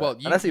to say that. Well,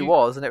 unless he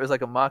was, and it was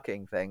like a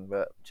marketing thing.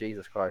 But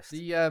Jesus Christ,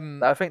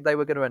 I think they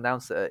were going to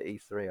announce it at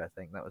E3. I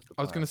think that was the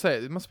plan. I was going to say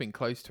it must have been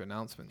close to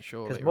announcement,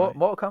 surely. Because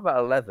Mortal Kombat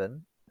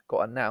 11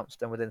 got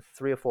announced, and within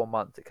 3 or 4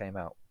 months it came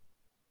out.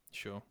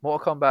 Sure.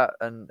 Mortal Kombat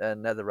and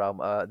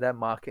NetherRealm, their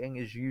marketing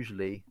is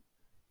usually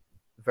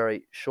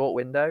very short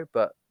window,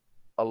 but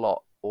a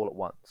lot all at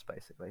once,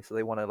 basically. So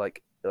they want to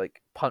like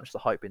punch the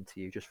hype into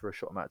you just for a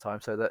short amount of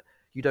time, so that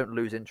you don't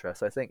lose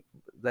interest. I think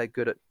they're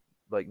good at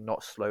like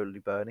not slowly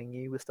burning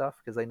you with stuff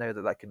because they know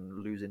that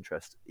can lose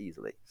interest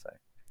easily. So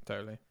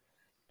totally.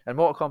 And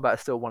Mortal Kombat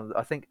is still one of the,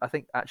 I think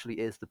actually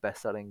is the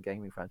best-selling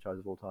gaming franchise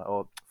of all time,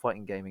 or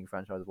fighting gaming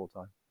franchise of all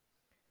time.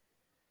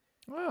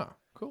 Ah,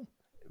 cool.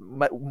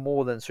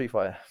 More than Street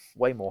Fighter,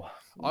 way more.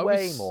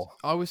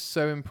 I was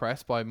so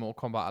impressed by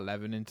Mortal Kombat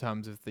 11 in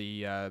terms of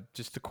the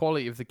just the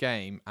quality of the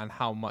game and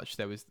how much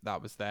that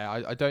was there.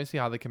 I don't see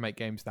how they can make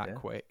games that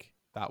quick,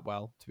 that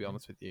well. To be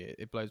honest with you,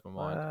 it blows my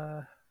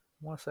mind.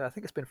 want to say I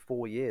think it's been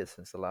 4 years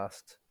since the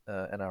last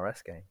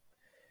NRS game.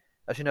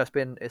 Actually, no, it's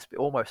been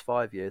almost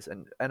 5 years,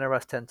 and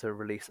NRS tend to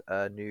release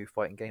a new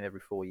fighting game every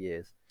 4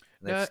 years,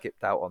 and they've Yeah.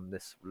 skipped out on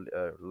this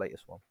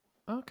latest one.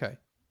 Okay.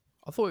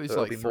 I thought it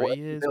So was like 3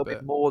 years, it'll be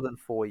but more than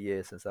 4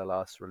 years since their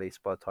last release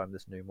by the time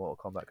this new Mortal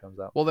Kombat comes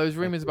out. well, there was I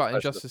think rumors it's about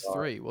closer to Injustice 5.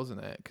 3,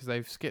 wasn't it? Because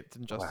they've skipped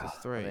Injustice Well,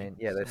 I 3. mean,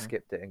 yeah, So. they've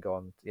skipped it and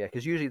gone. Yeah,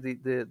 because usually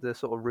the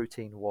sort of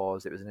routine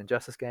was it was an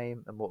Injustice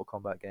game, a Mortal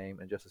Kombat game,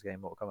 Injustice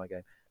game, Mortal Kombat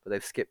game. But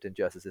they've skipped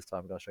Injustice this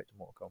time and gone straight to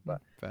Mortal Kombat.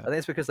 Fair. I think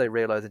it's because they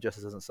realise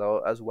Injustice doesn't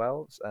sell as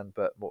well,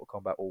 but Mortal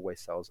Kombat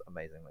always sells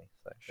amazingly.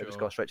 So they've just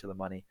gone straight to the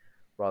money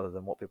rather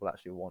than what people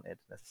actually wanted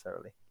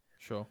necessarily.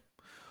 Sure.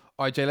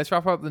 All right, Jay, let's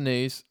wrap up the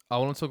news. I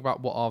want to talk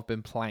about what I've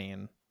been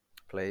playing.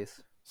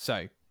 Please. So,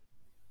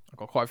 I've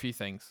got quite a few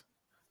things.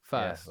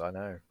 First, yeah, I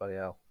know, bloody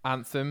hell.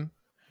 Anthem.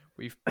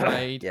 We've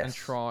played Yes. and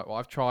tried. Well,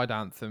 I've tried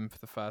Anthem for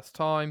the first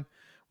time.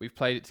 We've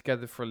played it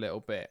together for a little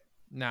bit.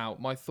 Now,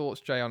 my thoughts,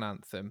 Jay, on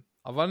Anthem.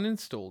 I've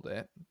uninstalled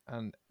it,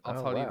 and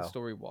I'll tell you the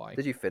story why.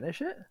 Did you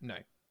finish it? No.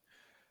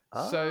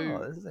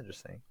 So this is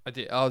interesting. I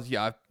did. I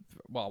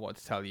wanted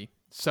to tell you.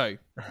 So,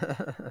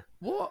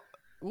 what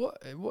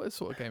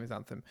sort of game is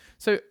Anthem?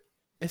 So,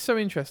 it's so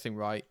interesting,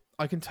 right?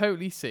 I can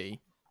totally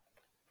see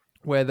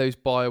where those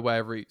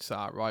BioWare roots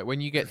are, right? When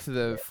you get to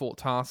the Fort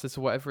Tarsus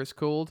or whatever it's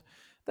called,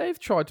 they've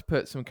tried to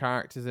put some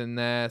characters in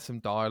there, some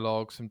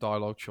dialogue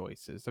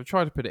choices. They've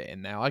tried to put it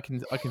in there. I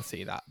can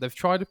see that. They've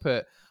tried to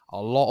put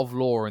a lot of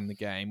lore in the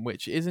game,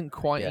 which isn't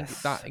quite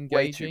that engaging.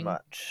 Way too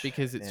much.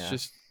 Because it's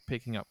just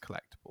picking up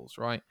collectibles,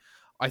 right?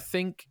 I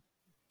think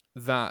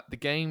that the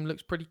game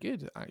looks pretty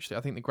good, actually.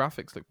 I think the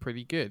graphics look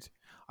pretty good.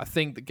 I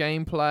think the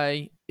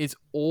gameplay is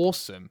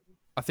awesome.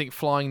 I think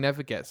flying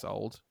never gets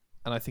old.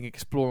 And I think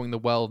exploring the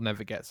world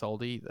never gets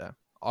old either.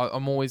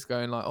 I'm always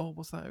going like, oh,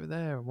 what's that over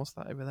there? And what's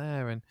that over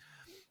there? And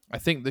I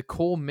think the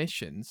core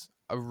missions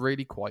are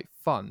really quite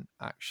fun,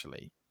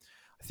 actually.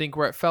 I think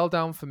where it fell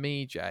down for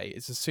me, Jay,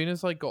 is as soon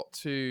as I got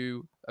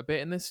to a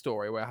bit in this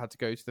story where I had to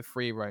go to the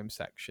free roam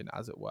section,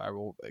 as it were,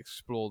 or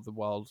explore the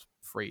world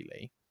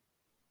freely,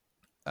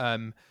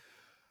 I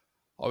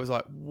was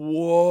like,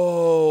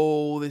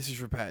 whoa, this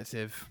is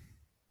repetitive.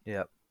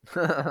 Yep.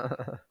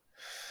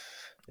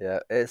 Yeah,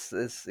 it's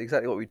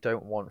exactly what we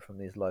don't want from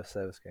these live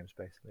service games,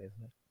 basically,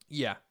 isn't it?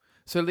 Yeah.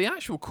 So the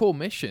actual core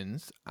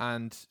missions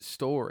and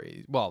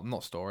stories, well,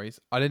 not stories.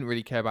 I didn't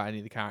really care about any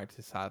of the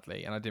characters,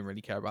 sadly, and I didn't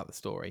really care about the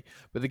story.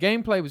 But the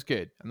gameplay was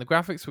good, and the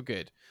graphics were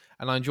good,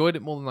 and I enjoyed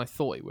it more than I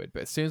thought it would.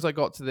 But as soon as I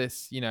got to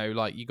this,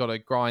 like you got to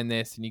grind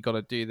this, and you got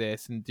to do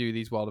this, and do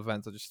these wild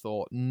events, I just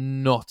thought,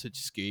 not a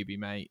Scooby,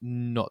 mate,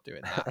 not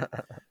doing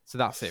that. So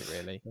that's it,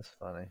 really. That's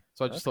funny.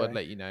 So I just thought I'd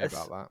let you know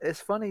about that.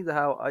 It's funny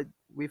how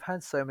we've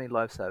had so many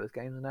live service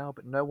games now,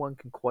 but no one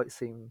can quite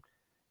seem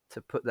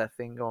to put their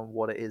finger on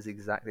what it is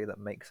exactly that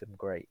makes them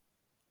great.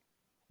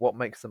 What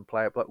makes them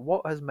playable? Like,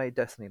 what has made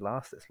Destiny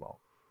last this long?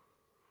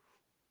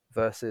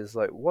 Versus,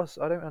 like,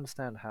 I don't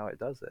understand how it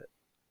does it.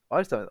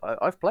 I just don't.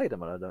 I've played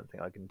them, and I don't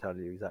think I can tell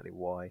you exactly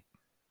why.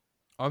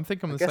 I'm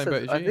thinking on the same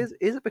boat as you.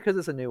 Is it because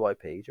it's a new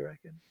IP? Do you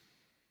reckon?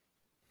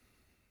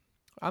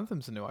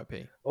 Anthem's a new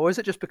IP, or is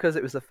it just because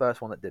it was the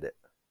first one that did it?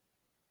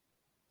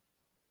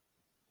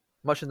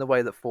 Much in the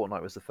way that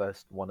Fortnite was the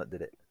first one that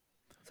did it,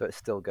 so it's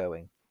still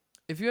going.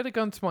 If you had a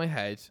gun to my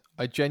head,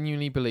 I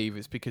genuinely believe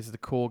it's because the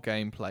core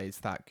gameplay is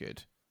that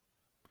good.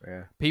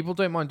 Yeah. People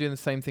don't mind doing the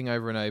same thing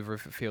over and over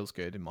if it feels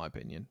good, in my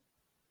opinion.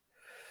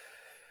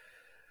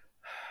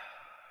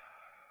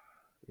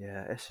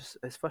 Yeah,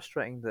 it's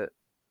frustrating that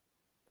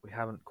we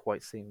haven't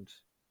quite seemed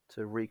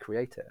to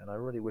recreate it, and I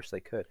really wish they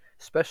could,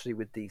 especially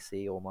with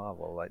DC or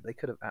Marvel. Like, they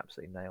could have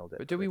absolutely nailed it.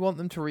 But do we want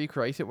them to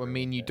recreate it when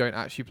me and you don't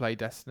actually play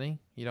Destiny?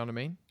 You know what I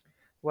mean?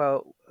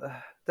 Well,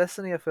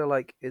 Destiny, I feel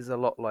like, is a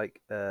lot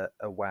like a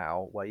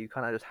WoW, where you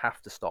kind of just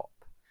have to stop.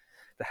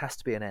 There has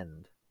to be an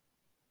end.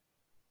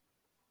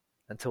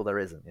 Until there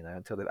isn't,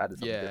 until they've added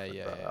something different.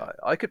 Yeah.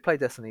 I could play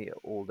Destiny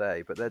all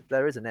day, but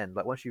there is an end.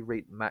 Like, once you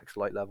reach max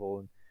light level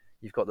and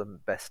you've got the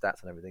best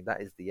stats and everything,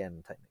 that is the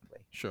end,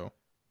 technically. Sure.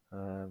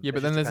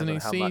 But then there's a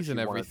new season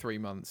every 3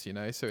 months,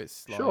 so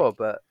it's like... Sure,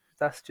 but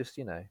that's just,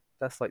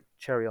 that's like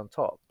cherry on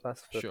top.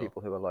 That's for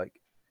people who are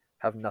like,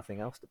 have nothing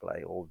else to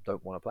play or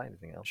don't want to play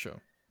anything else. Sure.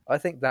 I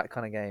think that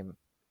kind of game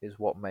is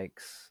what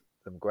makes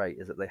them great,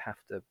 is that they have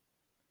to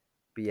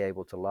be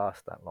able to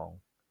last that long.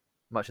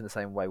 Much in the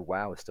same way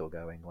WoW is still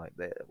going.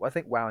 I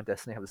think WoW and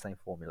Destiny have the same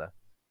formula,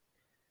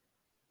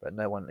 but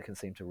no one can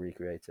seem to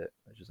recreate it,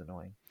 which is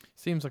annoying.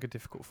 Seems like a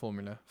difficult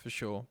formula, for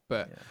sure.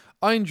 But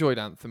I enjoyed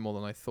Anthem more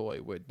than I thought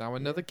it would. Now,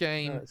 another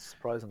game... it's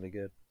surprisingly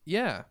good.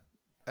 Yeah.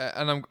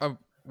 And I'm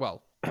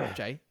well,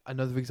 Jay,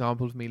 another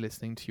example of me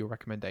listening to your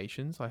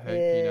recommendations. I hope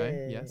you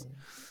know. Yes.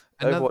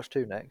 Overwatch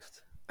 2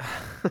 next.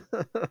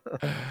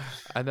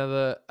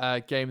 Another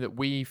game that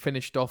we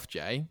finished off,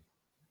 Jay.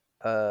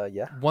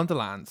 Yeah.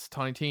 Wonderlands,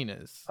 Tiny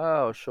Tina's.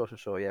 Oh, sure.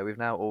 Yeah,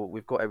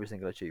 we've got every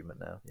single achievement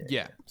now.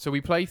 Yeah. So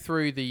we play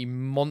through the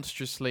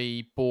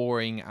monstrously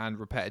boring and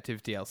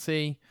repetitive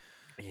DLC.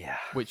 Yeah.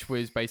 which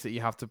was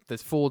basically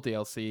there's 4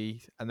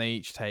 DLC and they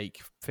each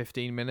take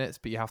 15 minutes,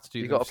 but you have to do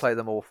You them. got to play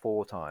them all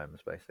 4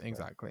 times, basically.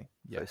 Exactly.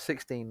 Yeah. So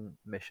 16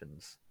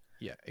 missions.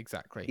 Yeah,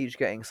 exactly. Each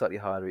getting slightly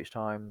harder each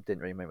time.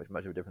 Didn't really make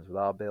much of a difference with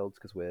our builds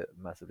because we're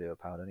massively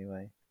overpowered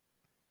anyway.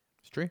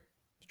 It's true.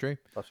 It's true.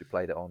 Plus, we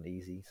played it on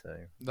easy, so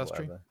That's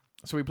whatever. true.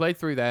 So we played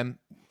through them,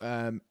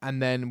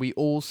 and then we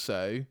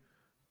also,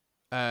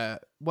 glitched.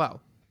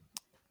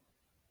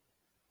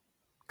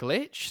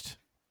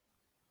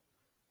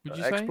 Would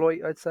you say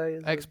Exploit? I'd say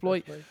is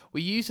exploit? the best way.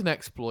 We used an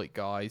exploit,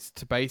 guys,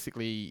 to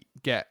basically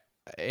get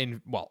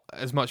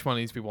as much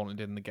money as we wanted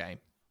in the game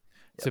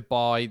to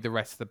buy the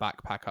rest of the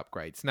backpack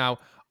upgrades. Now,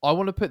 I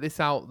want to put this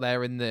out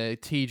there in the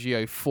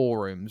TGO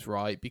forums,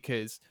 right?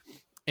 Because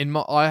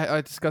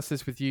I discussed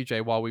this with you,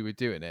 Jay, while we were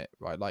doing it,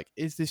 right? Like,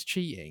 is this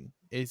cheating?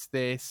 Is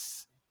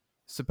this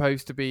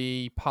supposed to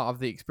be part of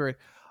the experience?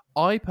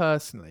 I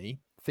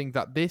personally think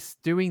that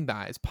doing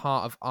that is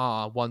part of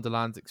our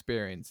Wonderland's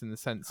experience in the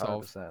sense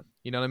of, 100%.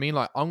 you know what I mean?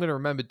 Like, I'm going to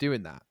remember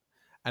doing that.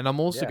 And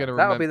I'm also going to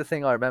That'll be remember. the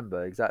thing I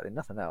remember, exactly.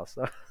 Nothing else.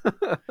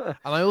 And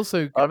I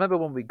also. I remember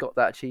when we got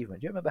that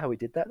achievement. Do you remember how we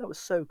did that? That was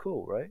so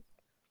cool, right?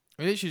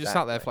 We literally just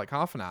sat there for like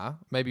half an hour,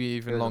 maybe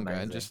even longer,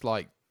 and just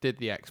like did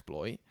the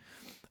exploit.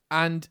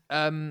 And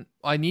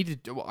I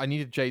needed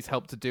Jay's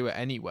help to do it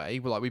anyway.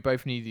 Like, we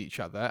both needed each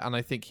other, and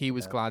I think he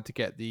was glad to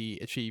get the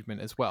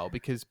achievement as well.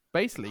 Because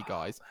basically,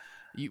 guys,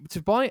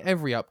 to buy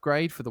every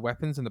upgrade for the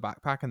weapons and the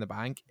backpack and the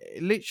bank,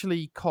 it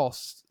literally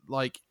costs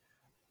like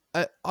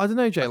I don't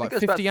know, Jay, like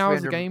 50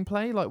 hours of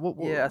gameplay. Like what?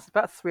 Yeah, it's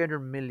about 300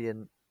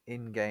 million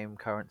in-game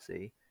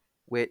currency.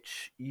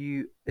 Which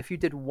if you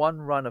did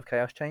one run of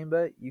Chaos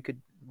Chamber, you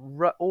could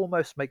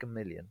almost make 1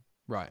 million.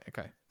 Right.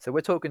 Okay. So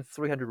we're talking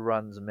 300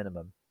 runs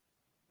minimum.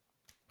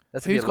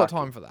 Who's got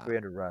time for that?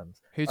 300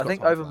 runs. I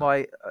think over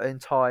my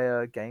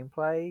entire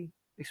gameplay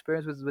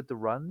experience with the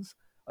runs,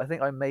 I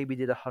think I maybe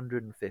did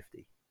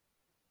 150.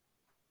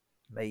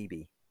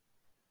 Maybe.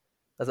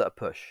 That's at a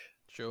push.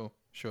 Sure.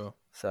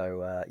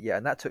 So yeah,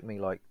 and that took me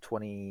like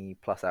 20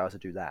 plus hours to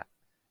do that.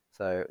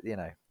 So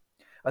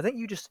I think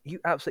you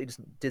absolutely just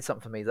did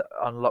something for me that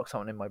unlocked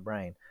something in my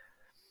brain.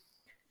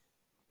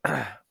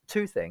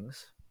 2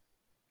 things.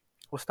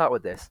 We'll start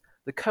with this.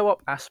 The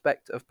co-op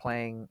aspect of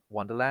playing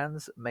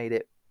Wonderlands made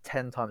it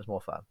 10 times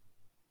more fun.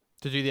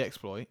 To do the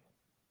exploit?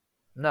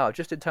 No,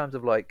 just in terms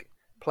of like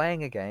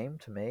playing a game,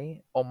 to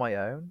me, on my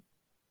own,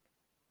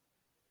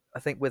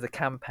 I think with a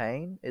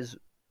campaign is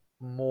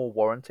more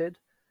warranted.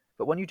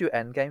 But when you do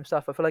endgame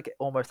stuff, I feel like it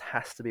almost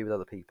has to be with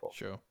other people.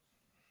 Sure.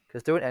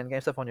 Because doing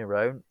endgame stuff on your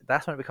own,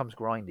 that's when it becomes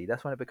grindy.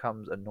 That's when it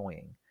becomes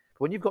annoying.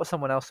 But when you've got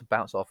someone else to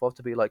bounce off of,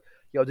 to be like,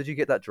 yo, did you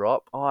get that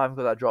drop? Oh, I haven't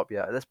got that drop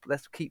yet.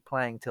 Let's keep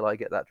playing till I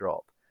get that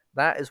drop.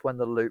 That is when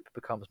the loop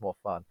becomes more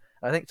fun.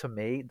 And I think to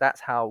me,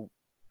 that's how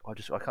I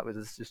can't.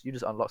 You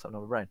just unlock something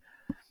on my brain.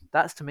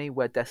 That's to me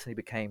where Destiny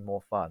became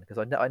more fun because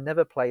I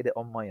never played it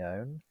on my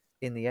own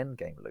in the end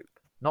game loop.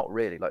 Not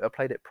really. Like I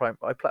played it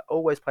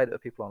always played it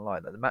with people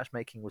online. Like the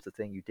matchmaking was the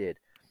thing you did.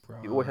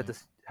 Right. You always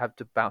had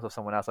to bounce off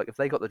someone else. Like if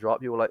they got the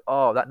drop, you were like,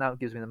 oh, that now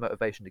gives me the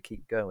motivation to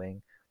keep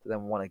going to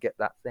then want to get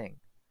that thing.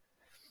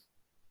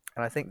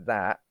 And I think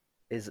that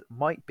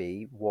might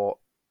be what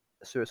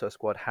Suicide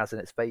Squad has in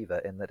its favor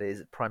in that it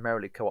is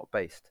primarily co-op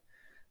based.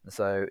 And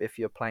so if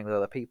you're playing with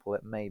other people,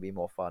 it may be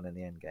more fun in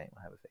the end game,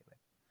 I have a feeling.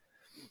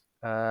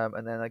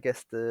 And then I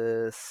guess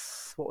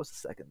what was the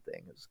second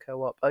thing? It was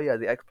co-op. Oh yeah,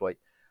 the exploit.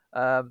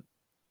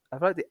 I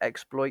feel like the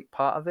exploit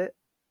part of it.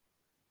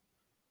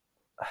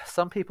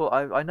 Some people,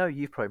 I know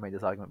you've probably made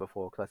this argument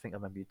before because I think I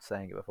remember you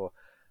saying it before.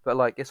 But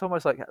like, it's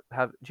almost like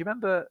do you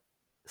remember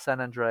San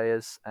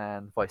Andreas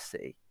and Vice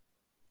City?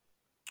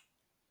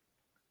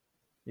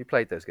 You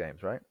played those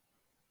games, right?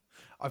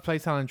 I've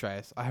played San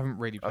Andreas. I haven't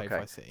really played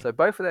Vice City. So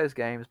both of those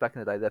games back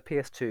in the day, they're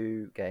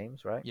PS2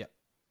 games, right? Yep.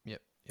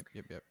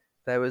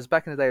 There was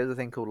back in the day, there was a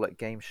thing called like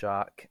Game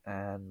Shark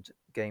and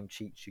game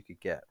cheats you could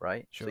get,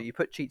 right? Sure. So you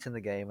put cheats in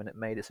the game and it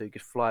made it so you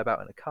could fly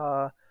about in a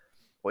car,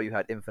 or you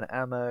had infinite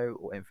ammo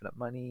or infinite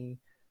money,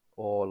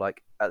 or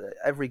like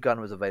every gun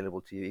was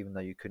available to you even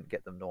though you couldn't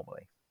get them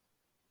normally.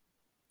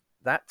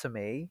 That to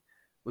me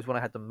was when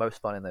I had the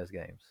most fun in those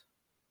games.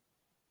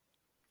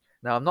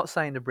 Now I'm not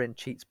saying to bring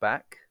cheats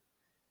back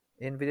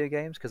in video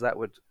games because that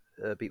would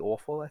be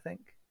awful, I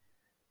think.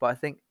 But I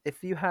think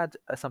if you had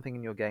something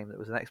in your game that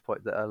was an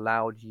exploit that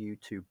allowed you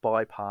to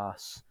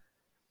bypass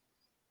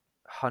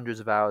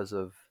hundreds of hours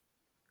of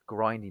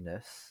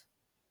grindiness,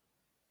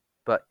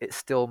 but it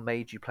still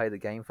made you play the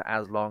game for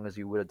as long as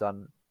you would have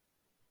done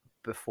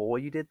before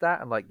you did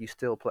that, and like you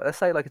still play. Let's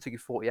say like it took you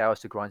 40 hours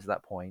to grind to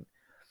that point,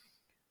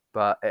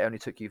 but it only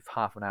took you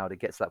half an hour to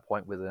get to that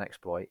point with an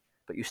exploit,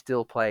 but you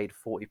still played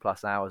 40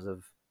 plus hours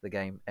of the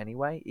game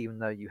anyway, even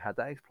though you had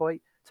that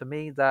exploit. To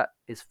me, that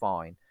is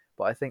fine.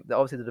 But I think that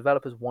obviously the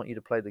developers want you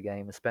to play the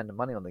game and spend the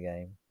money on the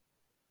game,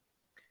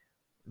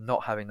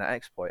 not having that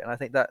exploit. And I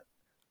think that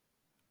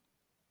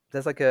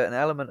there's like an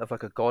element of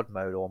like a god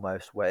mode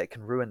almost where it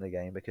can ruin the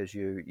game because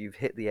you've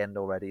hit the end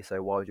already.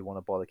 So why would you want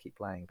to bother keep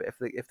playing? But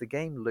if the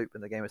game loop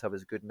and the game itself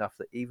is good enough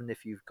that even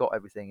if you've got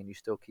everything and you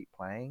still keep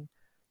playing,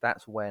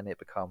 that's when it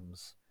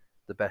becomes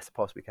the best it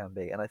possibly can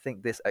be. And I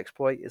think this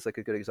exploit is like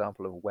a good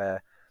example of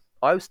where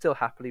I would still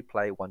happily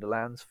play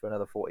Wonderlands for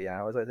another 40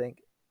 hours. I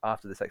think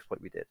after this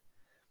exploit we did,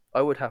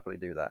 I would happily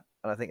do that.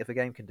 And I think if a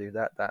game can do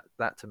that,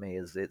 that to me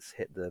is it's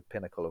hit the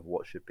pinnacle of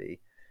what should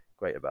be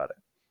great about it.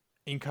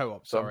 In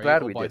co-op, So I'm sorry,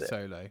 glad or we by did it.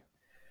 solo?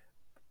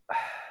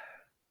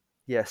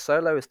 Yeah,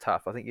 solo is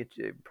tough. I think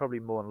you'd probably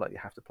more than likely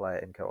have to play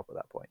it in co-op at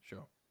that point.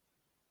 Sure.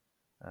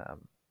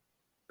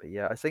 But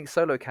yeah, I think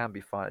solo can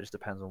be fun. It just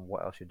depends on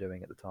what else you're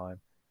doing at the time.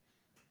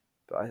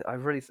 But I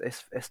really,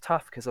 it's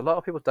tough because a lot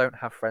of people don't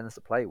have friends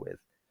to play with,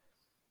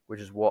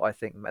 which is what I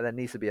think there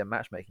needs to be a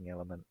matchmaking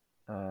element.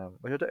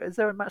 Is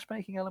there a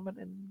matchmaking element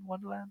in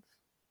Wonderlands?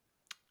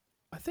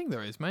 I think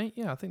there is, mate.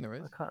 Yeah, I think there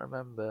is. I can't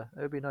remember.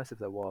 It would be nice if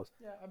there was.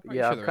 Yeah, I'm But pretty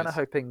yeah, sure I'm there kind of is.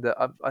 hoping that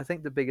I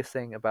think the biggest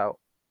thing about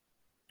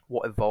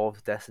what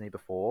evolved Destiny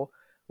before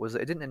was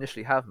that it didn't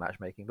initially have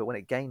matchmaking, but when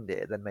it gained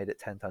it, it then made it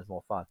 10 times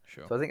more fun.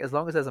 Sure. So I think as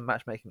long as there's a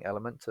matchmaking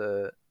element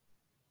to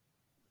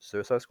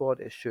Suicide Squad,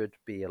 it should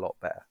be a lot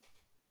better.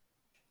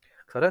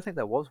 Because I don't think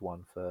there was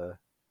one for.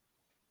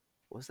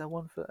 Was there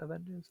one for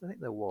Avengers? I think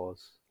there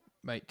was.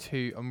 Mate,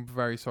 I'm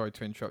very sorry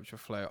to interrupt your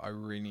flow. I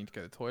really need to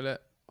go to the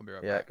toilet. I'll be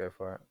right Yeah, back. go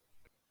for it.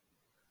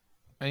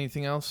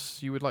 Anything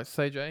else you would like to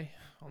say, Jay,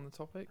 on the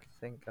topic? I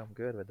think I'm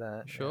good with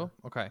that. Sure.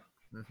 Yeah. Okay.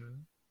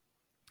 Mm-hmm.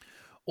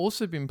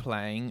 Also been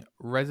playing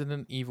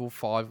Resident Evil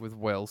 5 with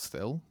Will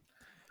still.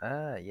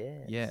 Ah,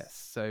 yes.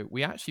 Yes. So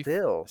we actually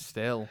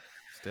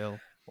Still.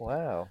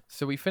 Wow.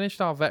 So we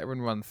finished our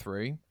veteran run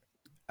through,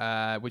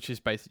 which is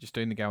basically just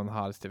doing the game on the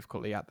hardest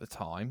difficulty at the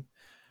time.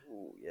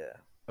 Ooh, yeah.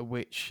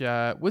 Which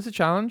was a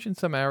challenge in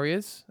some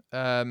areas,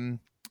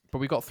 but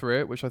we got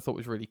through it, which I thought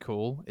was really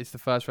cool. It's the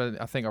first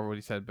I think I've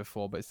already said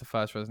before, but it's the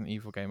first Resident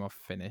Evil game I've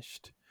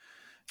finished.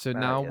 So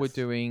now we're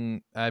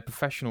doing a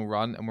professional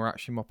run, and we're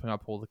actually mopping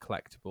up all the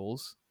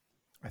collectibles.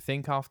 I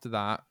think after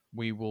that,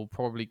 we will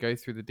probably go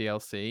through the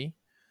DLC,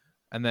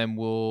 and then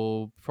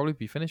we'll probably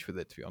be finished with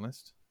it, to be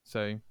honest.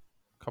 So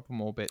a couple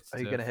more bits. Are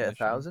you going to hit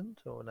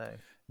 1,000 or no?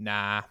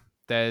 Nah.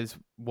 There's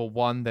some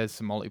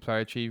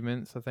multiplayer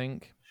achievements, I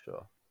think.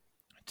 Sure.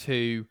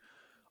 2,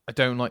 I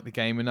don't like the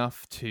game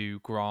enough to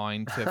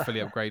grind to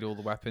fully upgrade all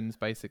the weapons,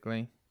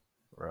 basically.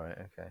 Right,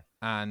 okay.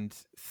 And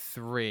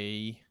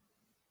 3,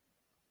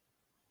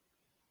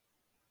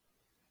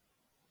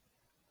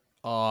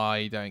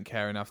 I don't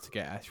care enough to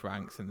get S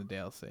ranks in the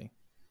DLC,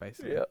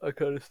 basically. Yeah, I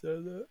can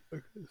understand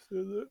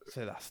that.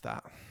 So that's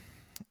that.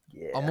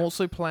 Yeah. I'm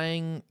also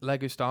playing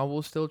Lego Star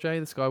Wars still, Jay,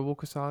 the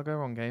Skywalker Saga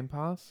on Game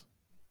Pass.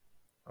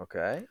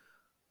 Okay.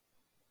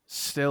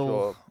 Still.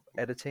 Your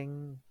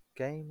editing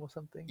game or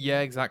something?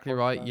 Yeah, exactly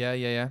right.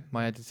 Yeah.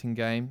 My editing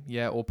game.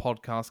 Yeah, or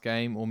podcast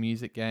game or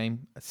music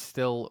game.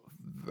 Still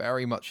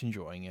very much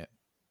enjoying it.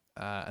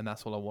 And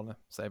that's all I want to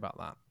say about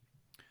that.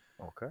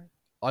 Okay.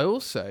 I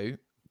also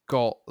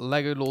got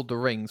Lego Lord of the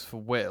Rings for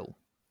Will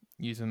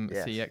using the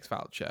CX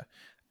voucher.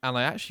 And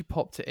I actually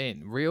popped it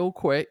in real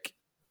quick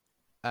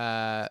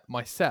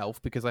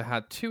myself because I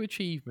had 2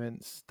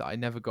 achievements that I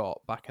never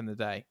got back in the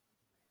day.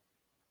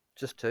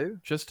 Just 2?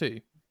 Just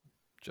two.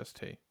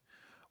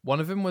 One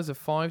of them was a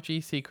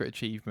 5G secret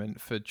achievement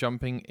for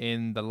jumping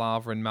in the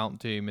lava in Mount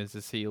Doom as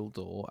a sealed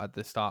door at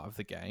the start of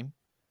the game.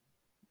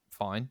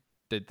 Fine,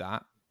 did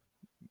that,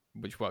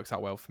 which works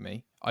out well for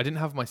me. I didn't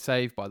have my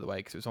save, by the way,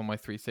 because it was on my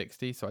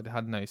 360, so I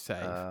had no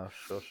save.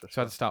 Sure.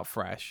 So I had to start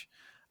fresh.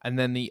 And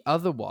then the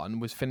other one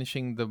was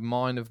finishing the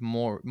Mines of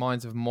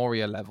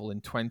Moria level in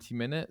 20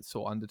 minutes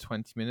or under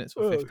 20 minutes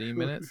or 15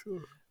 minutes.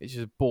 Sure. It's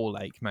just a ball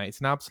ache, mate.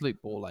 It's an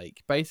absolute ball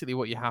ache. Basically,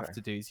 what you have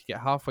to do is you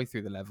get halfway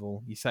through the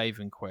level, you save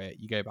and quit,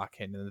 you go back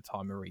in, and the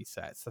timer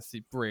resets. That's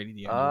really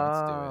the only way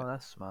to do it. Oh,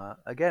 that's smart.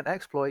 Again,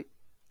 exploit.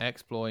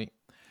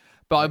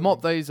 But I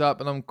mopped those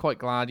up, and I'm quite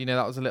glad.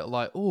 That was a little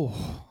like,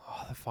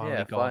 they're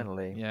finally gone.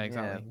 Finally. Yeah,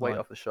 exactly. Weight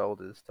off the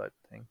shoulders type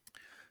thing.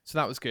 So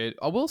that was good.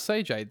 I will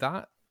say, Jay,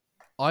 that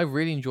I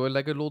really enjoyed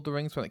Lego Lord of the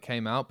Rings when it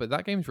came out, but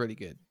that game's really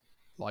good.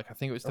 Like, I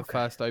think it was the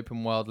first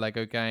open world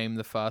Lego game,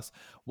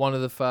 one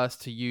of the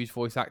first to use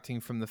voice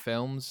acting from the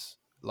films,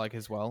 like,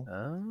 as well.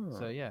 Oh,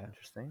 so yeah,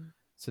 interesting.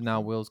 So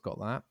now Will's got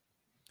that.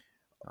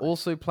 Nice.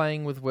 Also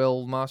playing with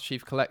Will Master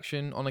Chief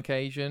Collection on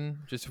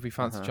occasion, just if we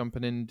fancy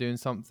jumping in and doing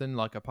something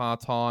like a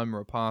part-time or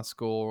a par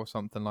score or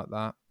something like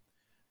that.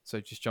 So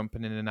just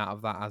jumping in and out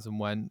of that as and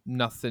when.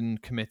 Nothing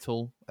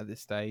committal at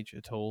this stage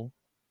at all.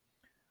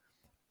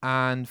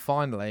 And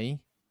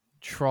finally,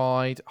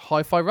 tried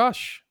Hi-Fi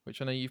Rush,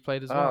 which I know you've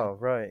played as well. Oh,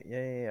 right.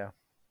 Yeah.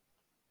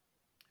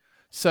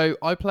 So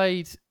I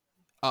played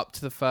up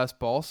to the first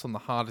boss on the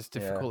hardest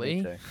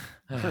difficulty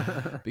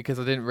because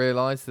I didn't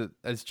realise that,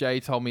 as Jay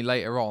told me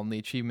later on, the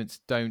achievements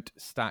don't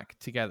stack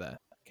together.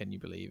 Can you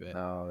believe it?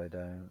 No, they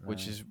don't.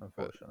 Which is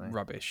unfortunately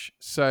rubbish.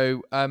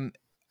 So I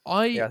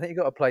think you've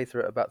got to play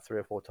through it about 3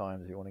 or 4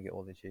 times if you want to get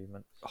all the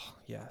achievements. Oh,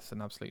 yeah, it's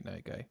an absolute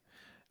no-go.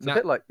 It's a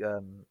bit like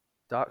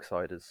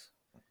Darksiders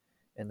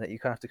in that you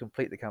kind of have to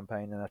complete the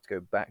campaign and have to go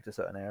back to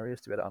certain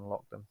areas to be able to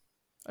unlock them.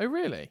 Oh,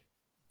 really?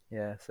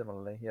 Yeah,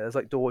 similarly. Yeah, there's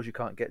like doors you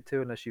can't get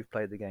to unless you've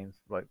played the game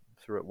like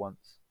through it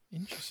once.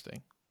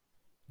 Interesting.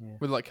 Yeah.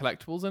 With like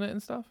collectibles in it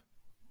and stuff?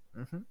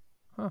 Mhm.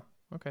 Huh.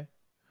 Okay.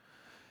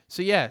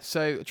 So yeah,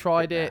 so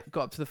tried Bit naff. it,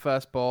 got up to the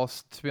first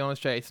boss. To be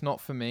honest, Jay, it's not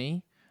for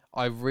me.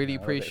 I really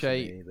No, I don't think it's for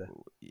appreciate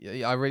me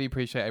either. I really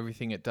appreciate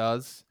everything it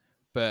does.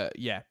 But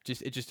yeah,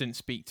 it just didn't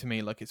speak to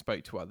me like it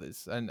spoke to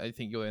others. And I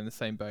think you're in the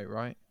same boat,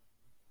 right?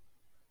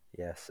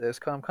 Yes, it was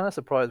I'm kind of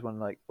surprised when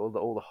like all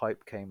the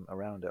hype came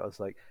around it. I was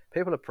like,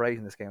 people are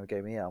praising this game that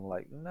gave me. I'm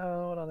like,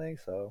 no, I don't think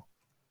so.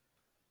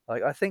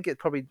 Like, I think it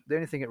probably the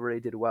only thing it really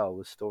did well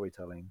was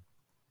storytelling.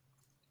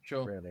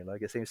 Sure. Really,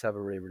 like it seems to have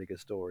a really really good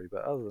story.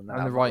 But other than that,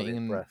 And the I'm not really writing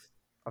and impressed.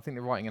 I think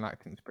the writing and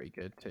acting is pretty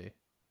good too.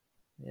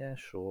 Yeah,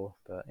 sure,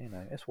 but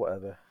it's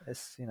whatever.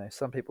 It's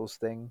some people's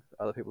thing,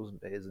 other people's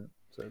it isn't.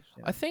 So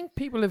I think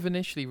people have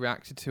initially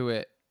reacted to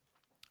it.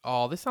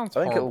 Oh, this sounds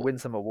I think it'll horrible. win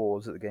some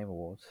awards at the Game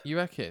Awards. You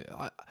reckon?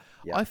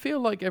 Yeah, I feel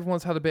like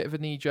everyone's had a bit of a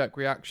knee jerk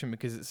reaction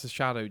because it's a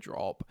shadow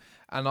drop,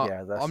 and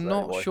yeah, that's I'm exactly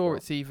not what I sure thought.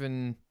 it's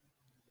even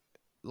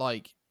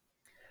like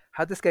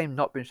Had this game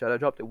not been shadow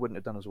dropped, it wouldn't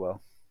have done as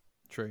well.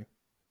 true.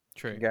 I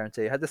True. can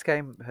guarantee. Had this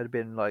game had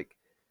been like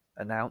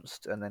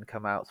announced and then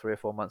come out 3 or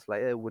 4 months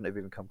later, it wouldn't have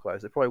even come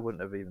close. It probably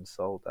wouldn't have even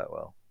sold that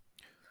well.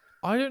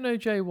 I don't know,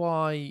 Jay,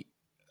 why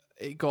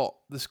it got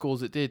the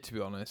scores it did. To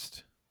be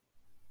honest,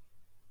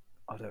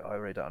 I don't. I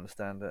really don't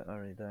understand it. I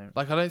really don't.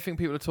 like I don't think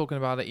people are talking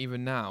about it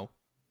even now.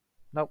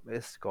 Nope,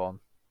 it's gone.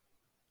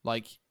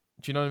 Like,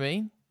 do you know what I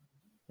mean?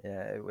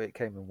 Yeah, it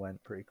came and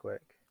went pretty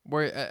quick.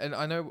 Where and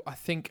I know, I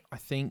think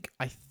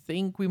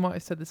we might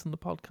have said this on the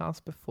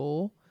podcast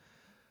before,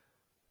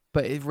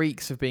 but it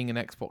reeks of being an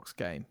Xbox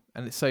game,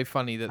 and it's so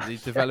funny that the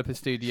developer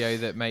studio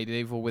that made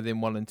Evil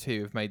Within 1 and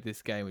 2 have made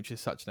this game, which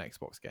is such an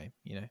Xbox game,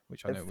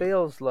 which I It know.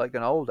 feels like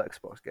an old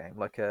Xbox game,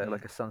 like a Mm.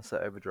 like a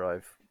Sunset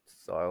Overdrive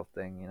style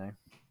thing.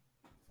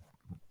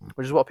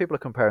 Which is what people are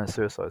comparing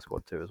Suicide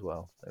Squad to as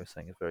well. They were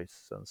saying it's very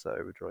Sunset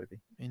Overdrive-y.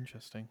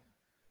 Interesting.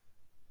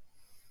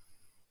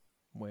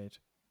 Weird.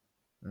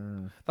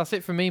 Mm. That's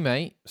it for me,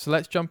 mate. So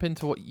let's jump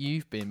into what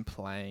you've been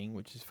playing,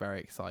 which is very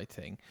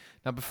exciting.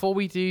 Now, before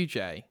we do,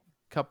 Jay,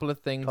 a couple of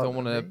things I Talk to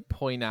want to me.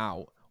 point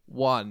out.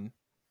 One,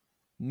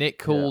 Nick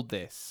Yeah. called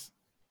this.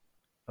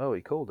 Oh,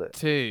 he called it.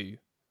 Two,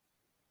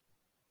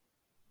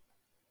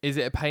 is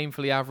it a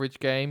painfully average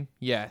game?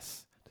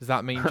 Yes. Does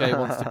that mean Jay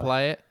wants to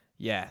play it?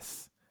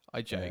 Yes.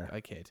 I joke. Yeah.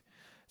 I kid.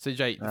 So,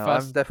 Jay, the No, I'm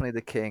first... definitely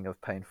the king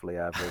of painfully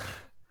average.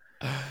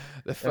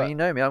 the I mean, you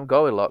know me. I'm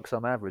Goldilocks.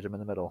 I'm average. I'm in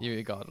the middle.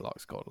 You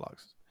Goldilocks.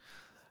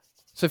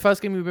 So,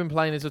 first game we've been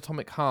playing is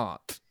Atomic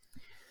Heart.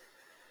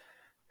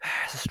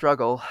 It's a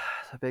struggle.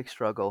 It's a big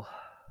struggle.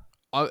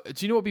 Do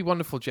you know what would be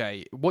wonderful,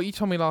 Jay? What you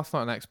told me last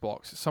night on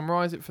Xbox.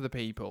 Summarize it for the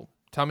people.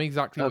 Tell me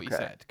exactly what you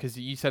said, because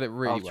you said it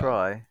really I'll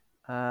well.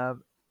 try.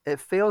 It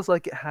feels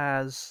like it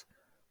has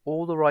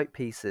all the right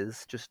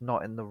pieces, just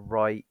not in the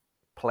right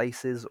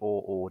places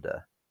or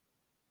order.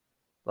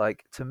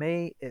 Like, to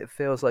me, it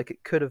feels like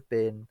it could have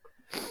been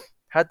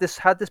had this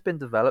been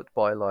developed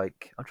by,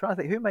 like, I'm trying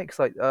to think who makes,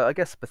 like, I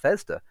guess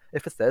Bethesda.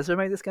 If Bethesda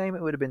made this game,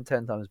 it would have been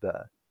 10 times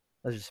better.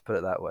 Let's just put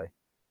it that way.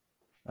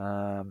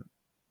 Um,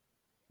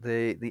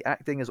 the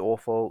acting is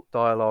awful,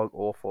 dialogue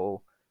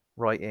awful,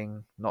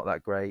 writing not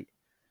that great.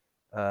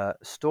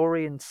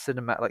 Story and the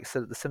cinematics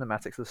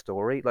of the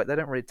story, like, they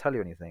don't really tell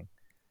you anything.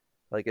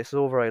 Like, it's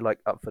all very, like,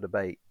 up for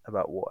debate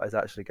about what is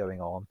actually going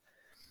on.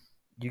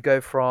 You go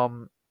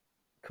from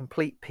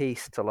complete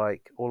peace to,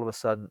 like, all of a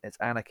sudden it's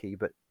anarchy,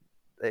 but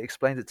it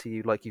explains it to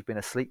you like you've been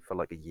asleep for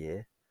like a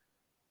year.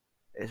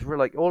 It's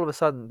really like all of a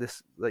sudden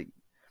this, like,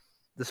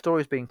 the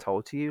story's being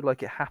told to you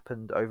like it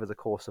happened over the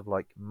course of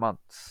like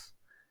months,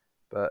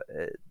 but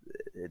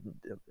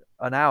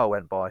an hour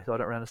went by, so I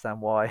don't really understand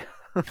why.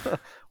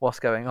 What's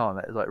going on?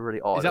 It's like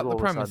really odd. Is that the All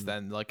of a premise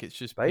sudden, then? Like it's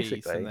just peace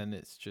and basically, then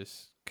it's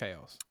just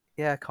chaos?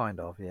 yeah, kind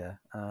of, yeah.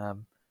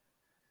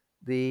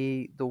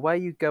 The way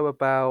you go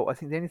about, I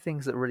think the only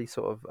things that really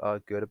sort of are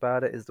good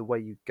about it is the way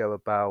you go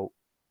about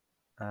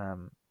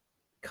um,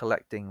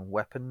 collecting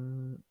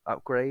weapon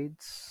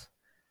upgrades,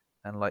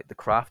 and like the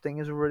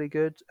crafting is a really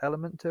good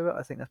element to it.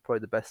 I think that's probably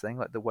the best thing.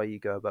 Like the way you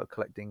go about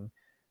collecting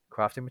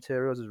crafting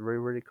materials is really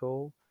really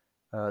cool.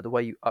 The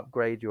way you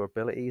upgrade your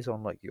abilities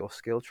on like your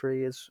skill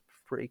tree is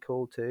pretty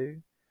cool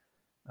too.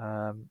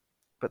 Um,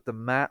 but the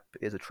map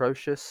is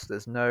atrocious.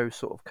 There's no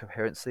sort of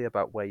coherency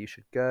about where you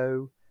should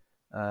go.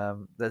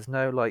 There's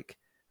no like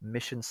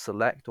mission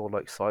select or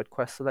like side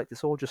quest select.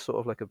 It's all just sort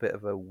of like a bit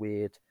of a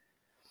weird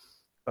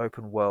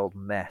open world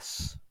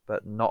mess,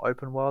 but not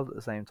open world at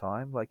the same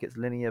time. Like, it's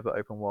linear but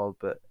open world,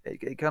 but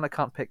it kind of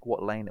can't pick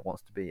what lane it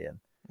wants to be in.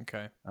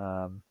 Okay.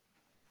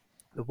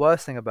 The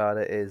worst thing about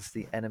it is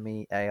the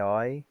enemy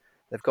AI.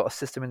 They've got a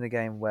system in the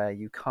game where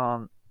you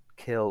can't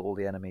kill all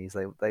the enemies.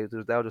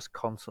 They'll just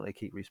constantly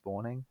keep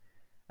respawning,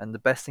 and the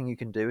best thing you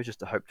can do is just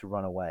to hope to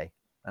run away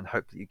and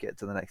hope that you get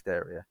to the next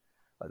area.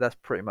 Like, that's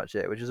pretty much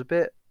it, which is a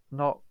bit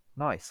not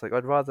nice. Like,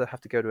 I'd rather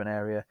have to go to an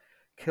area,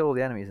 kill all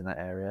the enemies in that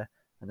area,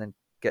 and then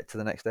get to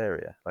the next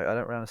area. Like I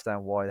don't really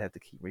understand why they have to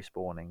keep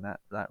respawning.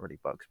 That really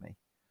bugs me.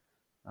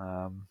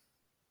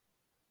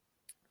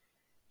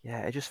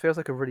 Yeah, it just feels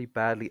like a really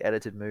badly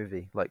edited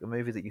movie, like a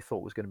movie that you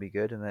thought was going to be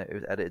good, and then it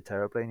was edited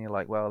terribly, and you're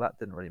like, well, that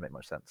didn't really make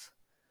much sense.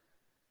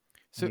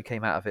 And So you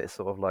came out of it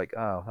sort of like,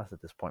 oh, that's a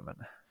disappointment.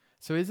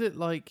 so is it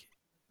like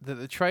that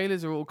the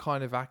trailers are all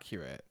kind of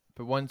accurate,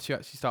 but once you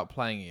actually start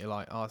playing it, you're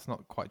like, oh, it's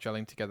not quite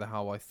gelling together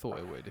how I thought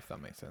it would, if that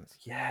makes sense.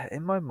 Yeah,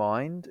 in my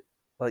mind,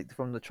 like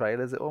from the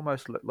trailers, it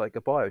almost looked like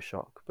a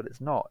Bioshock, but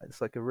it's not. It's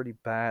like a really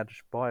bad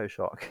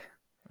Bioshock,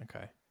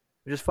 Okay.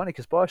 which is funny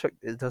because Bioshock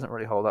it doesn't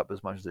really hold up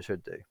as much as it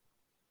should do.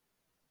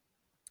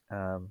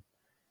 Um,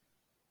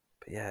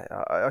 but yeah,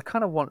 I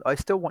kind of want. I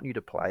still want you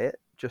to play it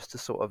just to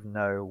sort of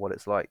know what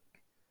it's like.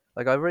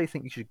 Like I really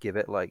think you should give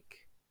it like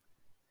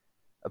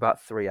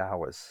about 3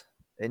 hours.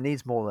 It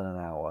needs more than an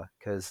hour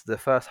because the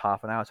first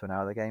half an hour to an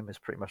hour of the game is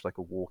pretty much like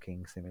a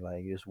walking simulator.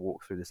 You just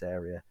walk through this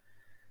area,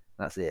 and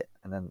that's it.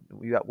 And then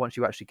once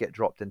you actually get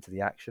dropped into the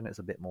action, it's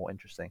a bit more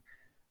interesting.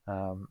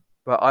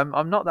 But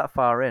I'm not that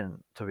far in,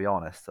 to be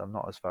honest. I'm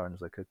not as far in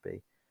as I could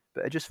be.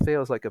 But it just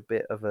feels like a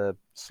bit of a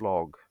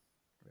slog,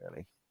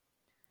 really.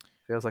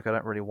 Feels like I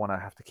don't really want to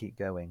have to keep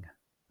going.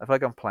 I feel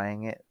like I'm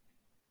playing it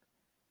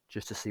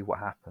just to see what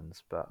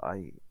happens, but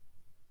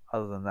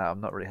other than that,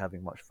 I'm not really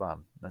having much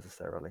fun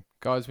necessarily.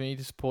 Guys, we need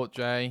to support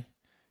Jay.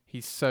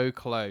 He's so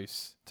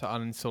close to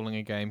uninstalling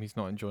a game he's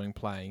not enjoying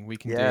playing. We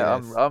can do Yeah,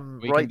 this. I'm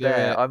We can right do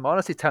there. it. I'm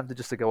honestly tempted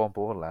just to go on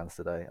Borderlands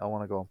today. I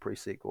want to go on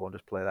pre-sequel and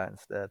just play that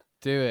instead.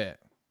 Do it.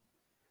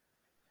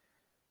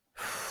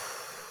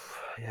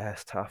 Yeah,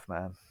 it's tough,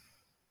 man.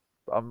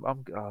 But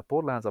I'm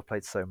Borderlands. I've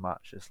played so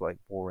much, it's like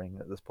boring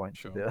at this point.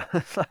 Sure.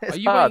 It's Are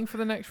you hard. waiting for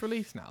the next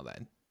release now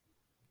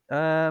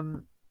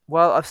then?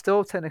 Well, I've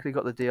still technically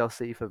got the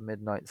DLC for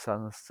Midnight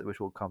Suns, which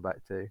we'll come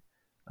back to.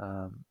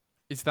 Um,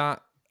 Is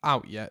that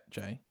out yet,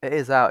 Jay? it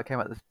is out. It came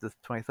out the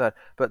 23rd,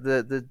 but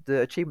the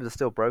achievements are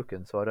still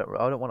broken, so I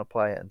don't want to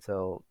play it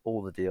until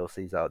all the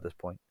DLC's out at this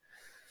point.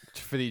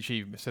 For the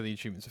achievement, so the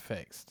achievements are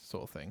fixed,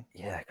 sort of thing.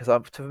 Yeah, because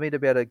for me to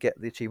be able to get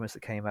the achievements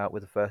that came out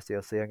with the first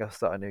DLC, I'm gonna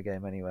start a new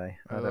game anyway.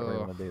 I don't really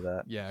want to do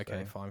that. Yeah,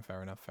 okay, so fine,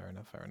 fair enough.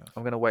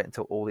 I'm gonna wait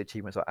until all the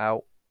achievements are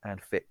out and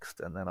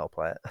fixed, and then I'll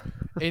play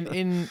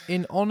it.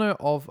 In honor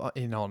of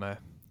in honor,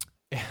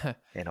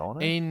 In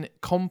honor, in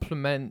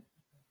compliment,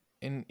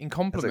 in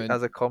compliment,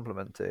 as a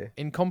compliment to.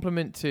 in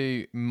compliment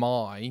to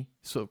my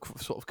sort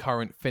of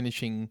current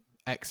finishing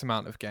X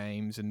amount of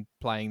games and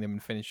playing them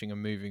and finishing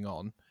and moving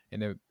on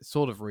in a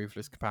sort of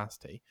ruthless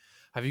capacity.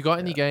 Have you got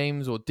any Yeah.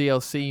 games or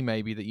DLC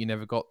maybe that you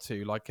never got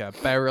to, like a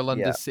Burial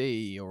Under Yeah.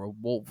 Sea or a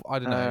Wolf? I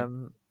don't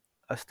know.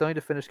 I still need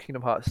to finish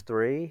Kingdom Hearts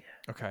 3.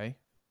 Okay.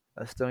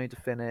 I still need to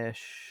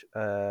finish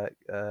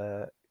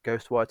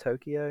Ghostwire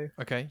Tokyo.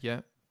 Okay.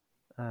 Yeah.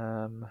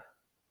 Um,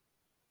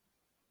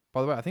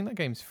 By the way, I think that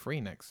game's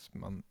free next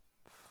month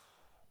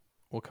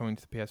or coming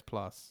to the PS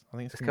Plus. I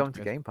think it's coming to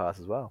PS... Game Pass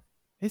as well.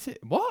 Is it?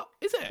 What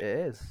is it? It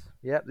is.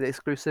 Yep, the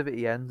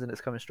exclusivity ends and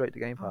it's coming straight to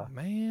Game Oh Pass.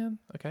 man.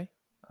 Okay.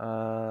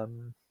 Well,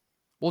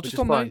 Well, which just is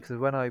on fine those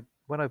because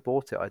when I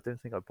bought it, I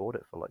don't think I bought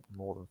it for like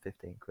more than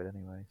 15 quid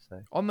anyway.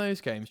 So on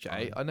those games,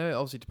 Jay. I know it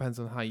obviously depends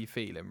on how you're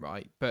feeling,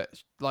 right?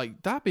 But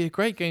like that'd be a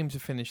great game to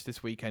finish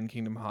this weekend.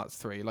 Kingdom Hearts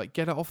 3. Like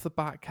get it off the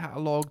back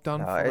catalogue,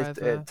 done no,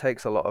 forever. it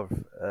takes a lot of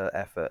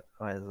effort.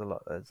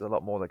 There's a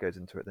lot more that goes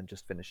into it than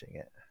just finishing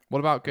it. What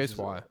about This is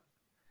Ghostwire?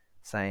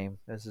 Same.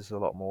 There's just a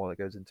lot more that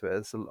goes into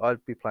it.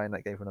 I'd be playing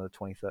that game for another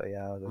 20, 30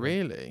 hours. I think.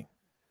 Really?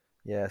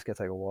 Yeah, it's gonna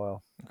take a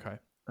while. Okay.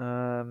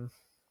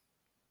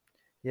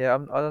 Yeah, I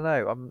don't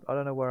know. I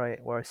don't know where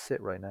I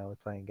sit right now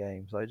with playing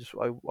games. I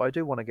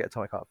do want to get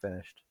Atomic Heart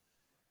finished,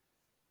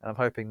 and I'm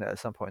hoping that at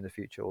some point in the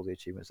future all the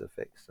achievements are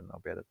fixed and I'll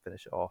be able to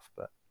finish it off.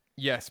 But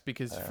Yes,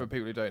 because for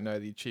people who don't know,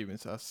 the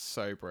achievements are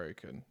so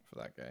broken for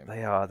that game.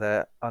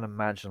 they're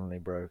unimaginably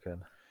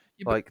broken.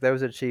 Yeah, but Like there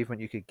was an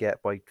achievement you could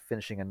get by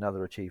finishing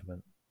another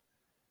achievement.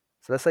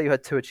 So let's say you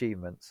had two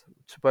achievements,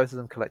 both of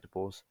them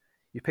collectibles.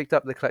 You picked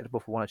up the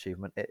collectible for one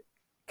achievement, it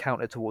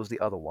counted towards the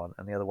other one,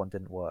 and the other one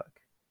didn't work.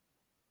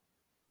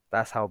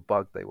 That's how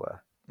bugged they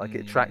were. Like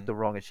it tracked the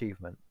wrong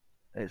achievement.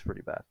 It's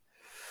pretty bad.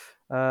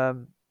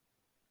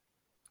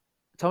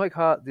 Atomic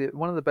Heart,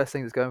 one of the best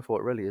things it's going for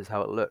it really is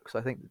how it looks.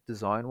 I think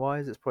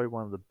design-wise, it's probably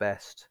one of the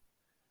best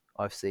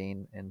I've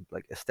seen in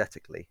like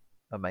aesthetically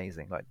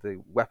amazing. Like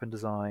the weapon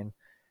design,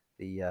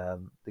 the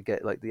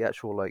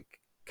actual like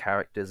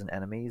characters and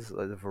enemies,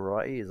 like the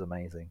variety is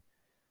amazing.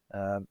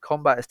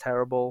 Combat is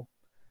terrible,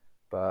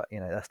 but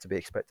that's to be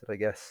expected, I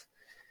guess.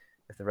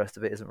 If the rest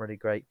of it isn't really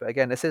great, but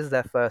again, this is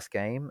their first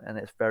game and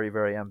it's very,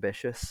 very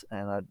ambitious,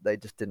 and they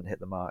just didn't hit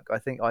the mark. I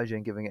think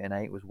IGN giving it an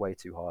 8 was way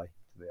too high,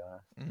 to be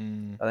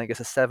honest. I think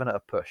it's a 7 at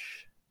a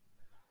push.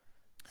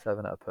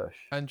 7 at a push.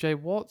 And Jay,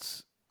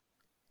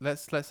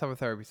 let's have a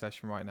therapy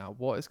session right now.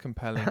 What is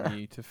compelling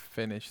you to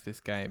finish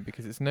this game?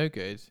 Because it's no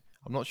good.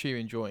 I'm not sure you're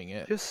enjoying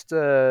it. Just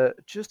to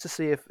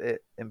see if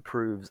it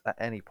improves at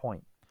any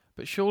point.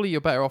 But surely you're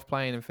better off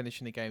playing and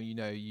finishing a game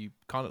you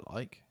kind of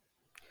like.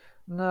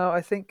 No, I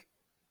think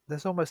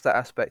there's almost that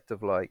aspect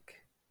of like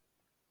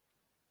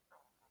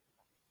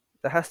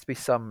there has to be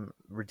some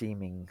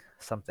redeeming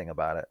something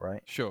about it,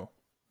 right? Sure.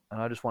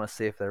 And I just want to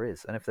see if there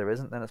is. And if there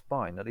isn't, then it's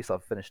fine. At least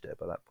I've finished it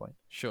by that point.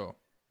 Sure.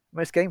 I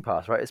mean, it's Game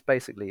Pass, right? It's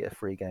basically a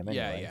free game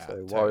Yeah, anyway. yeah,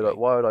 So totally.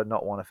 why would I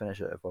not want to finish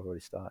it if I've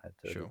already started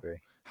to a Sure. degree?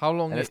 How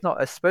long And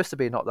it's supposed to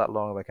be not that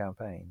long of a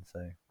campaign.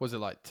 So was it,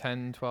 like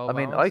 10, I 12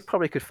 mean, I hours?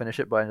 probably could finish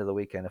it by end of the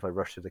weekend if I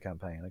rushed through the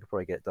campaign. I could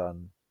probably get it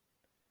done.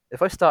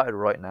 If I started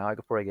right now, I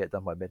could probably get it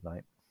done by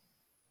midnight.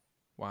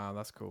 Wow,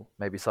 that's cool.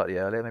 Maybe slightly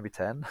earlier, maybe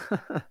 10.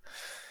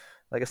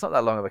 Like, it's not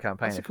that long of a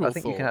campaign. That's a cool I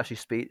think you can thought.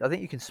 actually I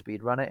think you can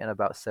speed run it in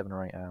about 7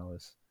 or 8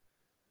 hours.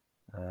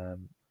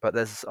 But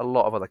there's a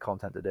lot of other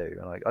content to do.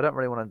 Like, I don't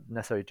really want to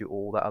necessarily do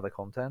all that other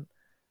content,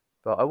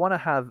 but I want to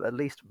have at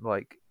least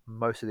like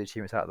most of the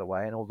achievements out of the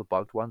way, and all the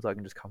bugged ones I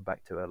can just come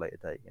back to at a later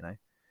date. You know,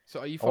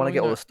 So are you I want to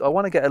following get I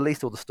want to get at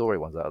least all the story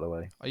ones out of the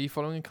way. Are you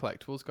following a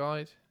collectibles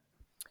guide?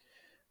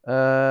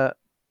 Uh,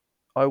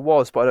 I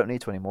was, but I don't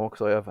need to anymore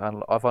because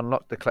I've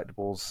unlocked the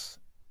collectibles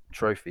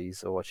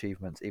trophies or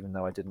achievements, even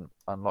though I didn't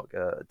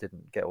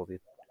get all the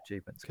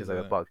achievements because they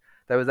were bugged.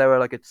 There were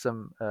like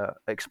some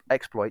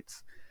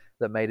exploits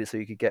that made it so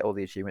you could get all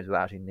the achievements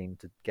without actually needing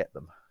to get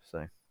them.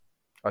 So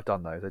I've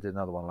done those. I did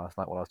another one last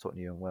night while I was talking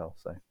to you and Will.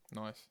 So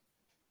Nice.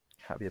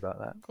 happy about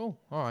that. Cool.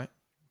 All right.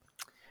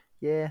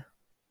 Yeah.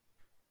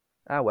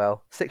 Ah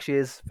well, 6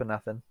 years for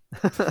nothing.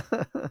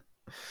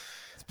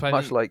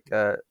 Much like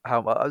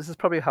how this is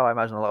probably how I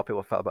imagine a lot of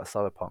people felt about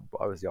Cyberpunk,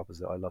 but I was the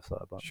opposite. I love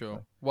Cyberpunk. Sure.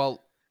 So.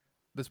 Well,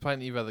 there's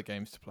plenty of other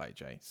games to play,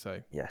 Jay.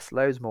 So yes,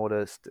 loads more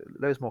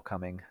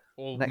coming.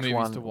 all Next movies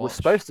one to watch. was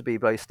supposed to be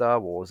Bloody Star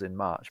Wars in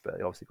March, but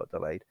it obviously got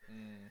delayed.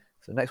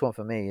 So next one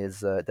for me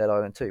is Dead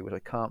Island 2, which I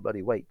can't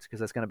bloody wait because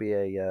there's going to be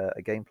a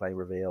gameplay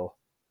reveal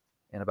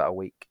in about a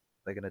week.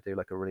 They're going to do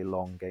like a really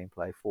long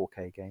gameplay,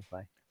 4K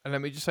gameplay. And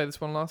let me just say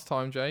this one last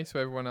time, Jay, so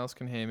everyone else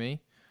can hear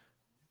me.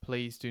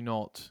 Please do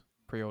not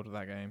pre-order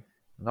that game.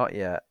 Not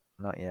yet.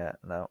 No,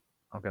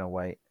 I'm going to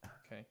wait.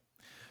 Okay.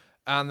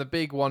 And the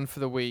big one for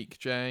the week,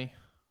 Jay,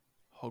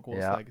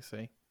 Hogwarts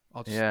Legacy.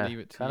 I'll just leave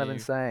it to kind you. of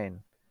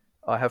insane.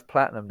 I have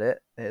platinumed it.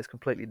 It is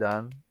completely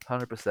done,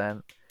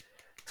 100%.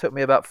 Took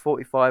me about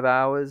 45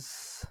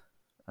 hours.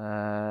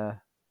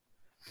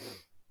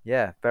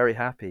 Yeah, very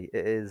happy.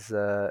 It is.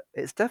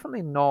 It's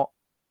definitely not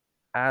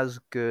as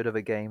good of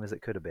a game as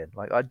it could have been.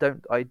 Like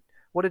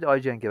what did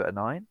IGN give it, a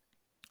 9?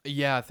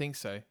 Yeah, I think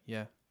so.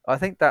 Yeah. I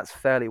think that's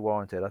fairly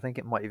warranted. I think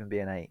it might even be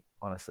an 8,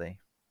 honestly.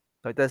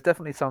 Like, there's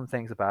definitely some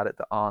things about it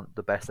that aren't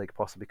the best they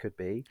possibly could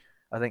be.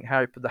 I think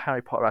the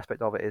Harry Potter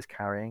aspect of it is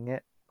carrying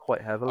it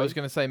quite heavily. I was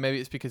going to say maybe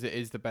it's because it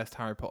is the best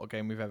Harry Potter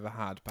game we've ever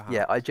had. Perhaps.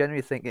 Yeah, I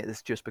genuinely think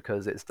it's just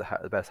because it's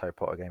the best Harry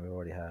Potter game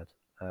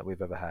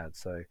we've ever had.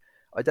 So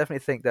I definitely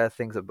think there are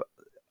things that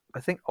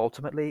I think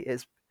ultimately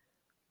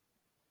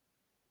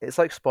it's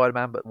like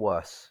Spider-Man but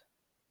worse.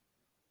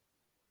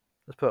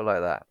 Let's put it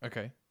like that.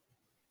 Okay.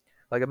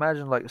 Like,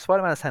 imagine like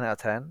Spider-Man is 10 out of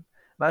 10.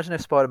 Imagine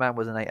if Spider-Man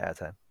was an 8 out of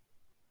 10.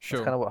 Sure.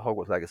 That's kind of what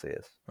Hogwarts Legacy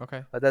is.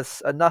 Okay. Like,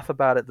 there's enough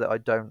about it that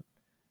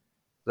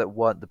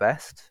weren't the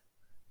best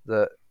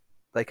that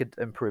they could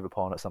improve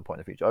upon at some point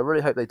in the future. I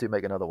really hope they do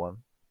make another one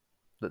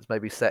that's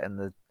maybe set in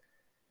the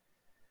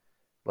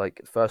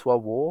like First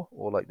World War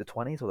or like the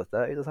 20s or the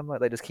 30s or something.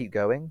 Like, they just keep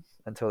going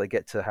until they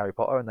get to Harry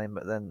Potter and they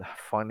then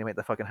finally make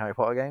the fucking Harry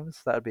Potter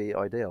games. That would be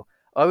ideal.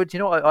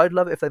 I'd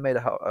love it if they made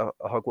a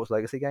Hogwarts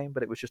Legacy game,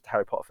 but it was just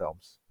Harry Potter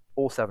films,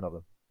 all 7 of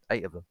them,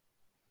 8 of them.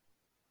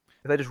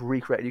 If they just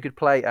recreate, you could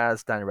play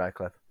as Daniel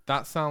Radcliffe.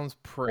 That sounds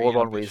pretty or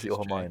Ron Weasley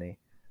or Hermione.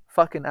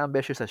 Fucking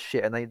ambitious as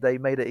shit, and they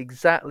made it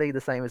exactly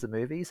the same as the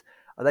movies.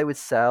 And they would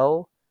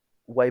sell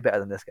way better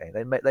than this game.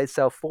 They'd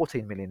sell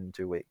 14 million in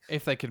 2 weeks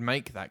if they could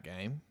make that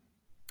game.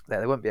 Yeah,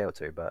 they wouldn't be able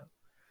to, but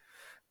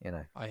you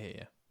know. I hear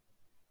you.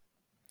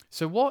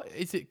 So what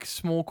is it?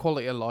 Small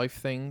quality of life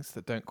things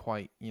that don't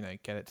quite,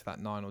 get it to that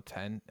 9 or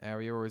 10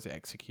 area, or is it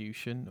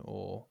execution,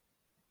 or?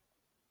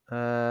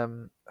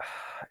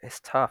 It's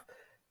tough.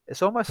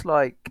 It's almost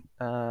like.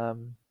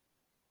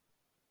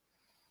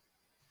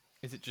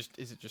 Is it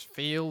just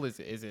feel? Is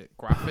it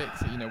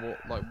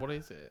graphics? What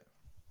is it?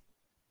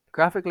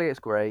 Graphically, it's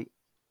great.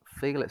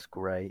 Feel, it's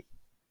great.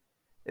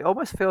 It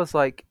almost feels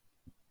like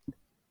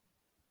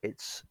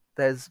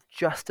there's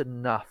just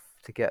enough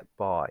to get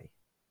by.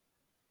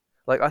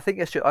 Like, I think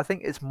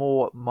it's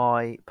more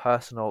my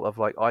personal of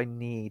like, I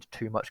need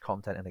too much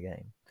content in a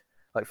game.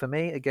 Like, for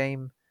me, a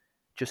game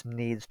just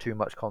needs too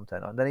much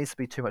content, and there needs to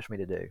be too much for me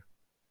to do.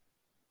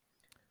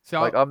 So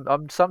like,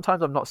 I'm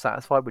sometimes I'm not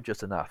satisfied with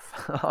just enough.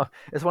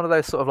 It's one of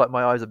those sort of like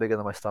my eyes are bigger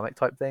than my stomach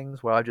type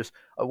things where I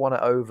want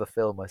to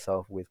overfill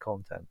myself with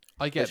content.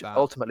 I get which that.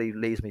 Ultimately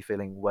leaves me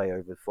feeling way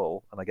over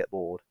full and I get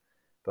bored.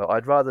 But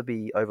I'd rather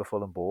be over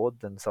full and bored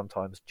than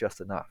sometimes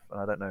just enough. And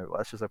I don't know,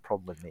 that's just a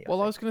problem with me.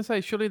 Well, I was going to say,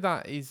 surely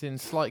that is in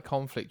slight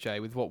conflict, Jay,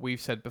 with what we've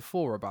said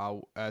before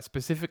about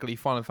specifically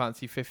Final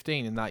Fantasy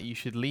 15, and that you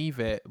should leave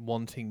it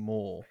wanting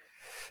more.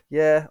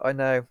 Yeah, I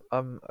know.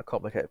 I'm a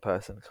complicated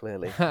person,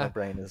 clearly. My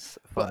brain is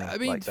funny. But, I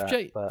mean, like that,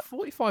 Jay, but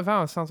 45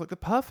 hours sounds like the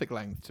perfect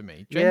length to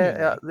me. Genuinely.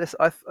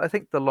 Yeah, I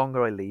think the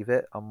longer I leave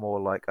it, I'm more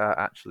like,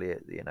 actually,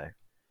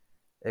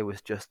 It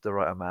was just the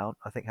right amount.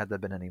 I think had there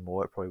been any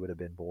more, it probably would have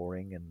been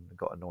boring and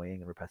got annoying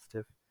and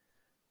repetitive.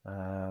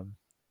 Um,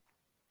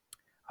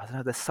 I don't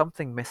know. There's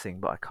something missing,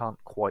 but I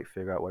can't quite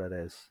figure out what it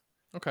is.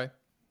 Okay.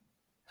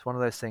 It's one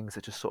of those things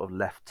that just sort of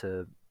left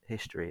to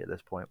history at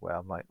this point, where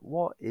I'm like,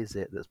 what is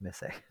it that's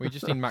missing? We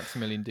just need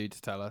Maximilian Dude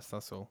to tell us.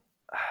 That's all.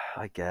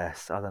 I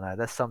guess I don't know.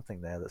 There's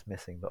something there that's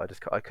missing, but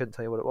I couldn't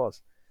tell you what it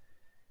was.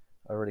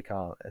 I really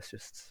can't.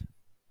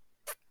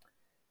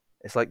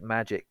 It's like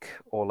magic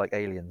or like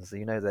aliens.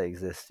 You know they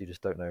exist. You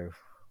just don't know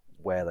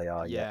where they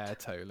are Yeah, yet.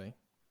 totally.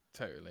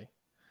 Totally.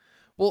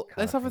 Well, Kind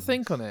let's of have a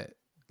think things. on it.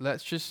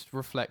 Let's just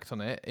reflect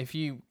on it. If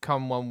you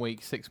come 1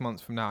 week, 6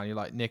 months from now, and you're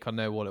like, Nick, I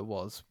know what it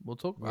was, we'll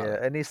talk about Yeah,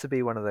 it. it needs to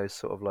be one of those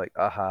sort of like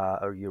aha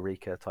or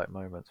eureka type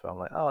moments where I'm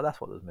like, oh, that's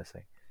what was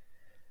missing.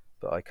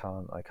 But I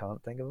can't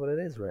think of what it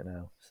is right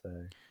now. So,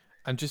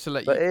 And just to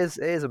let but you, it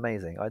is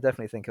amazing. I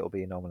definitely think it will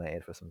be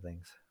nominated for some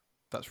things.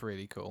 that's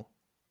really cool.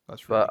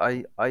 That's really But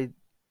cool.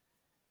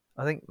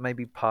 I think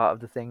maybe part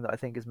of the thing that I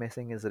think is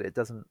missing is that it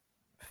doesn't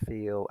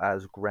feel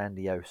as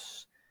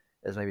grandiose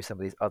as maybe some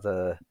of these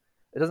other.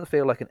 It doesn't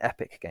feel like an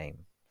epic game.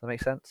 Does that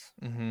make sense?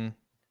 Mm-hmm.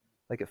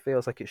 Like it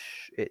feels like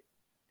it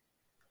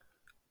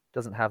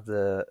doesn't have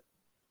the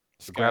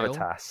Scale.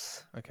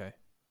 gravitas, Okay.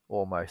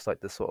 almost like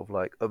the sort of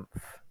like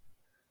oomph.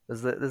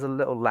 There's a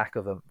little lack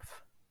of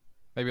oomph.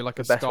 Maybe like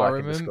a The best way I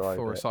can Skyrim oomph describe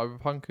or a it.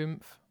 Cyberpunk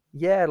oomph.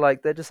 Yeah,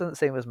 like there just doesn't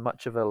seem as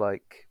much of a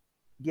like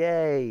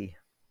yay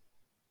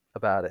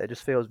about it. It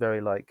just feels very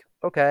like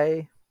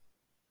okay,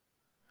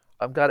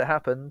 I'm glad it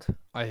happened.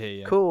 I hear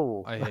you.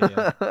 Cool. I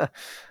hear you.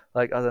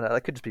 Like I don't know.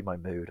 That could just be my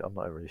mood. I'm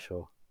not really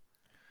sure.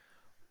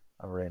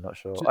 I'm really not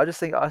sure. I just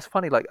think it's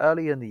funny. Like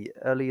early in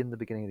the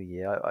beginning of the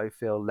year, I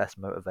feel less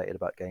motivated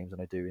about games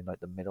than I do in like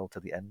the middle to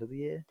the end of the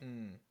year.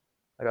 Mm.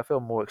 Like I feel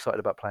more excited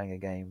about playing a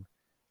game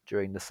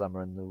during the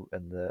summer and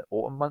the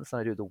autumn months than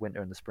I do the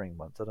winter and the spring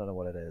months. I don't know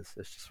what it is.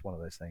 It's just one of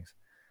those things.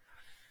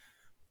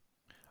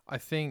 I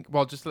think,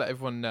 well, just to let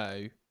everyone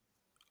know,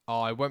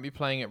 I won't be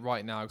playing it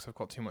right now because I've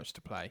got too much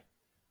to play.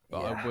 But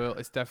I Yeah. will.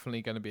 It's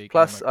definitely going to be a game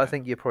I Plus, I get.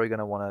 think you're probably going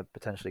to want to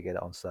potentially get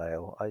it on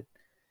sale. I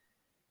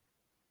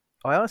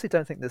honestly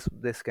don't think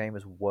this game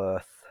is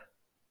worth.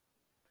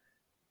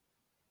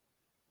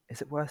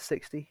 Is it worth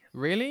 60?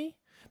 Really?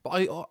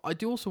 But I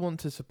do also want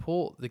to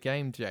support the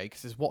game, Jay,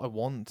 because it's what I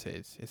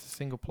wanted. It's a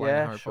single player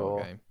Yeah, Harry Potter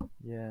sure. game.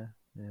 Yeah,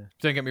 yeah.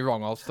 Don't get me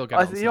wrong, I'll still get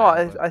it on You know, what,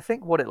 sale. But I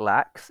think what it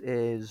lacks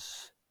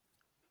is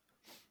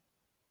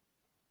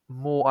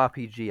more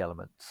RPG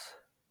elements.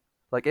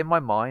 Like in my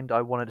mind,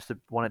 I wanted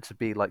to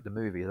be like the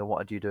movies. I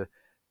wanted you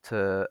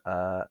to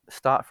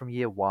start from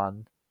year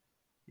one.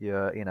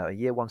 You're a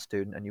year one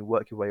student, and you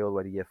work your way all the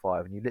way to year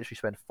five, and you literally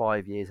spend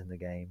 5 years in the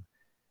game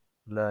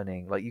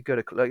learning. Like you go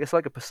to like it's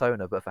like a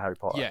Persona, but for Harry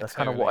Potter. yeah, That's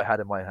kind of what I totally, had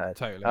in my head.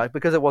 totally.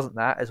 Because it wasn't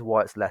that, is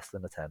why it's less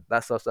than a 10.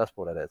 That's what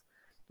it is.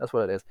 That's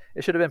what it is.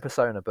 It should have been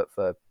Persona, but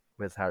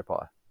with Harry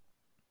Potter.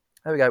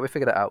 There we go. We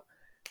figured it out.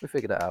 We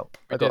figured it out.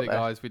 We I did got it, there.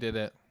 guys. We did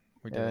it.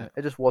 We did Yeah, it.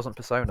 it just wasn't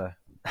Persona.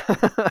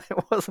 It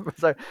wasn't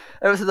Persona.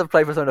 Ever since I've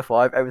played Persona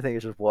 5, everything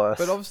is just But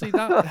worse. obviously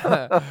that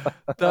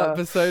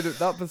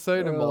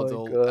persona Oh my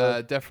model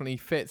god. definitely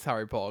fits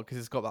Harry Potter because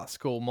it's got that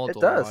school It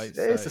model, does. right? It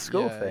is So the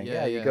school yeah, thing. yeah,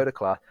 Yeah, you yeah. go to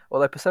class.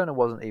 Although Persona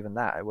wasn't even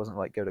that. It wasn't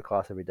like go to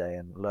class every day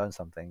and learn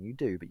something. You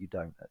do, but you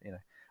don't.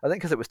 I think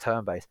because it was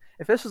turn-based.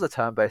 If this was a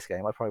turn-based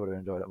game, I probably would have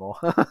enjoyed it more.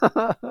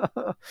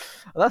 And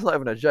that's not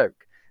even a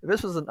joke. If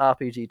this was an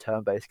RPG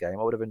turn-based game,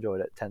 I would have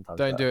enjoyed it 10 times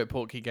Don't do better. it,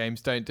 Porky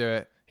Games. Don't do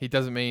it. He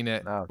doesn't mean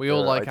it. No, We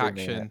all I like do mean it.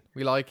 action.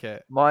 We like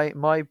it.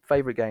 My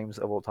favorite games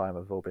of all time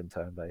have all been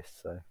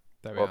turn-based, There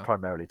we or are.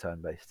 primarily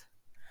turn-based.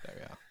 There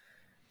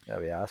we are.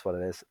 Oh yeah, that's what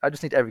it is. I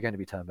just need every game to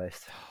be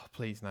turn-based. Oh,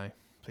 please no.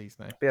 Please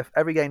no. But yeah,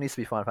 every game needs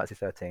to be Final Fantasy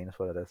 13. That's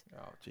what it is.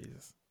 Oh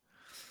Jesus.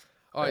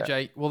 All right, Yeah.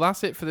 Jay. Well,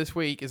 that's it for this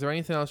week. Is there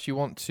anything else you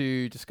want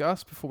to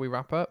discuss before we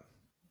wrap up?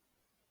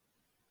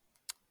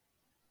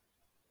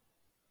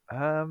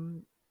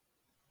 Um.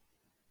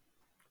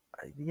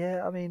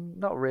 Yeah, I mean,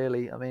 not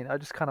really. I mean, I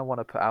just kind of want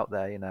to put out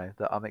there,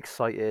 that I'm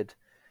excited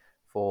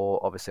for.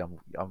 Obviously,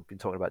 I've been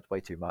talking about it way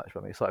too much,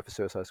 but I'm excited for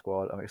Suicide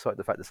Squad. I'm excited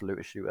the fact it's a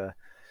looter shooter.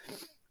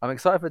 I'm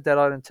excited for Dead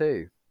Island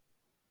 2.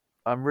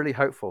 I'm really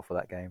hopeful for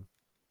that game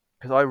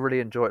because I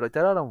really enjoy it. Like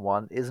Dead Island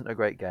 1 isn't a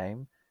great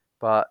game,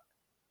 but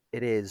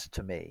it is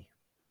to me,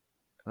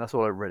 and that's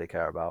all I really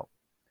care about.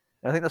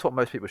 And I think that's what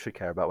most people should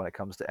care about when it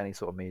comes to any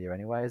sort of media,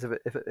 anyway. Is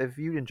if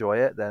you enjoy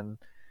it, then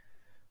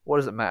what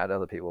does it matter that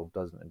other people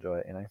doesn't enjoy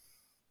it?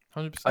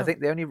 100%. I think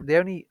the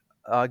only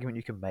argument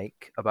you can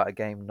make about a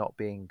game not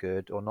being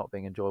good or not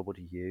being enjoyable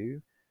to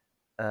you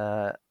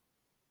uh,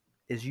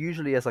 is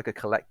usually as like a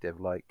collective.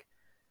 Like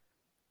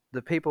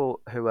the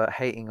people who are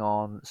hating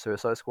on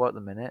Suicide Squad at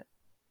the minute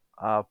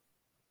are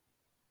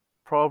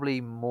probably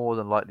more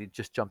than likely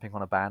just jumping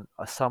on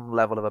some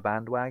level of a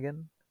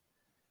bandwagon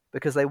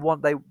because they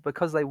want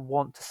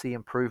to see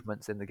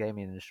improvements in the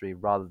gaming industry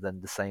rather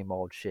than the same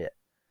old shit.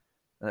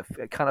 And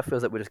it kind of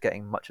feels like we're just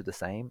getting much of the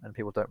same, and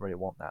people don't really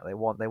want that. They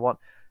want.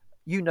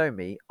 You know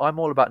me. I'm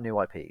all about new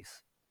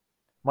IPs.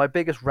 My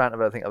biggest rant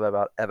of anything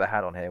I've ever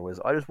had on here was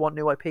I just want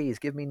new IPs.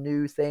 Give me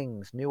new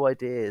things, new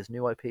ideas,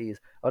 new IPs.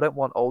 I don't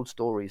want old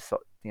stories,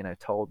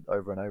 told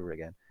over and over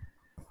again.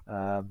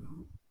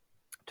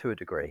 To a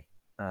degree,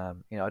 I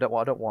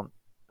don't want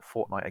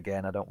Fortnite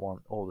again. I don't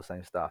want all the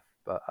same stuff,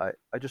 but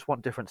I just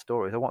want different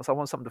stories. I want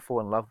something to fall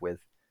in love with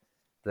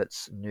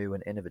that's new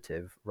and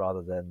innovative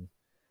rather than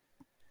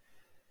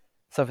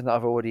something that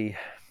I've already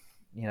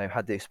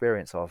had the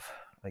experience of,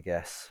 I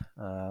guess.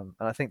 And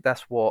I think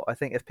that's what I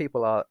think. If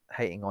people are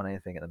hating on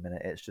anything at the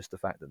minute, it's just the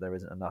fact that there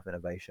isn't enough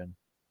innovation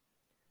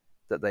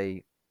that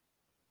they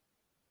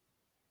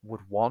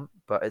would want.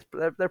 But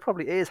there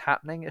probably is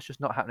happening. It's just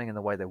not happening in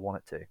the way they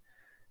want it to.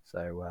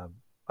 So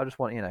I just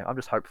want, I'm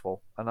just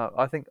hopeful, and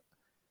I think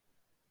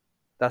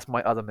that's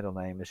my other middle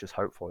name is just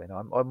hopeful.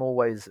 I'm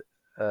always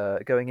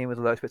going in with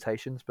low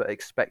expectations, but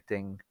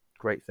expecting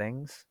great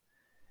things,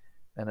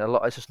 and a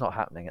lot. It's just not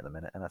happening at the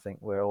minute, and I think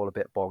we're all a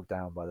bit bogged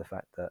down by the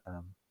fact that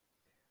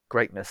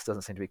greatness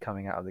doesn't seem to be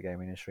coming out of the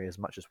gaming industry as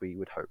much as we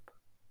would hope.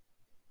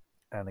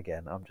 And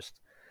again, I'm just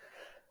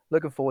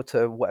looking forward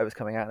to whatever's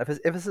coming out. If it's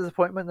a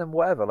disappointment, then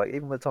whatever. Like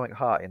even with Atomic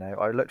Heart,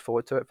 I looked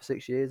forward to it for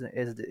 6 years, and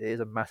it is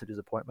a massive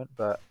disappointment.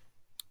 But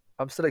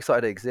I'm still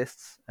excited it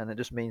exists, and it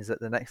just means that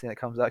the next thing that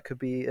comes out could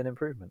be an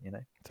improvement.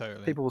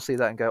 Totally. People will see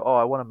that and go, "Oh,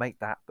 I want to make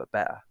that, but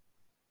better."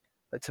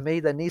 But to me,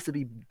 there needs to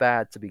be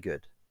bad to be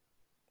good,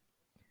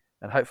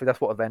 and hopefully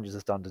that's what Avengers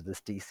has done to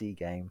this DC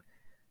game.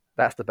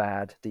 That's the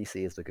bad,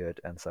 DC is the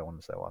good, and so on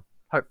and so on.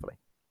 Hopefully.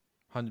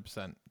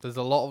 100%. There's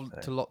a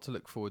lot to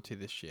look forward to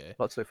this year.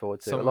 Lots to look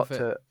forward to. A lot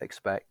to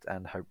expect,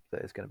 and hope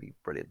that it's going to be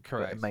brilliant.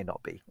 Correct. But it may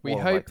not be. We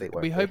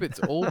hope it's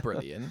all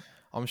brilliant.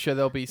 I'm sure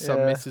there'll be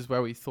some misses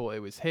where we thought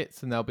it was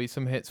hits, and there'll be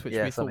some hits which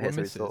we thought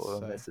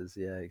were misses.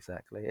 Yeah,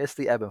 exactly. It's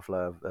the ebb and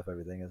flow of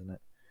everything, isn't it?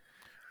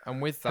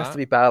 And with that, has to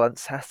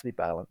be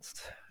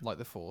balanced. Like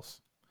the Force.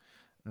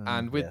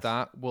 And with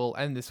that, we'll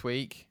end this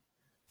week.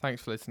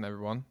 Thanks for listening,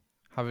 everyone.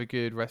 Have a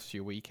good rest of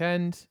your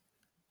weekend,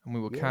 and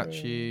we will catch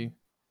you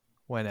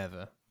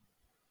whenever.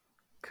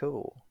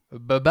 Cool.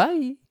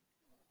 Bye-bye.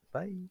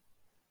 Bye.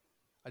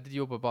 I did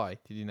your bye-bye.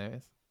 Did you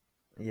notice?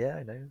 Yeah,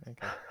 I know.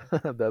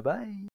 Okay. Bye-bye.